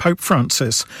met with Pope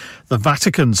Francis. The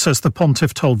Vatican says the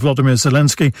pontiff told Volodymyr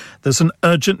Zelensky there's an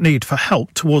urgent need for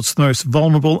help towards the most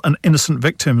vulnerable and innocent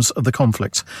victims of the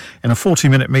conflict. In a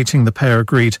 40-minute meeting, the pair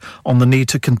agreed on the need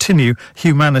to continue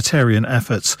humanitarian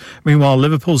efforts. Meanwhile,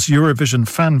 Liverpool's Eurovision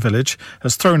Fan Village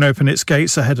has thrown open its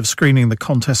gates ahead of screening the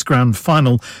contest grand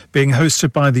final being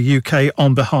hosted by the UK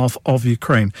on behalf of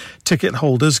Ukraine. Ticket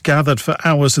holders gathered for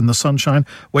hours in the sunshine,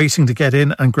 waiting to get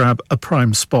in and grab a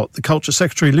prime spot. The Culture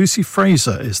Secretary, Lucy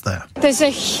Fraser, is there. There's a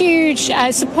huge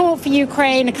support for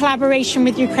Ukraine, a collaboration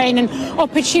with Ukraine, an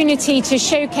opportunity to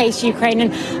showcase Ukraine.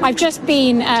 And I've just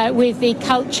been with the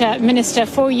Culture Minister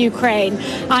for Ukraine,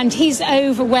 and he's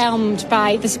overwhelmed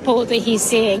by the support that he's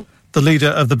seeing. The leader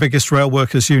of the biggest rail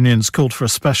workers' unions called for a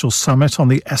special summit on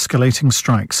the escalating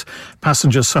strikes.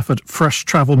 Passengers suffered fresh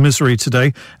travel misery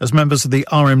today as members of the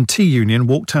RMT union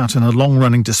walked out in a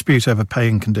long-running dispute over pay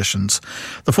and conditions.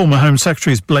 The former Home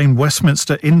Secretary's blamed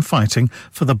Westminster infighting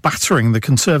for the battering the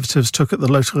Conservatives took at the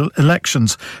local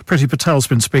elections. Priti Patel's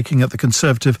been speaking at the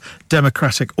Conservative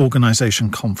Democratic Organisation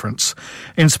conference.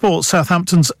 In sport,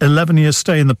 Southampton's 11-year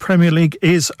stay in the Premier League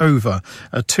is over.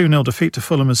 A 2-0 defeat to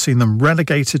Fulham has seen them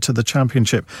relegated to the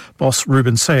Championship. Boss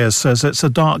Ruben Sayers says it's a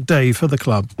dark day for the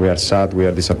club. We are sad, we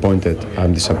are disappointed.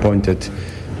 I'm disappointed.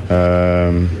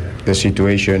 The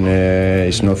situation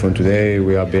is not from today.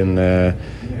 We have been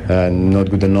not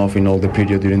good enough in all the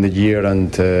period during the year, and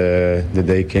the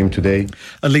day came today.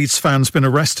 A Leeds fan's been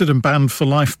arrested and banned for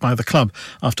life by the club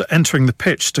after entering the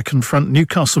pitch to confront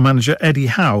Newcastle manager Eddie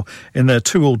Howe in their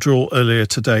 2-2 draw earlier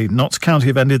today. Notts County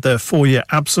have ended their 4-year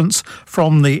absence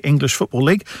from the English Football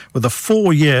League with a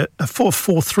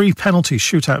 4-4-3 penalty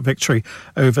shootout victory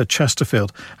over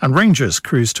Chesterfield. And Rangers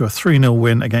cruised to a 3-0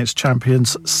 win against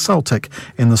champions Celtic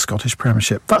in the Scottish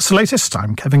Premiership. That's the latest.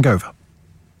 I'm Kevin Gover.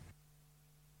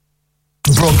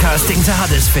 Broadcasting to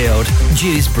Huddersfield,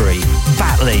 Dewsbury,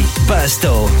 Batley,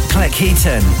 Birstall,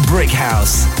 Cleckheaton,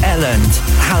 Brickhouse, Elland,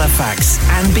 Halifax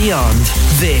and beyond.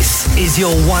 This is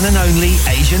your one and only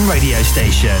Asian radio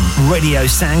station. Radio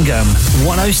Sangam,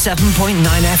 107.9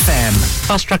 FM.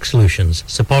 Fast Track Solutions,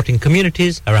 supporting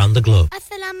communities around the globe.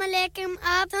 Assalamualaikum,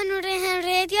 aap sun rahe hain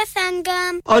Radio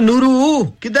Sangam. O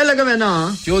Nuru, kidhar laga hai na?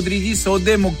 Chaudhary ji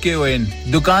saude mukke hoye n.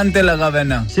 Dukaan te laga hai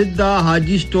na. Siddha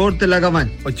Haji store te laga hai.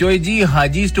 O Choy ji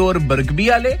Haji store बरकबी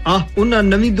वाले उन्हां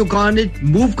नवी दुकान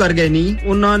move कर गए नी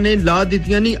उन्हां ने ला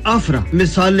दित्तियां नी offer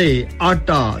मिसाले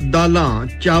आटा दालां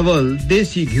चावल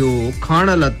देसी घियो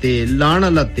खाना वाला तेल लाण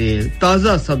वाला तेल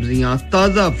ताजा सब्जियां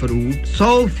ताजा फ्रूट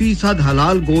 100%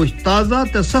 हलाल गोश्त ताजा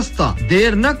ते सस्ता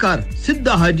देर न कर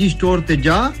सीधा हाजी स्टोर ते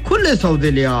जा खुले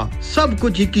सौदे ले आ सब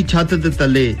कुछ एक ही छत ते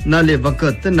तले नाले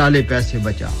वक्त नाले पैसे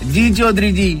बचा जी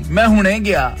चौधरी जी मैं हुणे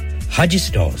गया Haji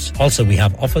Stores. Also, we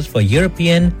have offers for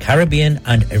European, Caribbean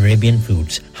and Arabian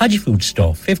foods. Haji Food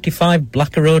Store, 55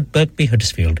 Blacker Road, Birkby,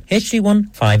 Huddersfield,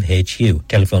 HD1 5HU.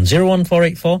 Telephone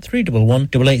 01484 311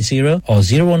 880 or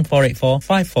 01484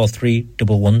 543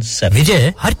 117.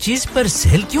 विजय, हर चीज पर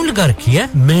सेल क्यों लगा रखी है?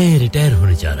 मैं रिटायर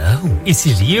होने जा रहा हूँ,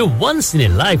 इसीलिए once in a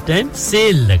lifetime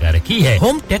sale लगा रखी है.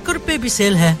 होम टेकर पे भी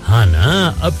सेल है, हाँ ना,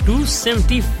 up to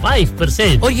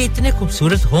 75%. और ये इतने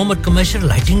खूबसूरत होम और कमर्शियल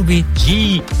लाइटिंग भी, जी,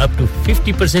 up to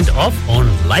 50% off on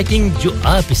lighting जो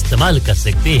आप इस्तेमाल कर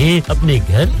सकते हैं अपने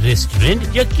घर,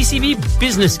 रेस्टोरेंट या किसी भी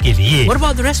बिजनेस के लिए. What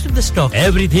about the rest of the stock?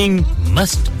 Everything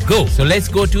must go. So let's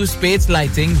go to Spades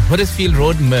Lighting, Huddersfield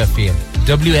Road, Murfield.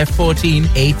 WF14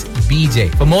 8BJ.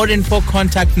 For more info,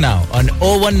 contact now on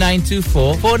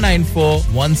 01924 494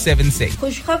 176.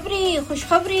 खुशखबरी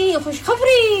खुशखबरी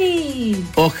खुशखबरी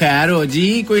ओ खैर हो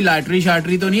जी कोई लॉटरी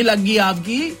शाटरी तो नहीं लगी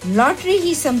आपकी लॉटरी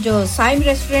ही समझो साइम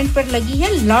रेस्टोरेंट पर लगी है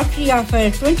लॉटरी ऑफर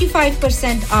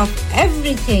 25% ऑफ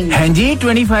एवरीथिंग हां जी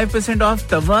 25% off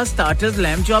tawa starters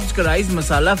lamb chops कराइज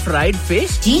मसाला फ्राइड फिश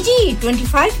जी जी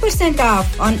 25% off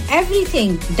on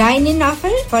everything dine in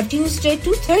offer for Tuesday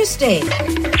to Thursday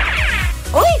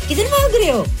ओए किधर भाग रहे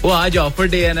हो वो आज ऑफर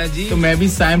डे है ना जी तो मैं भी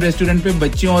साइम रेस्टोरेंट पे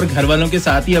बच्चों और घर वालों के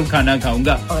साथ ही अब खाना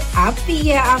खाऊंगा और आप भी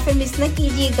ये ऑफर मिस न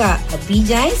कीजिएगा अभी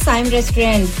जाएं Saim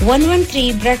restaurant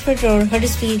 113 Bradford road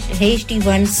Huddersfield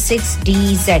HD1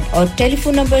 6DZ और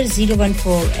telephone number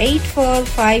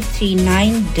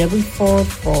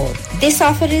 01484539444 This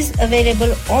offer is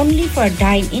available only for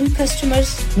dine-in customers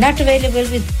not available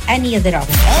with any other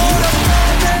offer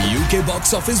UK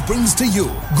Box Office brings to you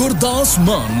Gurdas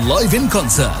Mann live in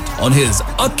concert on his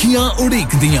Akhiyan Udik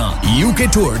Diyan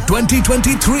UK Tour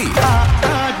 2023.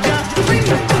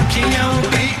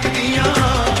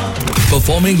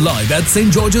 Performing live at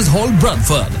St. George's Hall,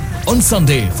 Bradford on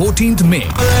Sunday, 14th May.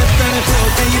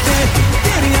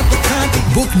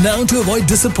 Book now to avoid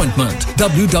disappointment.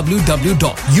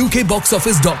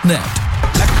 www.ukboxoffice.net.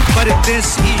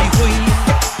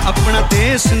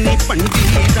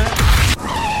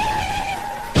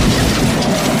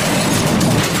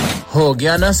 हो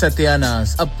गया ना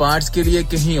सत्यानाश अब parts के लिए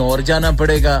कहीं और जाना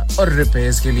पड़ेगा और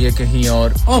रिपेयर्स के लिए कहीं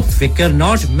और ओ फिकर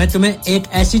नॉट मैं तुम्हें एक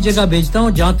ऐसी जगह भेजता हूं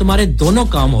जहां तुम्हारे दोनों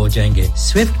काम हो जाएंगे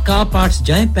स्विफ्ट कार पार्ट्स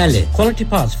जाएं पहले quality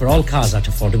parts for all cars at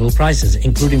affordable prices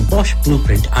including Bosch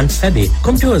Blueprint and Febby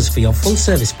come to us for your full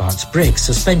service parts brakes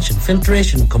suspension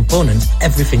filtration components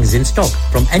everything is in stock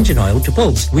from engine oil to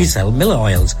bulbs we sell Miller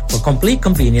oils for complete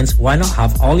convenience why not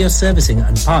have all your servicing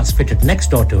and parts fitted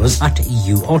next door to us at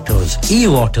EU Autos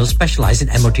specialize in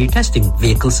MOT testing,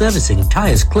 vehicle servicing,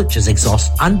 tyres, clutches,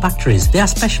 exhausts and batteries. They are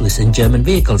specialists in German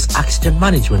vehicles, accident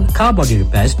management, car body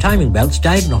repairs, timing belts,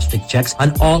 diagnostic checks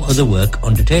and all other work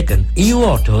undertaken. EU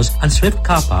Autos and Swift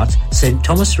Car Parts, St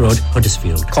Thomas Road,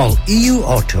 Huddersfield. Call EU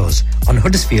Autos on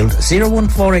Huddersfield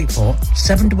 01484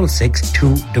 766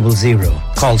 200.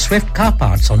 Call Swift Car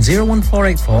Parts on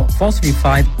 01484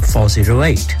 435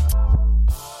 408.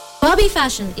 Bobby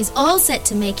Fashion is all set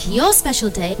to make your special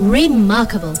day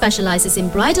remarkable. Specializes in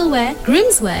bridal wear,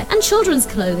 groom's wear and children's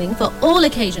clothing for all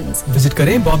occasions. Visit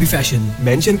करें Bobby Fashion.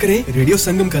 Mention करें Radio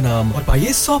Sangam का नाम और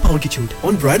पाइए £100 की छूट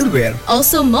on bridal wear.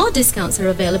 Also, more discounts are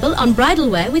available on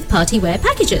bridal wear with party wear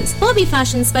packages. Bobby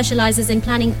Fashion specializes in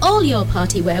planning all your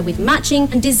party wear with matching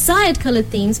and desired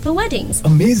colored themes for weddings.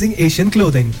 Amazing Asian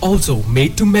clothing, also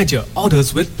made to measure.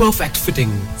 Orders with perfect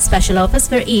fitting. Special offers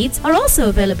for Eids are also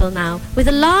available now with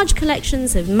a large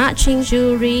collections of matching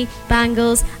jewellery,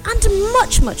 bangles and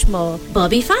much more.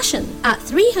 Bobby Fashion at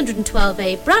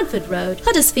 312A Bradford Road,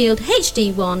 Huddersfield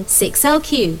HD1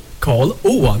 6LQ. Call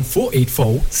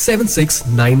 01484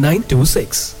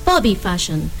 769926. Bobby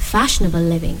Fashion, fashionable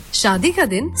living. शादी का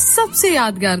दिन सबसे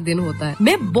यादगार दिन होता है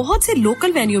मैं बहुत से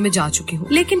लोकल वेन्यू में जा चुकी हूँ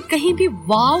लेकिन कहीं भी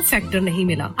वाव फैक्टर नहीं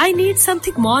मिला I need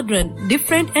something modern,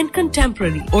 different and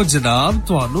contemporary. ओ जनाब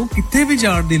ਤੁਹਾਨੂੰ ਕਿੱਥੇ ਵੀ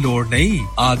ਜਾਣ ਦੀ ਲੋੜ ਨਹੀਂ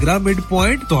ਆਗਰਾ ਮਿਡ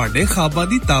ਪੁਆਇੰਟ ਤੁਹਾਡੇ ਖਾਬਾਂ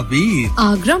ਦੀ ਤਾਬੀਰ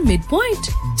आगरा मिड पॉइंट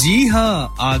जी हाँ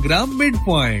आगरा मिड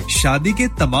पॉइंट शादी के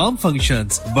तमाम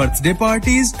functions birthday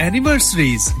parties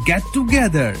anniversaries get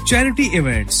together charity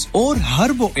events और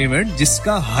हर वो इवेंट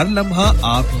जिसका हर लम्हा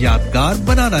आप यादगार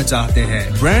बनाना चाहते हैं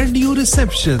ब्रांड न्यू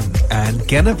रिसेप्शन एंड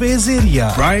कैनपेज एरिया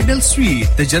ब्राइडल स्वीट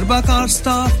तजर्बाकार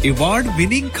स्टाफ अवार्ड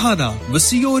विनिंग खाना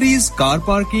वसीओरीज कार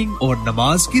पार्किंग और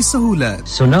नमाज की सहूलत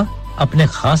सुना अपने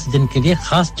खास दिन के लिए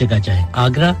खास जगह जाएं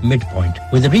Agra Midpoint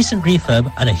with a recent refurb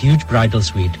and a huge bridal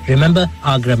suite remember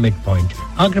Agra Midpoint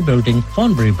Agra Building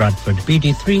Thornbury Bradford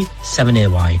BD3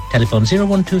 7AY telephone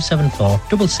 01274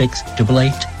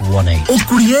 668818 ओ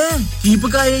कुड़िए की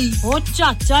पकाई ओ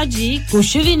चाचा जी कुछ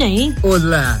भी नहीं ओ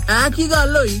ले आ की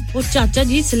गल होई ओ चाचा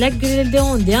जी सिलेक्ट ग्रिल दे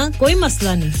होंदियां कोई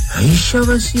मसला नहीं है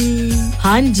शाबाशी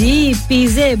हां जी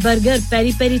pizza burger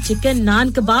peri peri chicken naan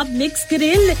kebab mix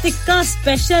grill tikka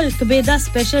special कबेदा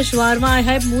स्पेशल शवारमा आई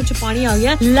है मुंह च पानी आ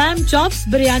गया लैम चॉप्स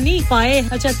बिरयानी पाए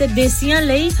अच्छा ते देसियां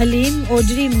लई हलीम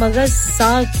ओजरी मगज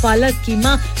साग पालक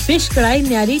कीमा फिश कढ़ाई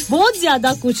न्यारी बहुत ज्यादा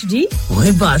कुछ जी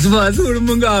ओए बस हुन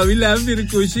मंगा भी ले फिर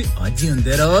कुछ आज ही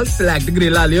अंदर रहो सेलेक्ट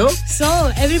ग्रिल आ लियो so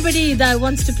everybody that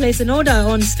wants to place an order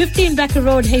on 15 Becker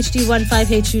Road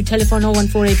HD15HU telephone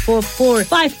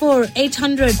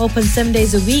 01484454800 open 7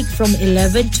 days a week from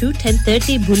 11 to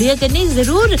 10:30 भूलिया करनी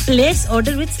जरूर place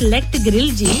order with select grill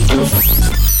जी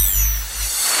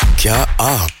क्या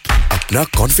आप अपना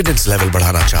कॉन्फिडेंस लेवल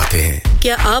बढ़ाना चाहते हैं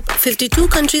क्या आप 52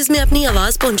 कंट्रीज में अपनी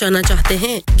आवाज पहुंचाना चाहते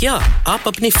हैं क्या आप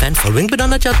अपनी फैन फॉलोइंग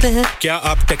बनाना चाहते हैं क्या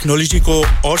आप टेक्नोलॉजी को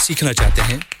और सीखना चाहते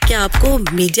हैं क्या आपको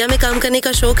मीडिया में काम करने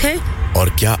का शौक है और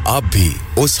क्या आप भी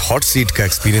उस हॉट सीट का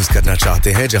एक्सपीरियंस करना चाहते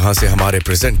हैं जहां से हमारे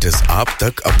प्रेजेंटर्स आप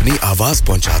तक अपनी आवाज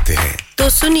पहुंचाते हैं तो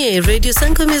सुनिए radio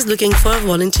Sangam is looking for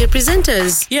volunteer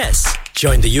presenters yes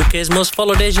join the UK's most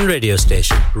followed Asian radio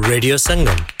station Radio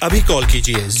Sangam अभी कॉल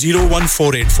कीजिए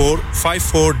 01484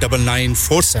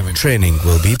 549947 training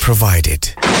will be provided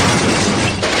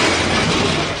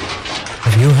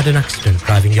Have you had an accident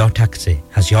driving your taxi?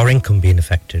 Has your income been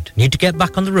affected? Need to get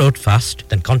back on the road fast?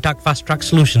 Then contact Fast Track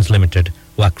Solutions Limited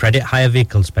who are credit hire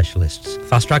vehicle specialists.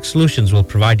 Fast Track Solutions will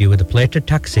provide you with a plated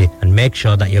taxi and make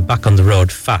sure that you're back on the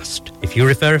road fast. If you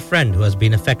refer a friend who has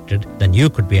been affected, then you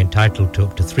could be entitled to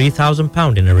up to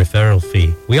 £3,000 in a referral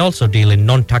fee. We also deal in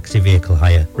non-taxi vehicle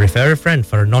hire. Refer a friend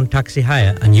for a non-taxi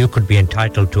hire and you could be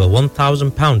entitled to a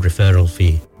 £1,000 referral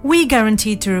fee. We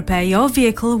guaranteed to repair your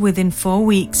vehicle within 4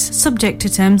 weeks, subject to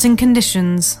terms and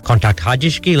conditions. Contact Haji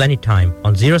Shakil anytime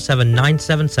on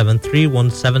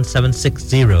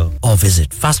 07977317760 or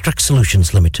visit Fast Track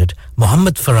Solutions Limited,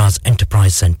 Mohammed Faraz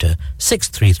Enterprise Centre,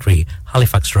 633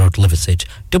 Halifax Road, Liversedge,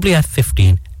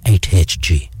 WF15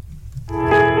 8HG.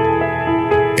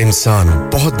 इंसान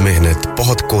बहुत मेहनत,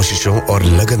 बहुत कोशिशों और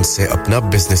लगन से अपना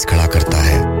business खड़ा करता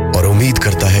है और उम्मीद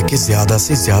करता है कि ज्यादा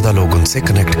से ज्यादा लोग उनसे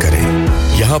कनेक्ट करें।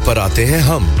 यहाँ पर आते हैं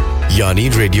हम, यानी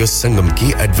रेडियो संगम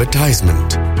की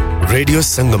एडवर्टाइजमेंट। रेडियो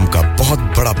संगम का बहुत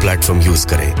बड़ा प्लेटफॉर्म यूज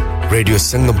करें। रेडियो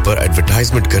संगम पर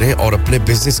एडवर्टाइजमेंट करें और अपने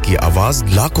बिजनेस की आवाज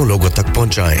लाखों लोगों तक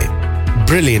पहुंचाएं।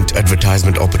 Brilliant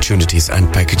advertisement opportunities and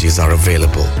packages are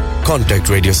available. Contact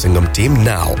Radio Sangam team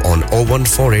now on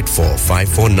 01484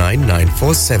 549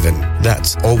 947.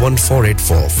 That's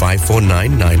 01484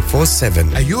 549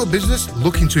 947. Are you a business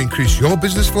looking to increase your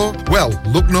business flow? Well,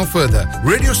 look no further.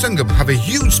 Radio Sangam have a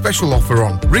huge special offer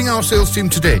on. Ring our sales team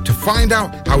today to find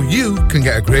out how you can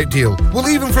get a great deal. We'll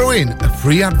even throw in a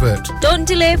free advert. Don't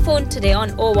delay, phone today on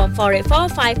 01484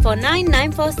 549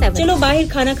 947. चलो बाहर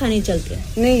खाना खाने चलते हैं।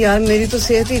 नहीं यार, मेरी तो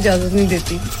सेहत ही इजाजत नहीं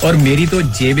देती और मेरी तो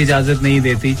जेब इजाजत नहीं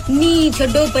देती। नी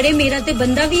छोड़ो परे, मेरा ते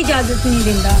बंदा भी इजाजत नहीं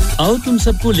देता। आओ तुम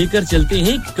सबको लेकर चलते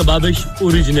हैं कबाबिश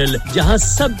ओरिजिनल, जहां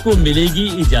सबको मिलेगी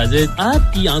इजाजत।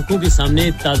 आपकी आंखों के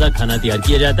सामने ताजा खाना तैयार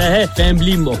किया जाता है।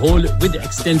 फैमिली माहौल with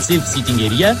extensive seating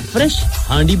area. Fresh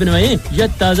हांडी बनवाएं या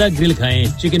ताजा ग्रिल खाएं।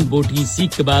 चिकन बोटी,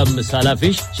 सीख कबाब, मसाला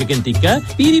fish, chicken tikka,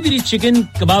 Piri Piri chicken.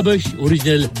 Kababish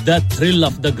original, the thrill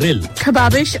of the grill.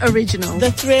 Kababish Original,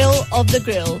 the thrill of the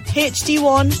grill.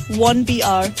 HD1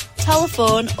 1BR.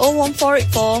 Telephone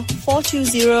 01484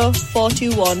 420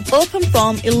 421. Open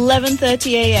from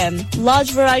 11:30 a.m.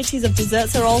 Large varieties of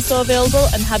desserts are also available,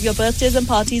 and have your birthdays and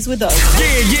parties with us.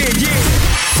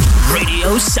 Yeah.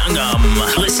 Radio Sangam.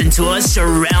 Listen to us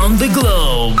around the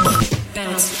globe.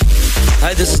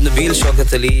 Hi, this is Nabil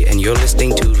Shaukat Ali and you're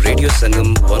listening to Radio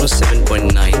Sangam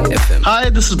 107.9 FM. Hi,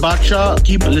 this is Baksha.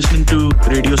 Keep listening to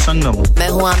Radio Sangam. मैं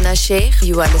हूँ आमना Sheikh.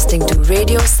 You are listening to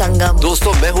Radio Sangam.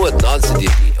 दोस्तों, मैं हूँ अदनान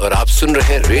सिद्दीकी और आप सुन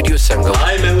रहे हैं radio संगम।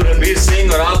 Hi, मैं हूँ रणबीर सिंह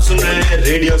और आप सुन रहे हैं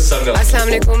रेडियो संगम। अस्सलाम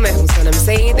वालेकुम, मैं हूँ सनम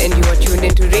Saeed and you are tuned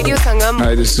into Radio Sangam.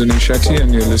 Hi, this is Sunil Shetty and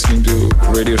you're listening to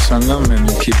Radio Sangam and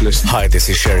keep listening. Hi, this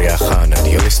is Sharia Khan and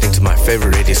you're listening to my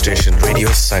favorite radio station, Radio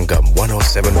Sangam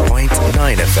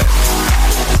 107.9 FM.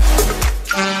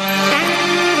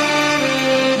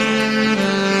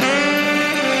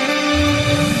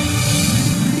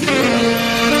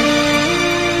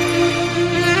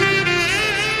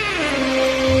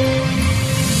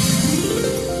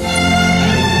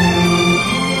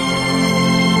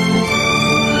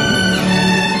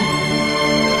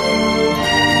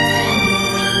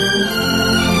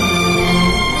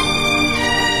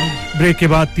 Break के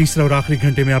बाद तीसरा और आखिरी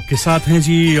घंटे में आपके साथ हैं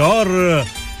जी, और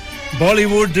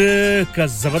बॉलीवुड का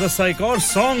जबरदस्त सा एक और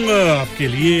सॉन्ग आपके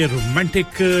लिए, रोमांटिक।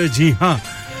 जी हां,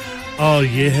 और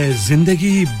ये है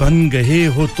जिंदगी बन गए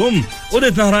हो तुम।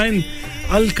 उदित नारायण,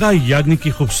 अलका याग्निक की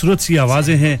खूबसूरत सी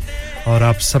आवाजें हैं और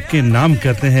आप सबके नाम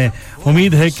करते हैं।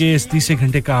 उम्मीद है कि इस तीसरे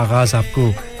घंटे का आगाज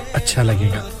आपको अच्छा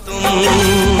लगेगा।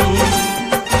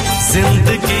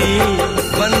 जिंदगी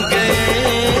बन गए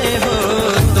हो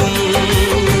तुम,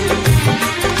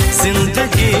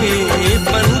 जिंदगी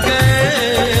बन गए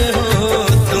हो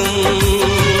तुम,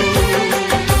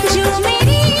 जो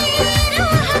मेरी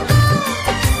रूह को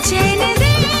चैन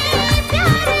दे,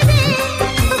 प्यार दे,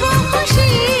 वो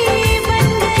खुशी बन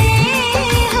गए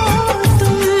हो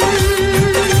तुम,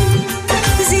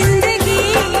 जिंदगी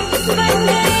बन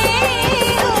गए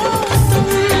हो तुम,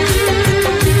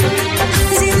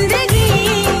 जिंदगी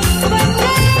बन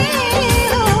गए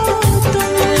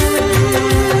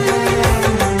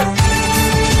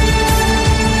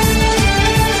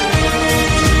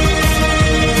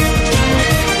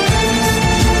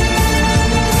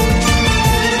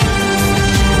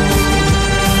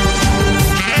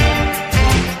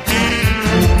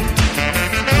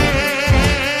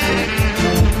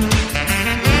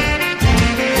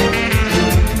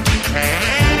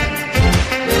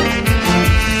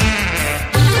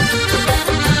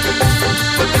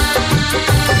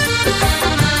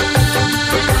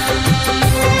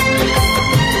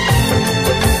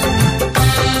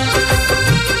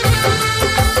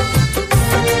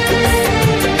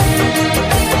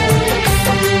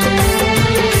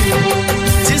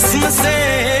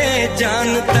जान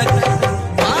तक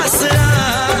पास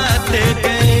आते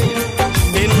गए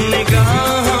इन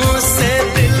निगाहों से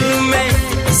दिल में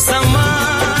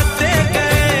समाते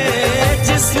गए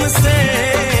जिस्म से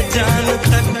जान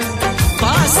तक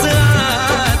पास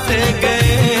आते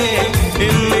गए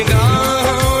इन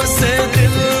निगाहों से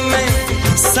दिल में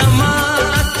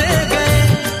समाते गए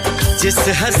जिस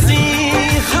हसी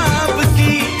ख्वाब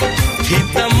की थी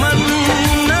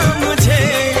तमन्ना मुझे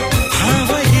हाँ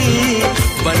वही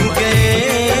बन गए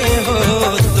हो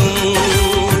तुम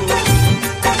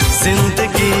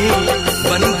जिंदगी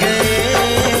बन गए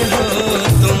हो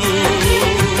तुम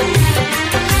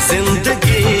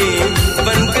जिंदगी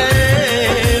बन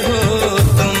गए हो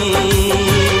तुम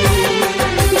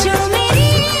जो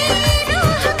मेरी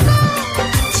रूह को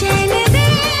चैन दे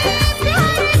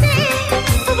प्यार दे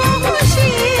वो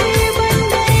खुशी बन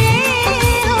गए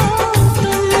हो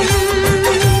तुम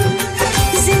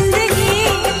जिंदगी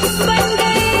बन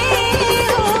गए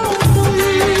हो तुम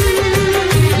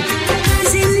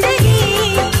जिंदगी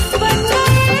बन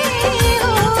गए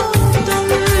हो तुम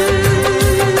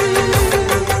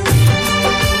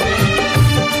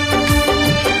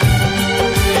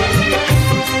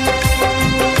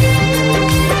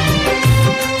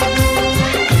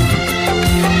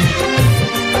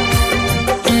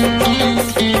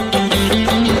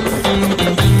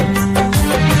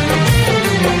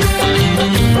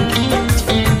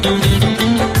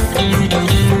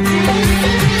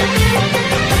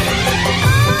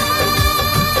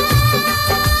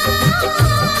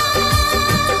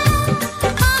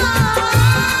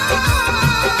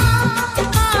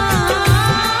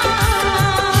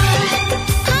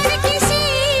हर किसी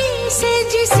से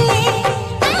जिसे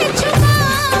मैं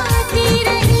छुपाती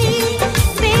रही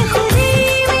बेखुदी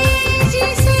में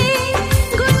जिसे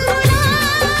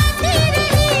गुनगुनाती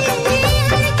रही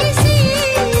हर किसी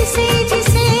से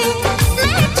जिसे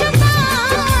मैं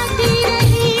छुपाती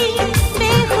रही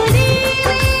बेखुदी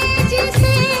में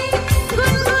जिसे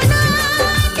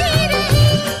गुनगुनाती रही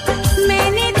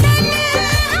मैंने तन्हा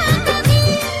कभी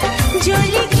जो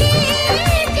लिखी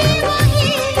थी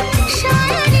वही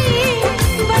शायरी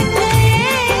बन गए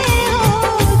हो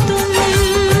तुम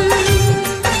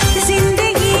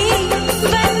जिंदगी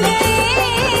बन गए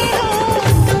हो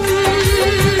तुम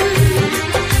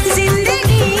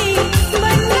जिंदगी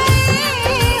बन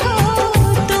गए हो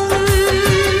तुम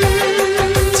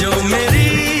जो मेरी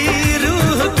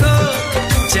रूह को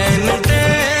चैन दे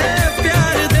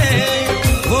प्यार दे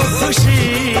वो खुशी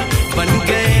बन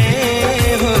गए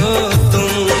हो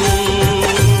तुम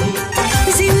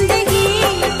जिंदगी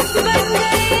बन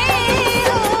गए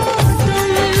हो तुम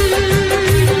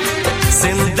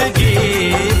जिंदगी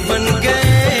बन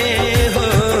गए हो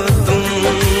तुम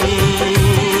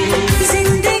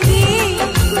जिंदगी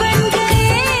बन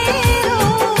गए हो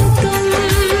तुम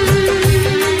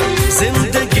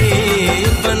जिंदगी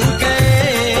बन गए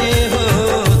हो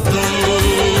तुम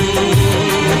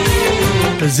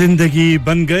जिंदगी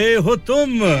बन गए हो तुम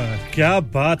क्या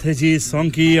बात है जी इस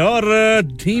सॉन्ग की और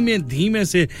धीमे धीमे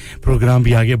से प्रोग्राम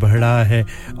भी आगे बढ़ रहा है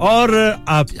और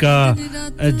आपका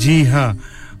जी हां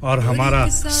और हमारा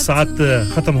साथ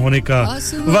खत्म होने का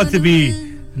वक्त भी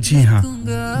जी हां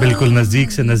बिल्कुल नजदीक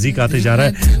से नजदीक आते जा रहा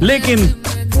है लेकिन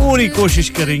पूरी कोशिश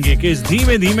करेंगे कि इस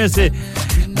धीमे धीमे से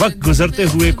वक्त गुजरते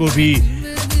हुए को भी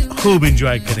खूब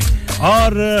एंजॉय करें और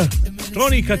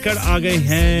टोनी कक्कड़ आ गए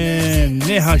हैं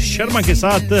नेहा शर्मा के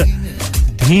साथ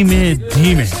धीमे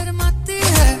धीमे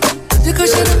तुझको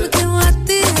शर्म क्यों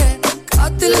आती है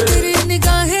कातिल तेरी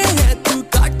निगाहें है तू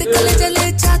काट गले जले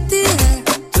जाती है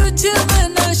तुझे में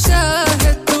नशा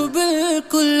है तू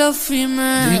बिल्कुल अफीम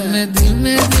है धीमे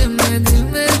धीमे धीमे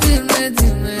धीमे धीमे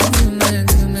धीमे धीमे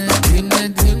धीमे धीमे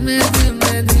धीमे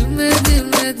धीमे धीमे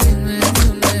धीमे धीमे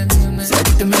धीमे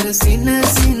सेट मेरा सीना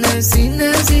सीना सीना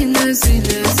सीना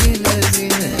सीना सीना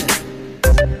सीना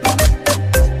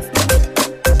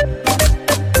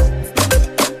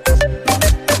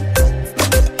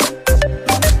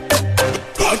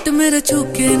मेरे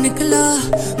छूके निकला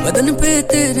बदन पे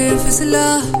तेरे फिसला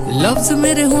लफ्ज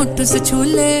मेरे होंठ से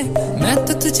छूले मैं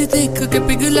तो तुझे देख के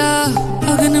पिघला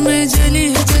अगन में जली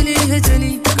है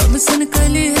जली कम सुन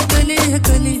कली है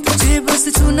कली तुझे बस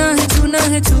छूना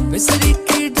है छू बिसरी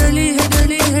की डली है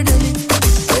डली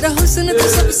तेरा हुस्न तो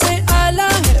सबसे आला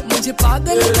है मुझे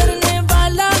पागल करने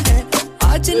वाला है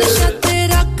आज नशा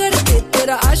तेरा करके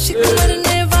तेरा आशिक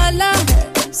मरने वाला है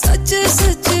सच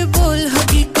सच बोल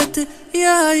हकीकत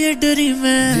या ये डरी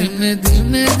मैं धीमे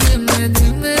धीमे धीमे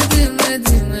धीमे धीमे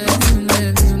धीमे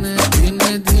धीमे धीमे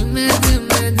धीमे धीमे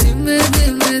धीमे धीमे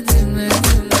धीमे धीमे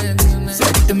धीमे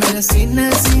सेट मेरा सीना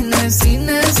सीना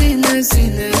सीना सीना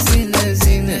सीना सीना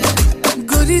सीना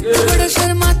गोरी तू बड़ा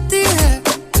शर्माती है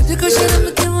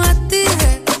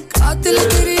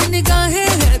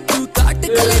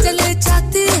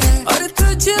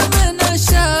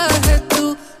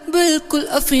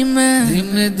माफी मैं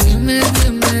धीमे धीमे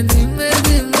धीमे धीमे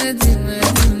धीमे धीमे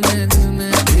धीमे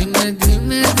धीमे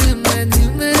धीमे धीमे धीमे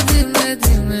धीमे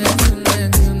धीमे धीमे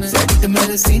धीमे सट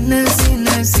मेरे सीने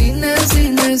सीने सीने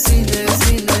सीने सीने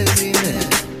सीने सीने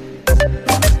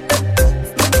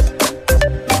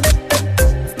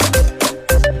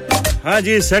हाँ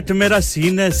जी सेट मेरा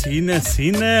सीने सीने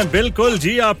सीने बिल्कुल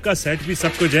जी आपका सेट भी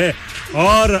सब कुछ है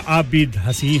और आप भी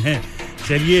हंसी हैं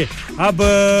चलिए अब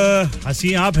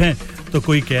हंसी आप हैं तो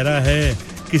कोई कह रहा है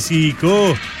किसी को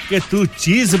कि तू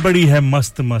चीज बड़ी है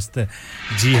मस्त मस्त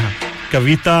जी हाँ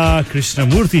कविता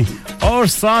कृष्णमूर्ति और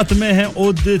साथ में है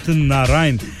उदित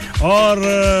नारायण और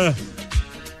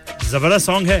जबरदस्त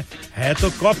सॉन्ग है तो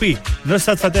कॉपी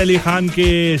नुसरत फतेह अली खान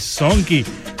के सॉन्ग की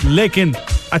लेकिन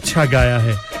अच्छा गाया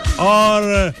है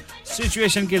और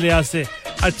सिचुएशन के लिहाज से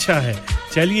अच्छा है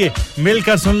चलिए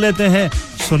मिलकर सुन लेते हैं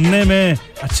सुनने में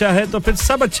अच्छा है तो फिर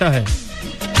सब अच्छा है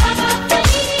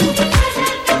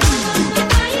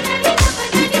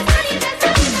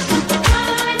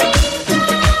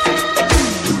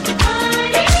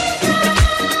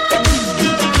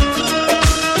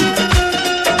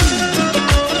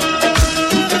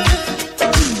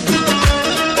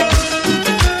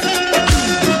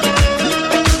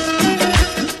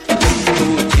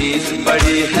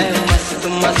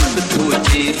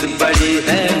बड़ी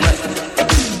है मस्त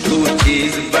तू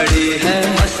चीज बड़ी है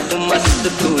मस्त मस्त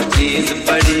तू चीज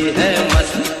बड़ी है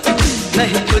मस्त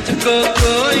नहीं तुझको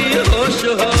कोई होश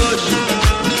होश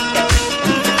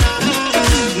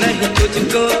नहीं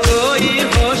तुझको कोई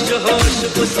होश होश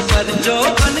उस पर जो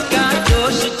बन का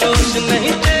जोश जोश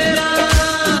नहीं तेरा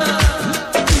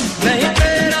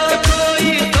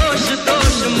कोई दोष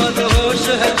दोष मदहोश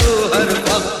है तू हर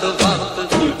वक्त वक्त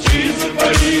तू चीज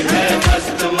बड़ी है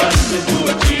मस्त मस्त तू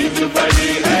चीज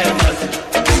बड़ी है मस्त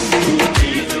तू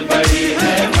चीज बड़ी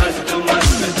है मस्त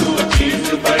मस्त तू चीज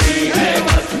बड़ी है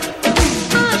मस्त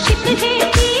आशिक है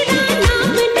तेरा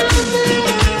नाम नाम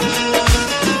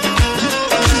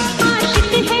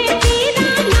आशिक है तेरा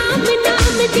नाम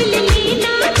नाम दिल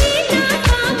लेना देना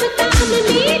काम काम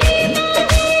मेरे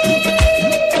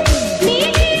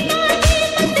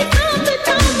मत काम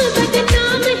काम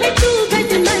बदनाम है तू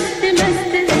बद मस्त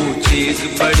मस्त तू चीज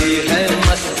बड़ी है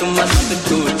मस्त मस्त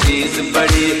तू चीज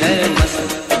बड़ी है मस्त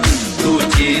तू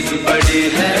चीज बड़ी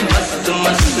है मस्त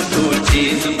मस्त तू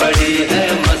चीज बड़ी है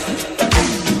मस्त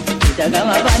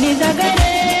जगमा पानी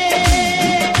जगरे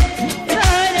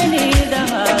धरनी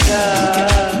दमागा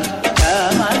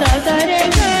मादा सरे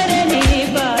करनी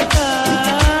बाता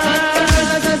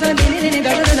सा दिनी दिनी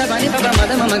दा दा पानी पापा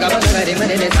मद मम गा गा रे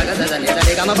मरे रे सा गा सा ने सा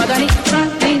रे गा म पदानी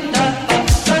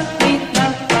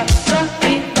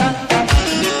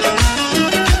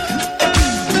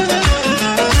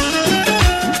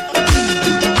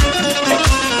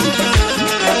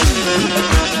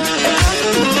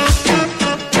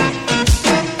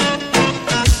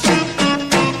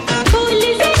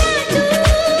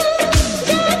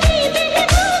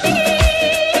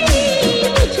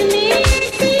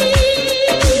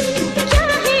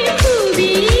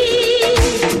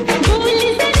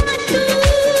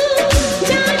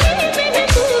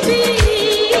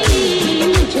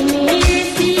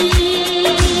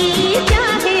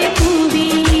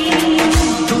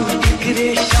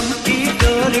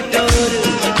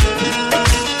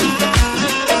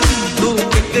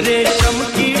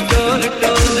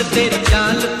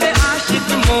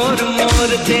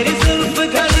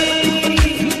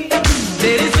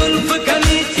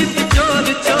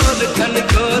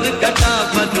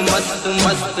मस्त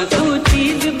मस्त तू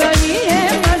चीज बड़ी है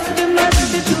मस्त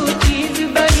मस्त तू चीज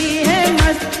बड़ी है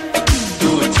मस्त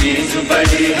तू चीज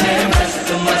बड़ी है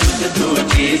मस्त मस्त तू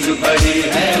चीज बड़ी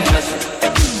है मस्त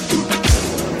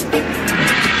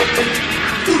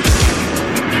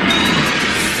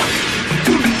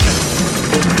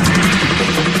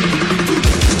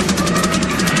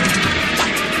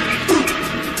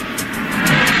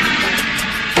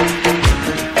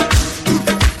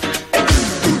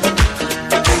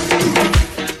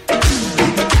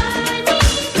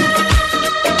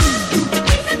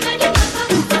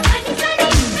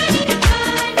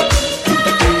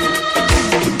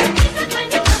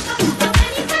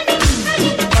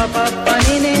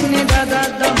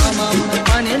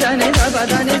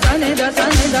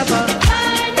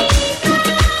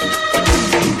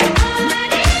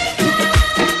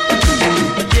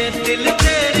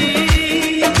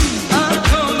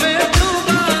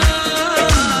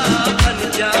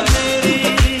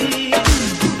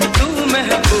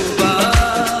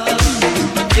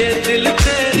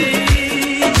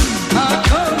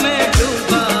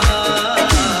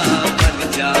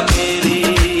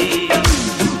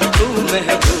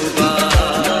महबूबा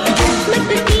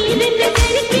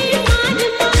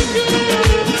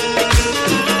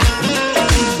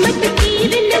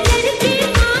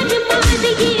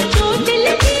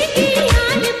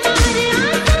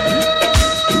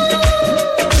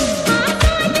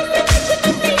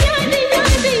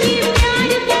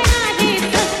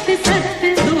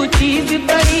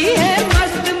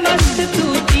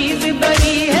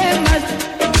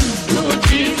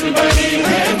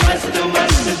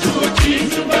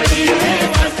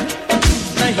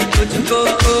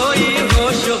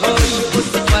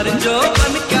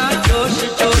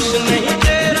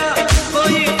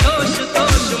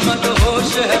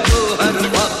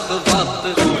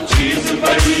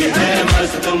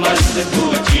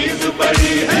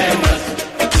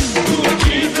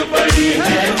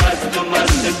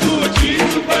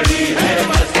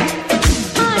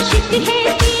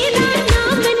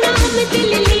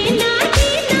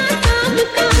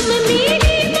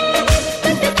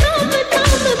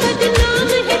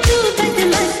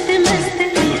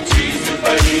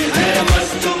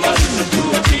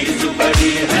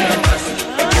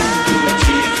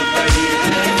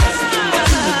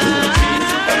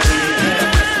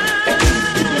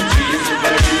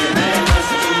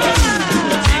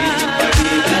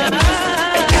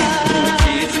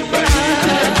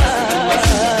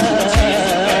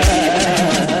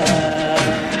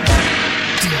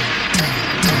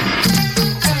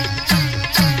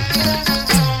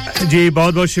जी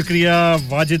बहुत-बहुत शुक्रिया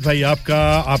वाजिद भाई आपका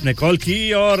आपने कॉल की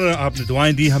और आपने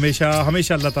दुआएं दी हमेशा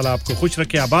अल्लाह ताला आपको खुश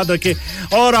रखे आबाद रखे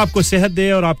और आपको सेहत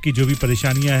दे और आपकी जो भी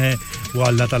परेशानियां हैं वो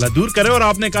अल्लाह ताला दूर करे और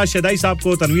आपने कहा शदाई साहब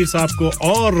को तनवीर साहब को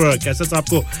और कैसर साहब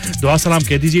को दुआ सलाम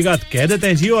कह दीजिएगा कह देते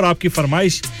हैं जी और आपकी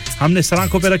फरमाइश हमने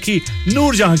सराखों पे रखी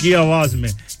नूर जहां की आवाज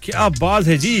में क्या बात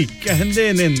है जी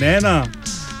कहंदे ने नैना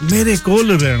मेरे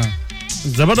कोल रहना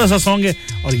जबरदस्त सॉन्ग है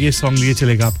और ये सॉन्ग लिए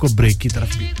चलेगा आपको ब्रेक की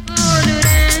तरफ भी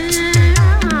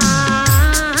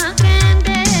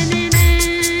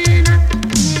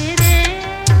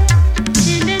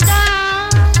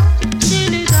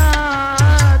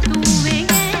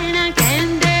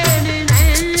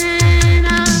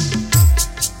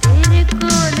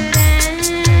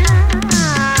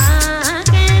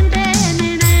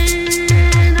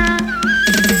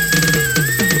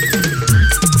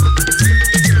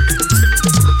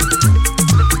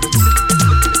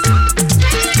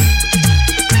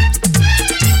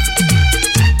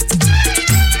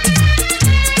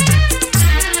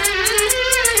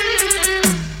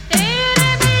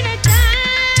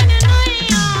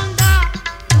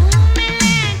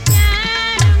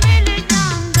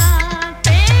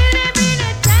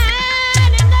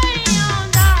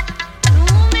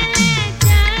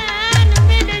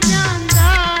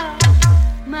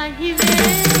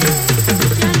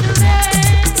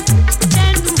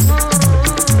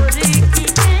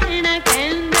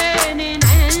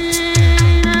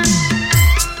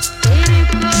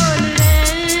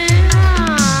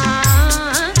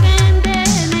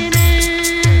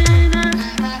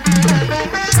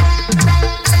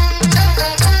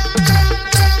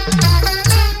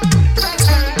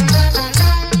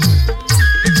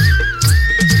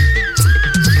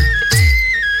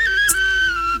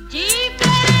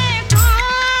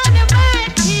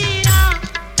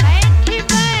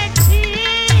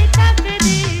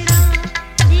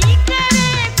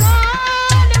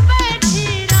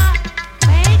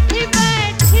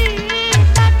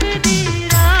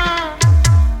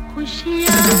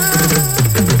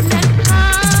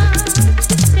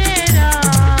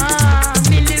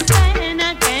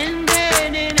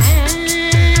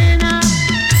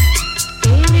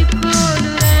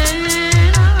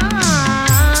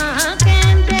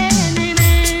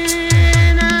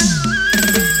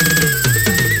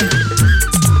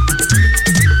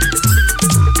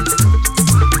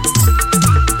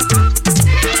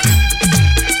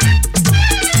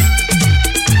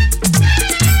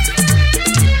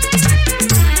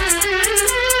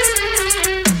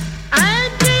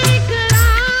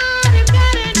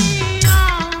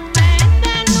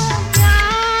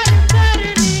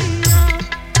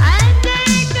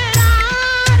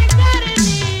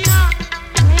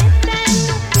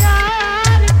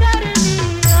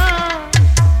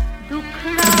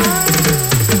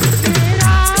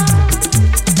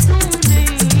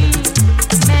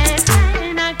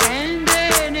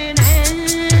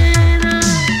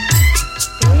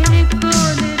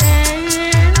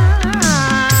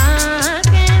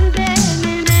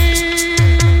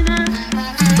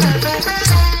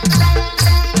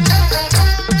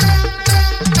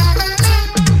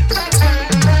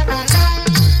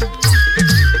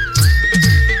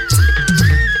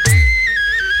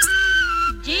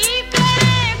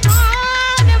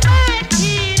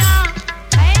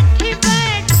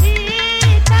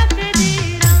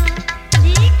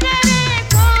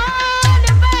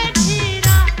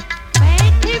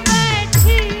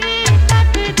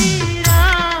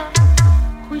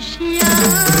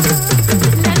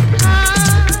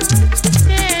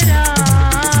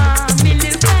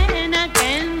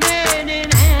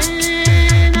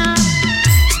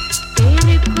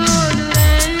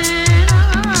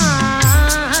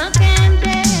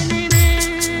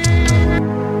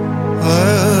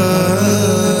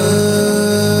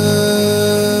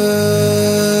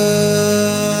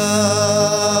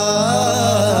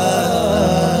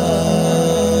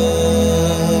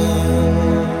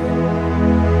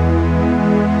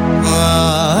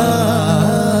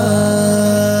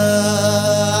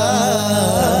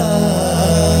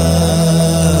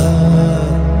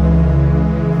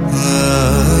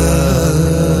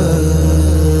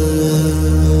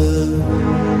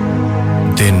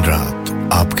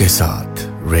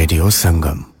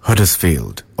संगम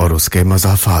हडर्सफील्ड और उसके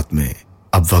मज़ाफ़ात में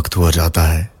अब वक्त हुआ जाता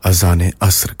है अज़ान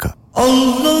अस्र का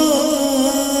अल्लाहु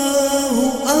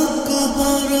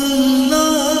अकबर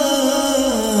अल्लाहु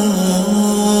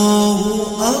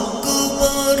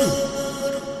अकबर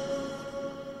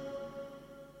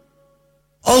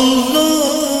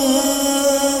अल्लाहु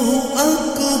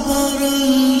अकबर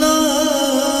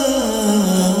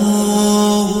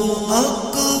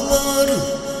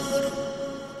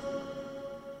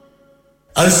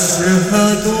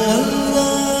أشهد أن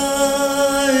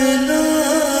لا إله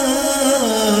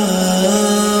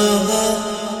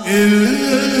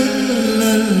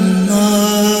إلا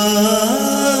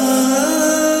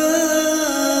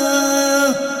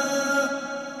الله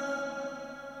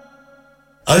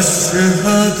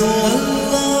أشهد أن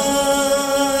لا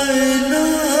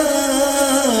إله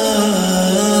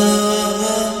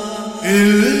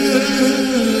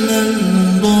إلا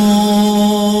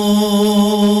الله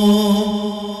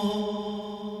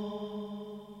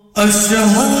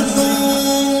أشهد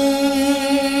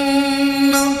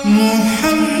أن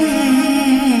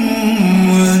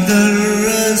محمدًا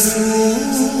رسول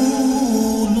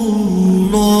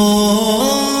الله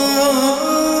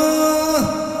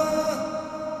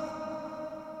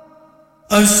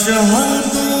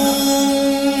أشهد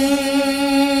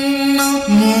أن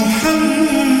محمدًا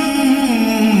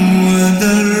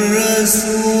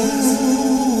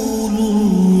رسول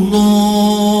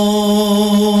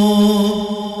الله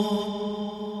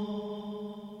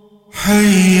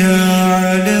حي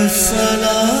على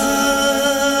الصلاة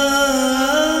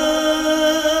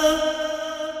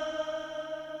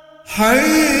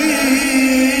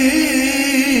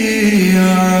حي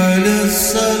على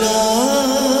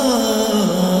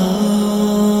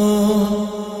الصلاة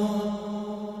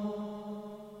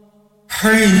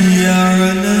حي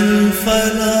على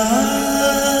الفلاح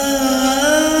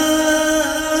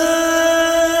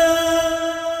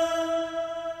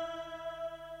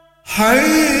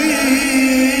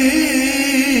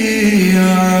حي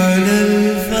على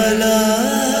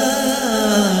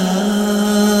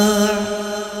الفلاح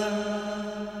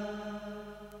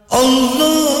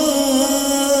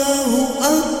الله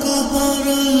أكبر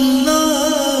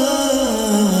الله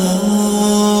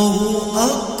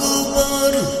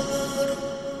أكبر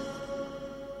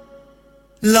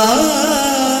لا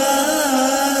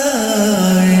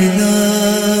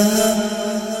إله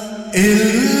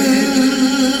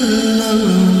إلا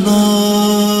الله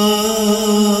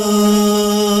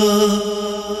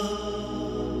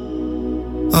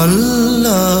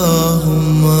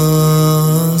اللهم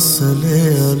صل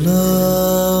على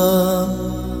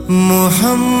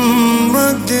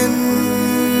محمد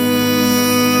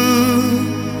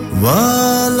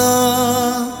وعلى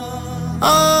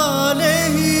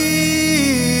آله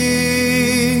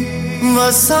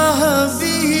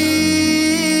وصحبه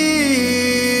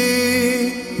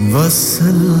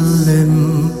وسلم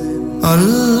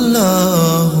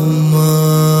اللهم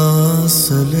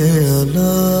صل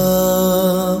على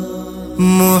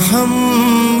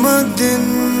محمد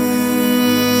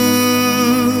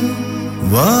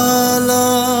وعلى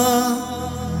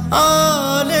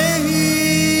آله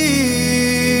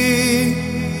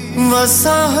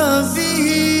وصحبه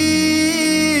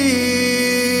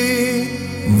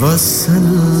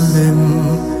وسلم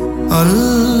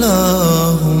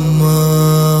اللهم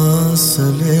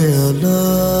صل على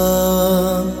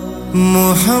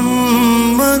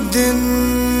محمد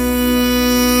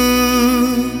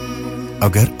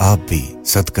अगर आप भी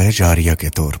सदका जारिया के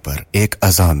तौर पर एक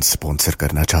अजान स्पॉन्सर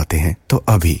करना चाहते हैं तो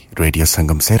अभी रेडियो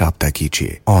संगम से राब्ता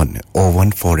कीजिए on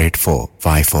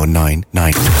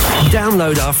 014845499.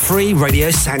 Download our free Radio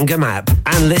Sangam app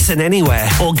and listen anywhere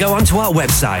or go onto our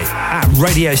website at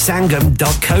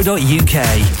radiosangam.co.uk.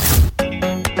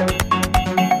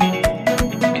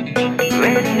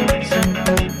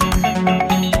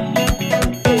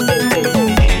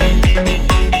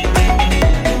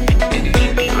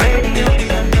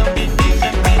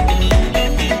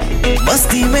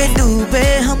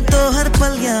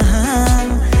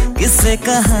 किससे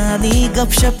कहानी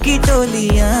गपशप की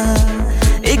टोलियां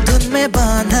एक धुन में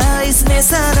बांधा इसने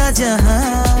सारा जहां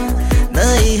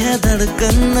नई है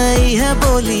धड़कन नई है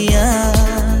बोलियां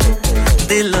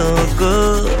दिलों को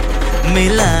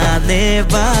मिलाने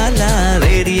वाला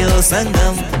रेडियो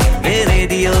संगम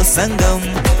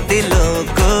दिलों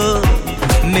को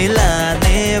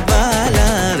मिलाने वाला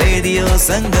रेडियो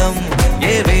संगम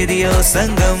ये रेडियो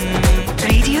संगम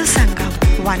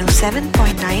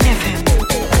 107.9 FM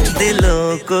दिलों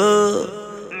को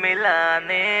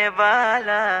मिलाने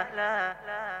वाला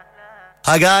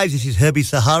Hi guys, this is Herbie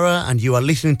Sahara and you are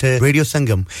listening to Radio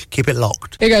Sangam. Keep it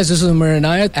locked. Hey guys, this is Umar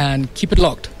Inayat and keep it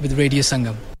locked with Radio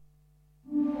Sangam.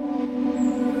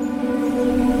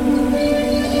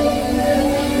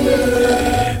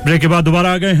 Break के बाद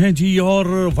दोबारा आ गए हैं जी और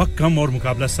वक्त कम और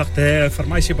मुकाबला सख्त है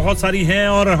फरमाइशें बहुत सारी हैं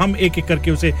और हम एक एक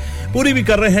करके उसे पूरी भी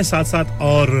कर रहे हैं साथ-साथ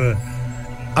और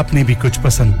अपनी भी कुछ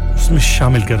पसंद उसमें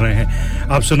शामिल कर रहे हैं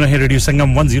आप सुन रहे हैं रेडियो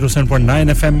संगम 107.9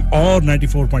 एफएम और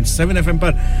 94.7 एफएम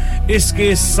पर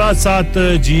इसके साथ-साथ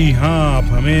जी हां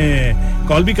आप हमें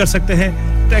कॉल भी कर सकते हैं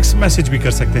टेक्स्ट मैसेज भी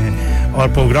कर सकते हैं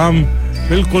और प्रोग्राम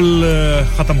बिल्कुल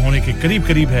खत्म होने के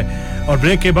करीब है और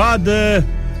ब्रेक के बाद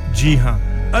जी हां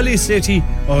अली सेठी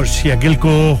और शिया गिल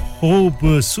को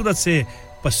खूबसूरत से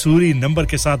पसूरी नंबर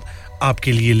के साथ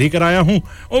आपके लिए लेकर आया हूं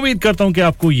उम्मीद करता हूं कि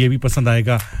आपको ये भी पसंद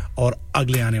आएगा और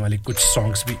अगले आने वाले कुछ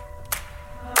सॉन्ग्स भी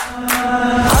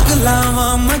अगलावा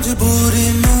मजबूरी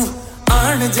नु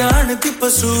आन जान दी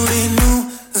पसूरी नु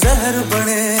जहर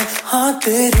बने हां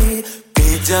तेरी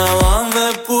पी जावा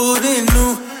मैं पूरी नु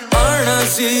आना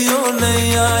सीओ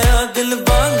नहीं आया दिल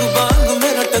बांग बांग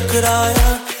मेरा टकराया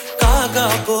कागा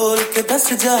बोल के दस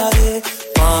जाए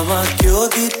मामा क्यों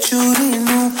दी चूरी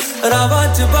नु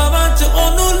रावाच बावाच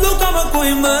ओनु लुकावा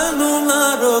कोई मैनू ना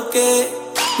रोके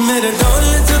मेरे ढोल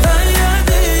जुदाइया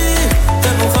दी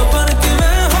तेनू खबर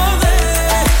किवें होवे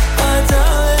आ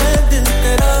जाए दिल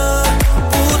तेरा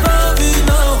पूरा भी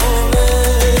ना होवे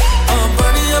आ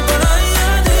बड़िया बनाइया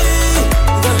दी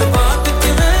गल बात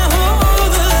किवें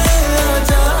होवे आ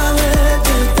जाए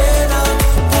दिल तेरा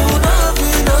पूरा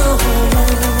भी ना होवे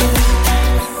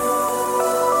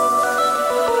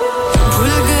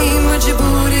भूल गई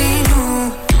मजबूरी नू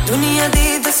दुनिया दी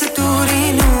दस्तूरी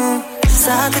नू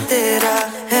साथ तेरा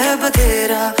है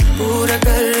बतेरा पूरा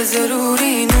कर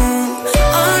जरूरी नू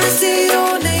आरसी ओ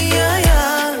नहीं आया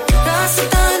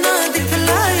रास्ता ना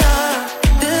दिखलाया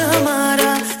दिल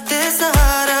हमारा ते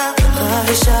सहारा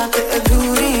ख्वाहिशात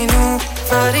अधूरी नू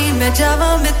सारी मैं जावा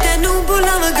मैं तेनू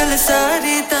बुलावा गल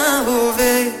सारी ता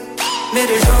होवे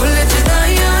मेरे ढोल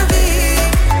जुदाइयां दी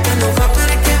तेनू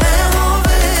खबर किवें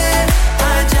होवे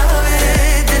आ जावे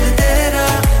दिल तेरा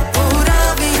पूरा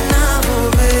भी ना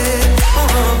होवे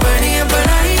बड़िया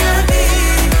बनाइया दी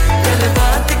गल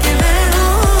बात किवें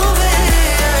होवे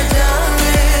आ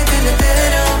जावे दिल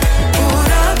तेरा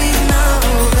पूरा भी ना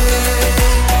होवे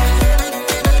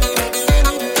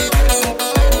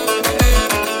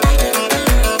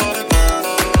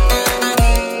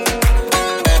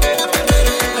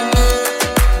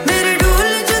मेरे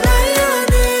ढोल जुदाइयां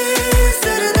दी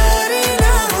सरदारी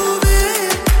ना होवे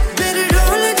मेरे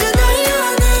ढोल जुदाइयां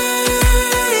दी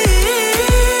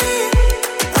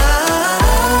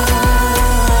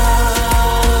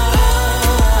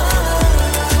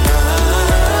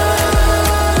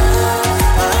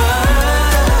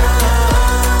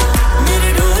मेरे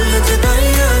ढोल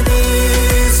जुदाइयां दी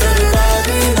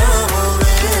सरदारी ना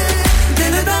होवे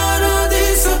दिलदारों दी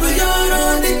सब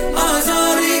यारां दी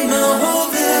आज़ारी ना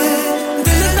होवे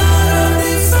दिलदारों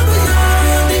दी सब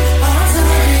यारां दी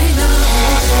आज़ारी ना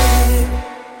होवे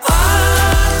आ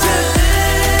चले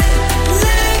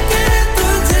लेके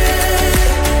तुझे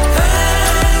है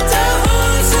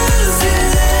जहां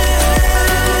सिलसिले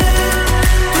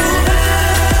तू है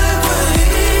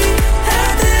वही है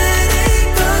तेरी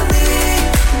कमी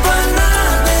बना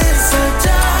दे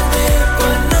सजा दे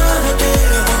पनाह दे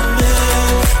हमें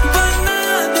बना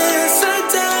दे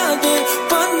सजा दे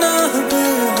पनाह दे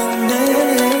हमें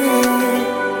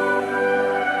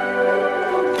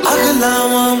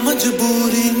अगलावा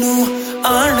मजबूरी नु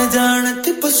आन जान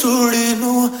ती पसूड़ी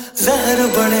नु जहर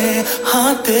बने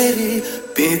हां तेरी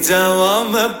पी जावा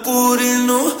मैं पूरी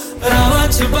नु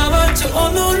रावाच बावाच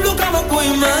ओनु लुकावा कोई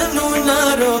मैनू ना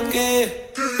रोके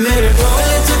मेरे ढोल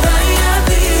जुदाइयां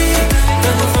दी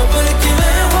तेनू खबर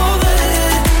किवें होवे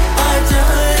आ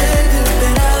जाए दिल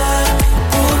तेरा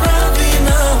पूरा भी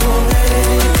ना होवे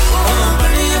आ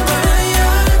बड़िया बनाइया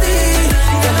दी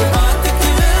गल बात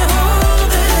किवें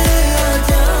होवे आ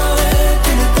जाए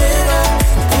दिल तेरा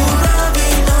पूरा भी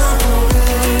ना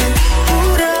होवे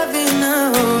पूरा भी ना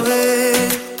होवे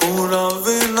पूरा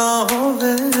भी ना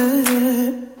होवे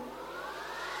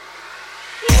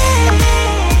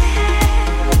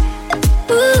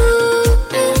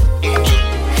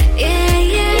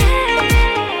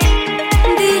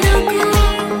दिलों को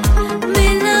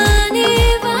मिलाने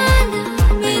वाला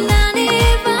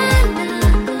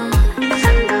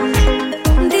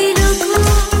दिलों को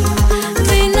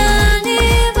मिलाने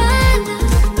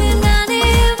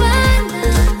वाला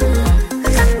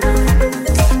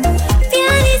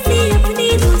प्यारी सी अपनी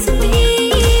दोस्ती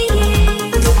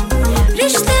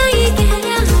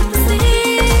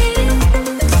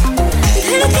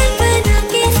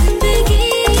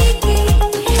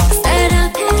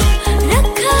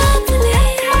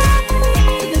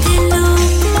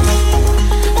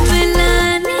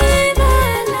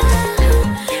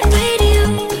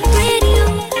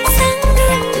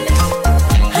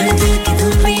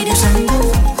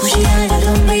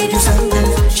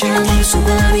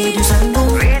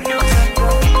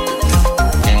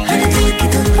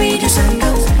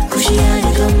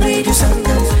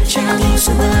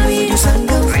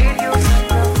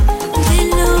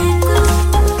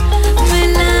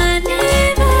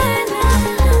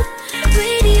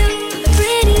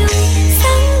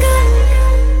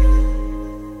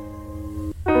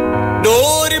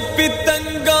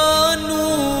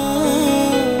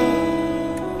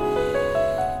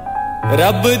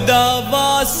रब दा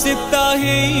वास्ता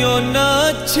है ओ ना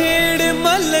छेड़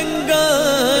मलंगा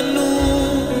नू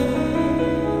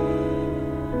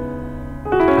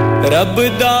रब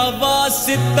दा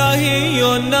वास्ता है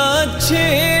ओ ना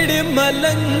छेड़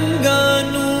मलंगा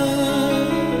नू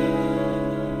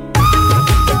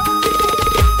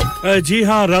जी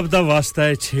हां रब दा वास्ता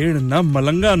है छेड़ ना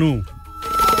मलंगा नू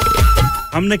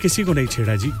हमने किसी को नहीं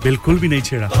छेड़ा जी बिल्कुल भी नहीं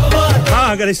छेड़ा हां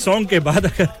अगर इस सॉन्ग के बाद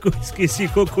अगर किसी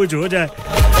को कुछ हो जाए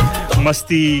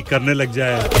मस्ती करने लग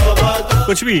जाए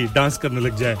कुछ भी डांस करने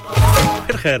लग जाए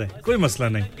फिर खैर है कोई मसला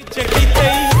नहीं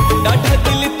डाढ़ा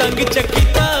दिल तंग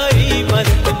चकीताई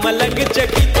मस्त मलंग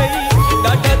चकीताई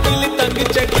डाढ़ा दिल तंग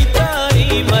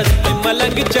चकीताई मस्त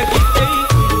मलंग चकीताई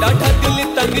डाढ़ा दिल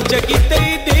तंग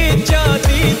चकीताई दे जा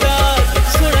दीदार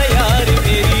सुन यार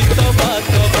मेरी तौबा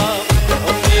तौबा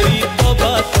ओ मेरी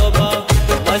तौबा तौबा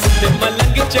मस्त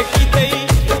मलंग चकीताई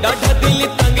डाढ़ा दिल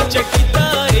तंग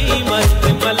चकीताई मस्त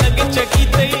मलंग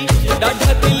चकीताई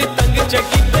डाढ़ा दिल तंग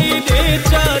चकीताई दे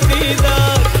जा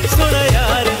दीदार सुन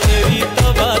यार मेरी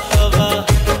तौबा तौबा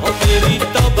ओ मेरी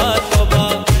तौबा तौबा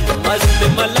मस्त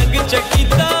मलंग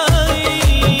चकीताई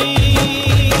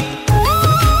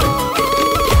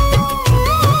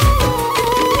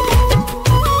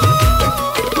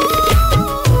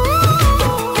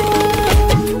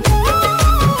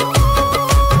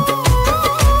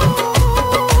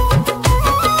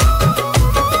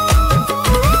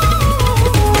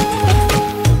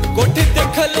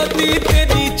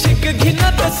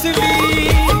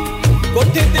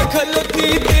कोठे ते खलोती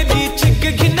तेरी चिक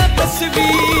घिना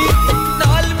तस्वीर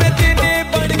नाल में तेरे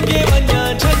बन के वन्या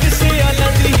झग से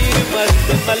आलंदी मस्त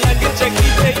मलंग चकी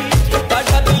थई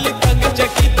डाढ़ा दिल तंग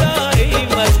चकी ताई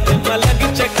मस्त मलंग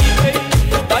चकी थई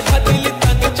डाढ़ा दिल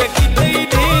तंग चकी थई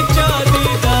दे जा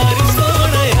दीदार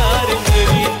सोन यार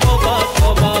मेरी तौबा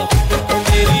तौबा ओ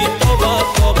मेरी तौबा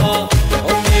तौबा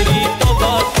ओ मेरी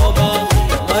तौबा तौबा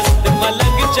मस्त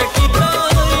मलंग चकी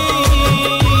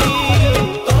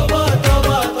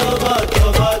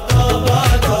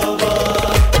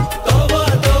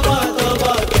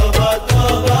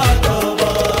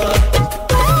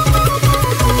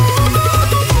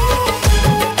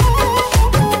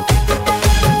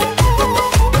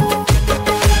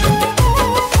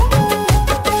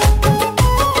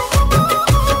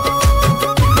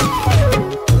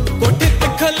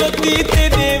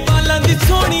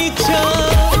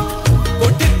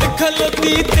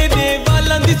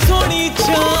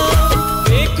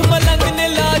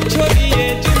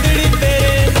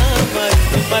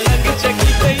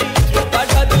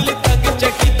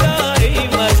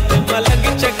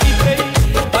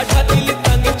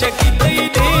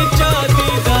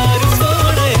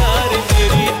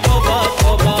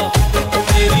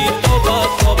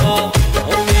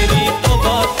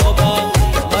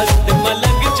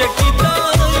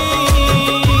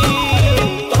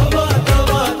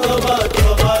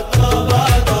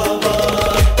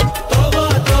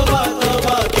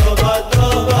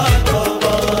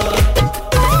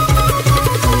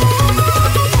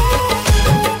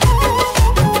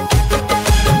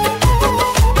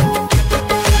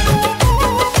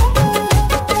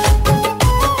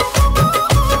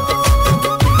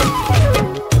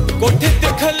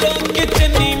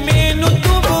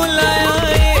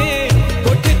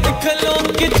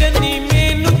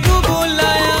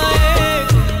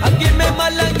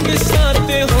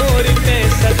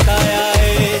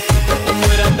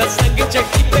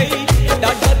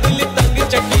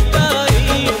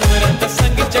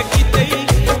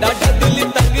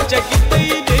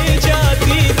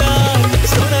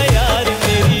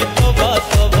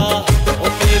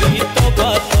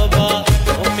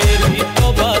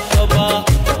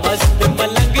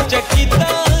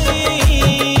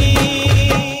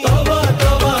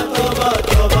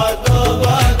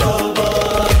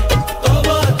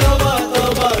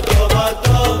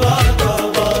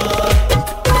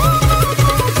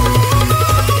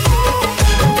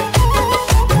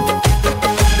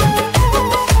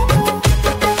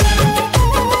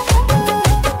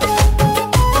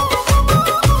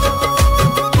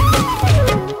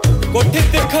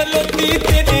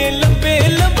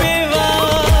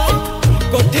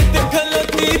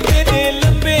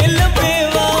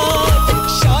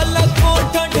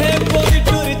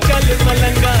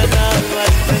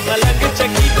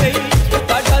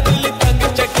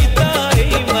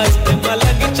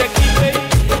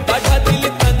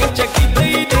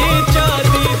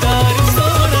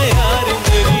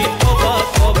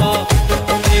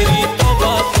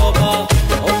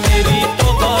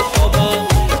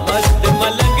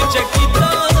Chiquita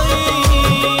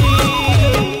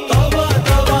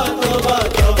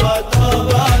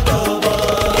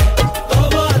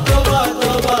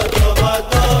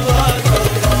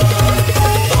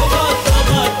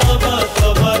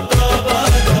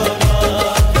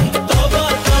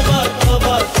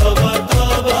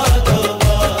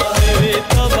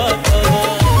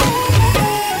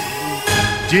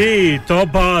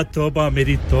तौबा तौबा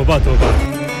मेरी तौबा तौबा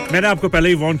मैंने आपको पहले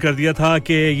ही वार्न कर दिया था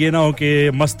कि ये ना हो कि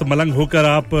मस्त मलंग होकर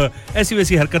आप ऐसी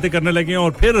वैसी हरकतें करने लगे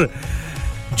और फिर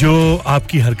जो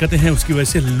आपकी हरकतें हैं उसकी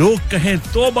वजह से लोग कहें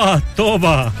तौबा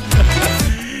तौबा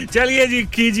चलिए जी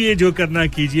कीजिए जो करना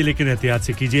कीजिए लेकिन एहतियात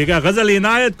से कीजिएगा गजल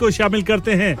इनायत को शामिल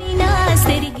करते हैं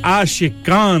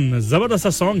आशिकान जबरदस्त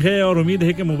सॉन्ग है और उम्मीद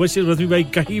है कि मुबशिर रज़वी भाई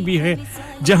कहीं भी हैं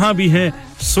जहां भी हैं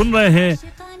सुन रहे हैं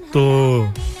तो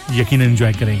यकीनन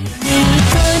एंजॉय करेंगे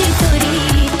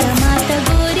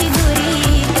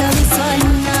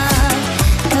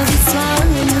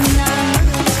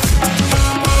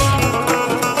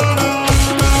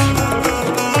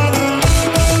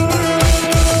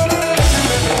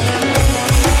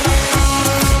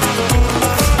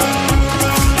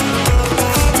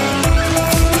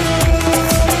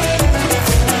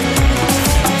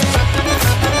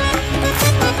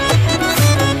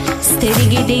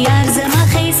यार जमा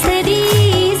खैसरी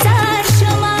जार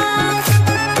शमा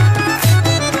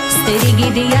तेरी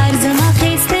गिद यार जमा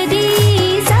खैसरी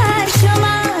जार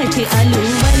शमा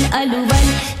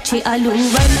चे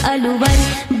अलुवल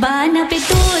बाना पे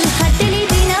तोल हटली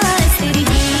दिना तेरी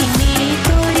गिने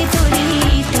तोरी तोरी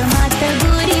टमाटा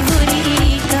गोरी गोरी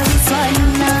कभी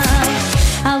स्वालुना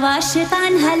आवाश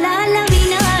तान हलाल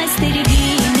विना तेरी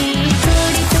गिने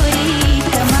तोरी तोरी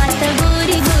टमाटा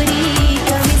गोरी गोरी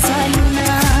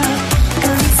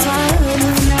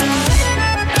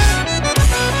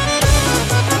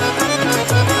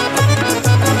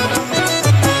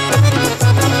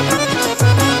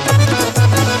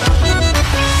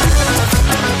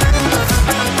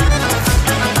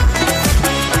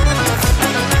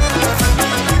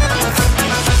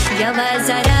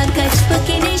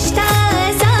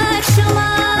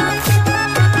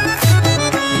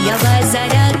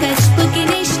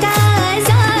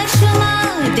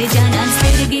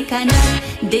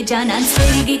de janan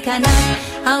sergi kana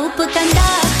au pukanda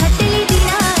khatli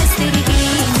dina sergi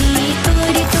ni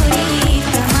tori tori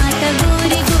tamata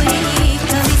gori gori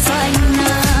kavi saluna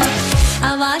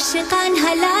awashqan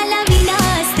halala vina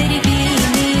sergi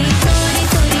ni tori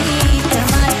tori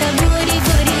tamata gori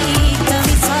gori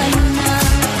kavi saluna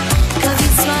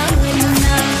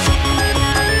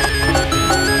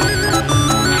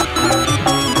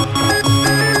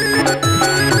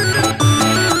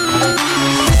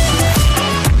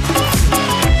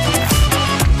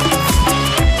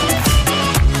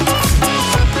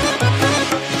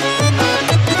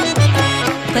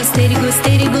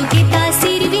Stergo ki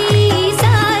taasir vi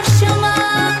zar shuma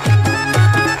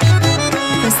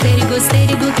Stergo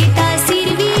ki taasir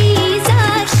vi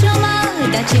zar shuma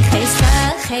dachi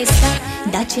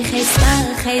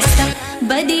khaysta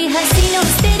badi hasino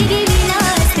stergi vina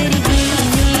stergi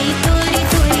ni tori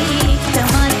tori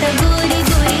tamata gori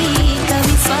gori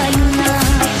kavi saluna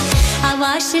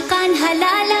awashqan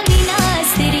halala vina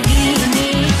stergi ni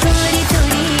tori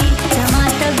tori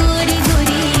tamata gori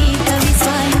gori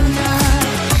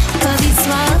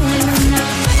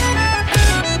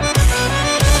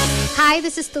Hi,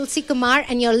 this is Tulsi Kumar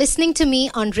and you're listening to me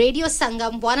on Radio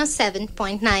Sangam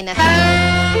 107.9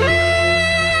 FM.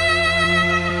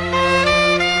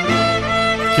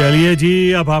 चलिए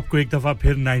जी अब आपको एक दफा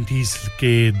फिर 90s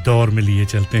के दौर में लिए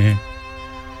चलते हैं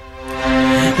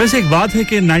वैसे एक बात है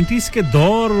कि 90s के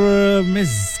दौर में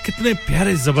कितने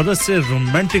प्यारे जबरदस्त से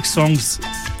रोमांटिक सॉन्ग्स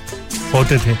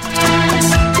होते थे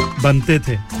बनते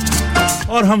थे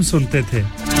और हम सुनते थे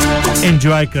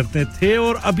एंजॉय करते थे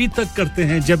और अभी तक करते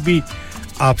हैं जब भी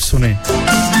आप सुने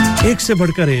एक से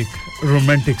बढ़कर एक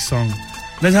रोमांटिक सॉन्ग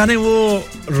न जाने वो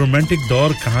रोमांटिक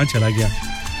दौर कहां चला गया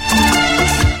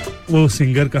वो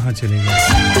सिंगर कहां चले गए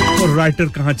वो राइटर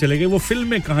कहां चले गए वो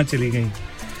फिल्में कहां चली गई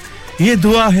ये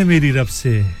दुआ है मेरी रब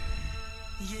से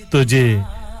तुझे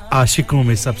आशिकों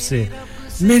में सबसे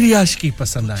मेरी आशिकी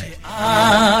पसंद आए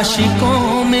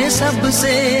आशिकों में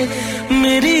सबसे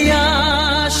मेरी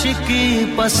आशिकी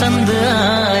पसंद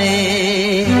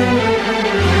आए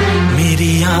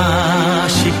मेरी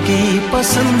आशिकी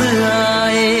पसंद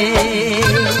आए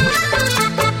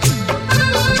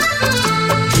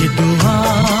ये दुआ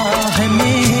है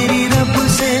मेरी रब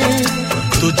से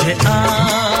तुझे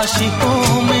आशिकों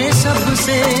में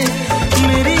सबसे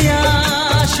मेरी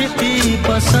आशिकी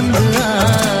पसंद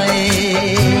आए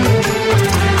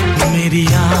मेरी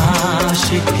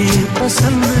आशिकी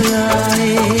पसंद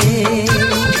आए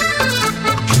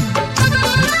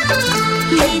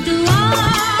ये दुआ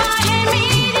है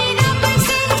मेरी रब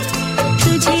से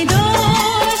तुझे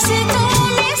दोस्तों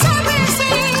में सबसे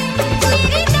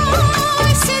मेरी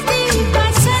दोस्ती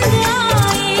पसंद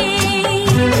आए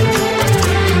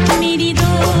मेरी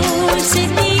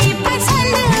दोस्ती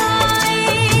पसंद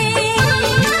आए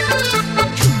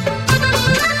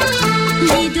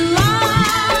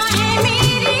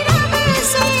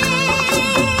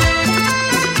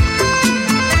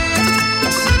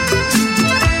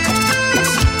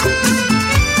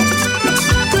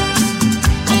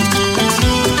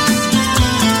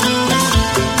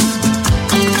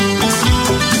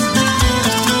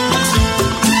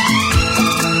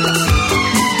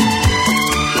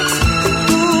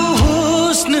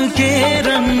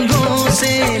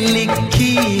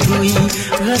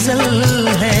गजल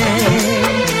है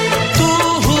तू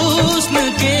हुस्न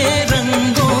के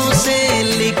रंगों से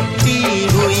लिखती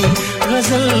हुई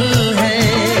गजल है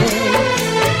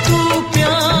तू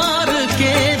प्यार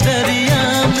के दरिया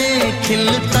में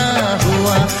खिलता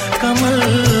हुआ कमल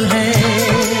है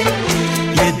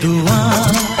ये दुआ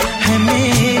है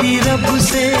मेरी रब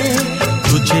से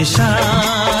तुझे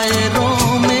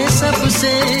शायरों में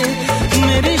सबसे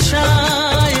मेरी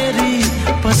शायरी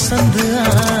पसंद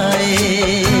आए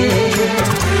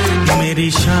मेरी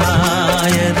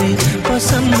शायरी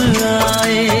पसंद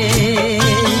आए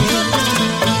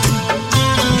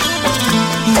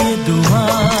ये दुआ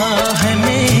है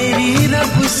मेरी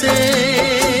रब से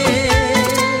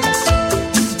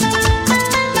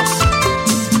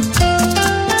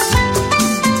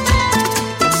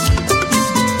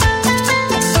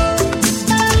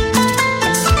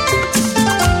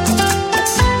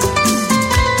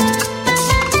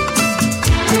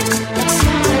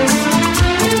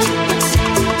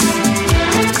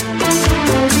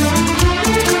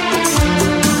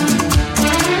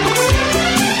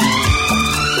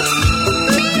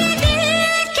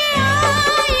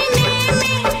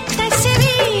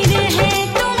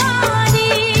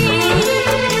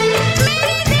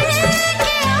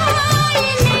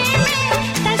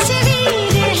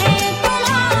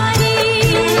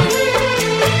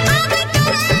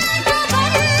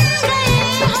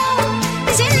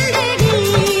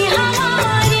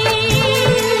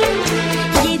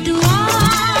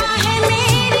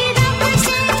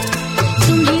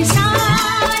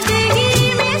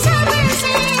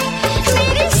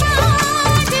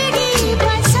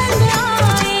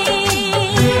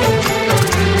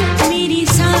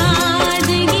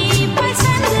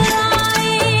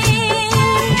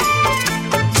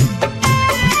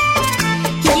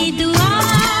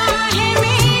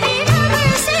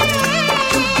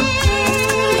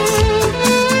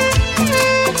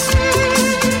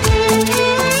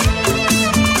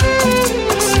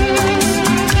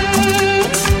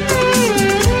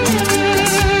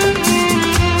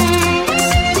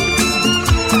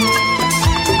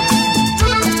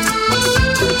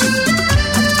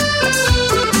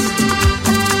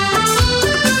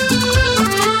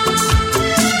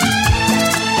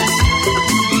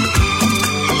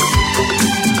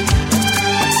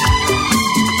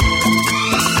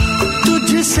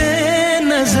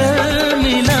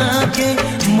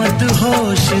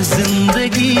मदहोश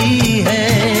जिंदगी है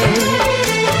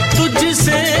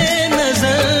तुझसे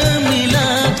नजर मिला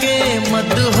के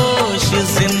मदहोश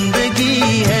जिंदगी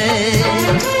है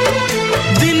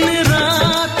दिन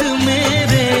रात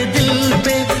मेरे दिल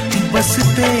पे बस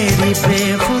तेरी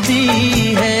बेखुदी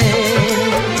है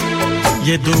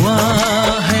ये दुआ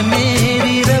है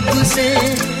मेरी रब से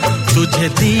तुझे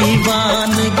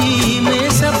दीवानगी में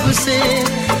सबसे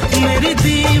मेरी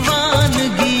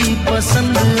दीवानगी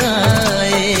पसंद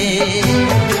आए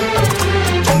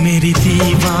मेरी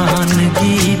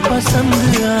दीवानगी पसंद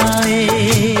आए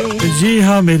जी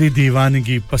हाँ मेरी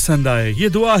दीवानगी पसंद आए ये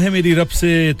दुआ है मेरी रब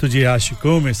से तुझे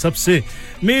आशिकों में सबसे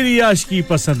मेरी आशिकी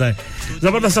पसंद आए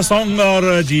जबरदस्त सॉन्ग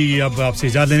और जी अब आपसे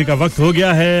इजाज़त लेने का वक्त हो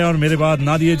गया है और मेरे बाद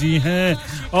नादिया जी हैं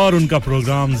और उनका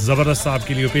प्रोग्राम जबरदस्त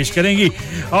आपके लिए पेश करेंगी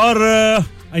और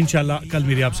इंशाल्लाह कल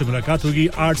मेरी आपसे मुलाकात होगी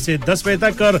 8 से 10 बजे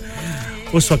तक और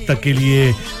उस वक्त तक के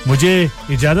लिए मुझे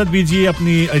इजाज़त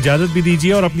भी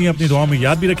दीजिए और अपनी दुआ में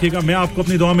याद भी रखिएगा मैं आपको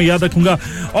अपनी दुआ में याद रखूंगा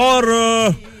और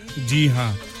जी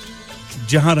हां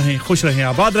जहां रहें खुश रहें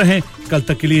आबाद रहें कल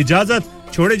तक के लिए इजाज़त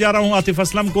छोड़े जा रहा हूं आतिफ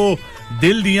असलम को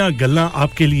दिल दिया गल्ला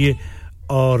आपके लिए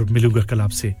और मिलूंगा कल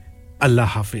आपसे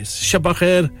अल्लाह हाफिज शब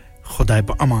खैर खुदा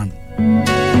पे अमान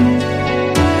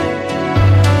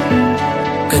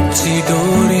कच्ची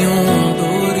डोरियों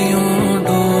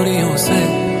से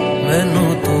मैनू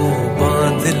तू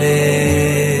बांध ले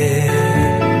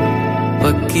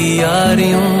पक्की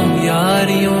यारियों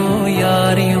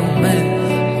में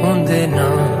होंदे ना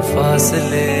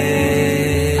फासले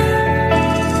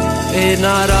ए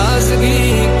नाराजगी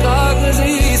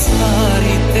कागजी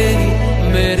सारी तेरी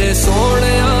मेरे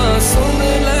सोहणिया सुन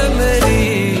ले मेरी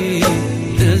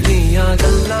दिल दियां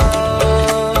गल्लां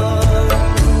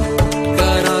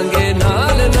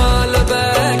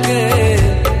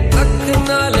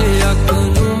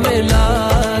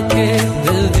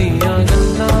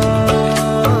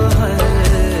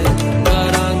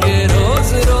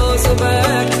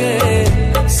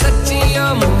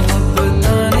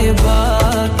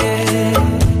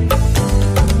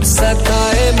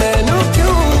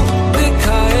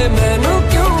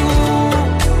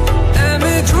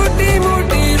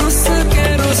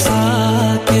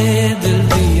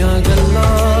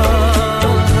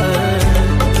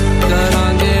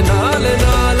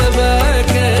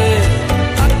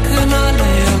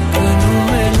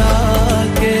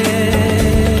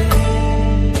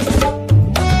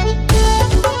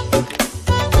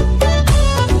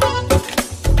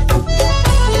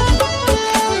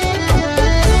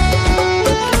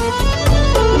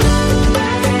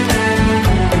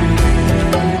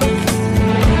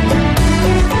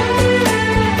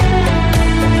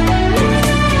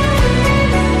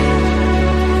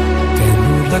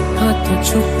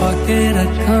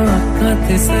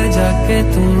सजा के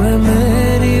तुम्हें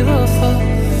मेरी वफा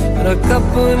रख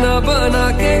अपना बना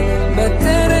के मैं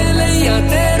तेरे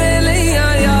लिया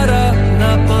यारा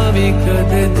ना पावी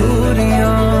कदे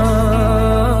दूरियां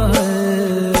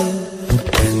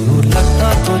तैनू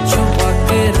लगा तो छुपा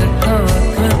के रखा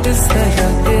कद सजा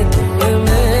के तुम्हें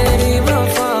मेरी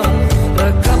वफा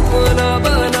रख अपना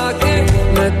बना के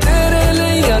मैं तेरे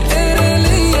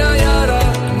लिया यारा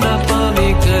ना पावी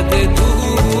कदे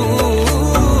दूरियां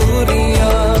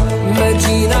मैं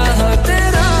जीना है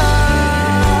तेरा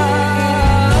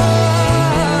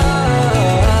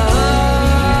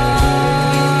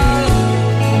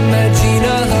मैं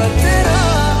जीना है तेरा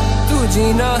तू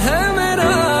जीना है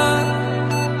मेरा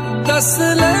दस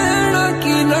लेना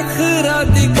की नखरा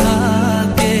दिखा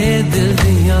के दिल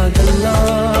दियां गल्लां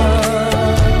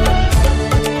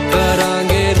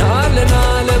करांगे नाल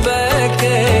नाल बैठ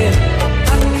के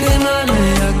अख नाल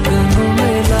अख नूं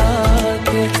मिला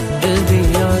के दिल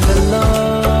दियां गल्लां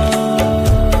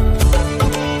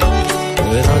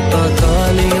रातां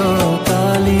कालियां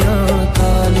कालियां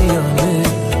कालियां ने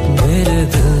मेरे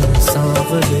दिल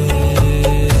सांवले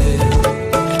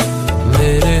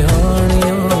मेरे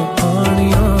हानियां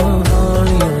हानियां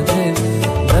हानियां जे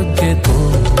लगे तू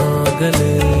ना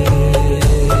गले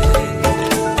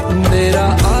मेरा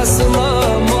आसमां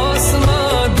मौसमां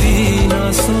दी ना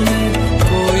सुने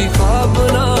कोई ख्वाब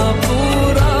ना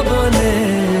पूरा बने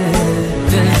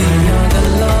दिल दियां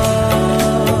गल्लां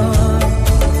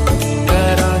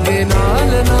करांगे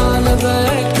नाल नाल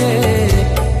बैठ के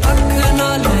अख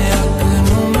नाल अख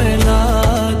नूं मिला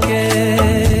के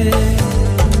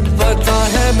पता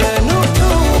है मैनू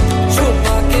तू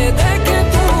छुपा के देखे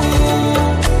तू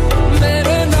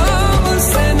मेरे नाम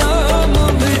से नाम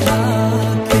मिला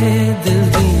के दिल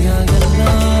दियां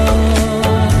गल्लां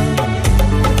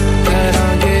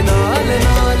करांगे नाल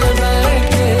नाल बैठ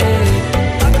के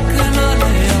अख नाल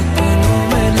अख नूं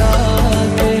मिला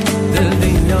के दिल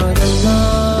दियां गल्लां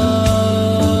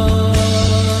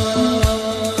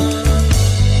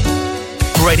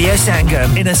Radio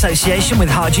Sangam in association with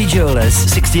Haji Jewellers,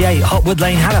 68 Hotwood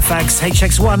Lane, Halifax,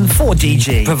 HX1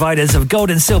 4DG. Providers of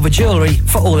gold and silver jewellery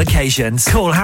for all occasions. Call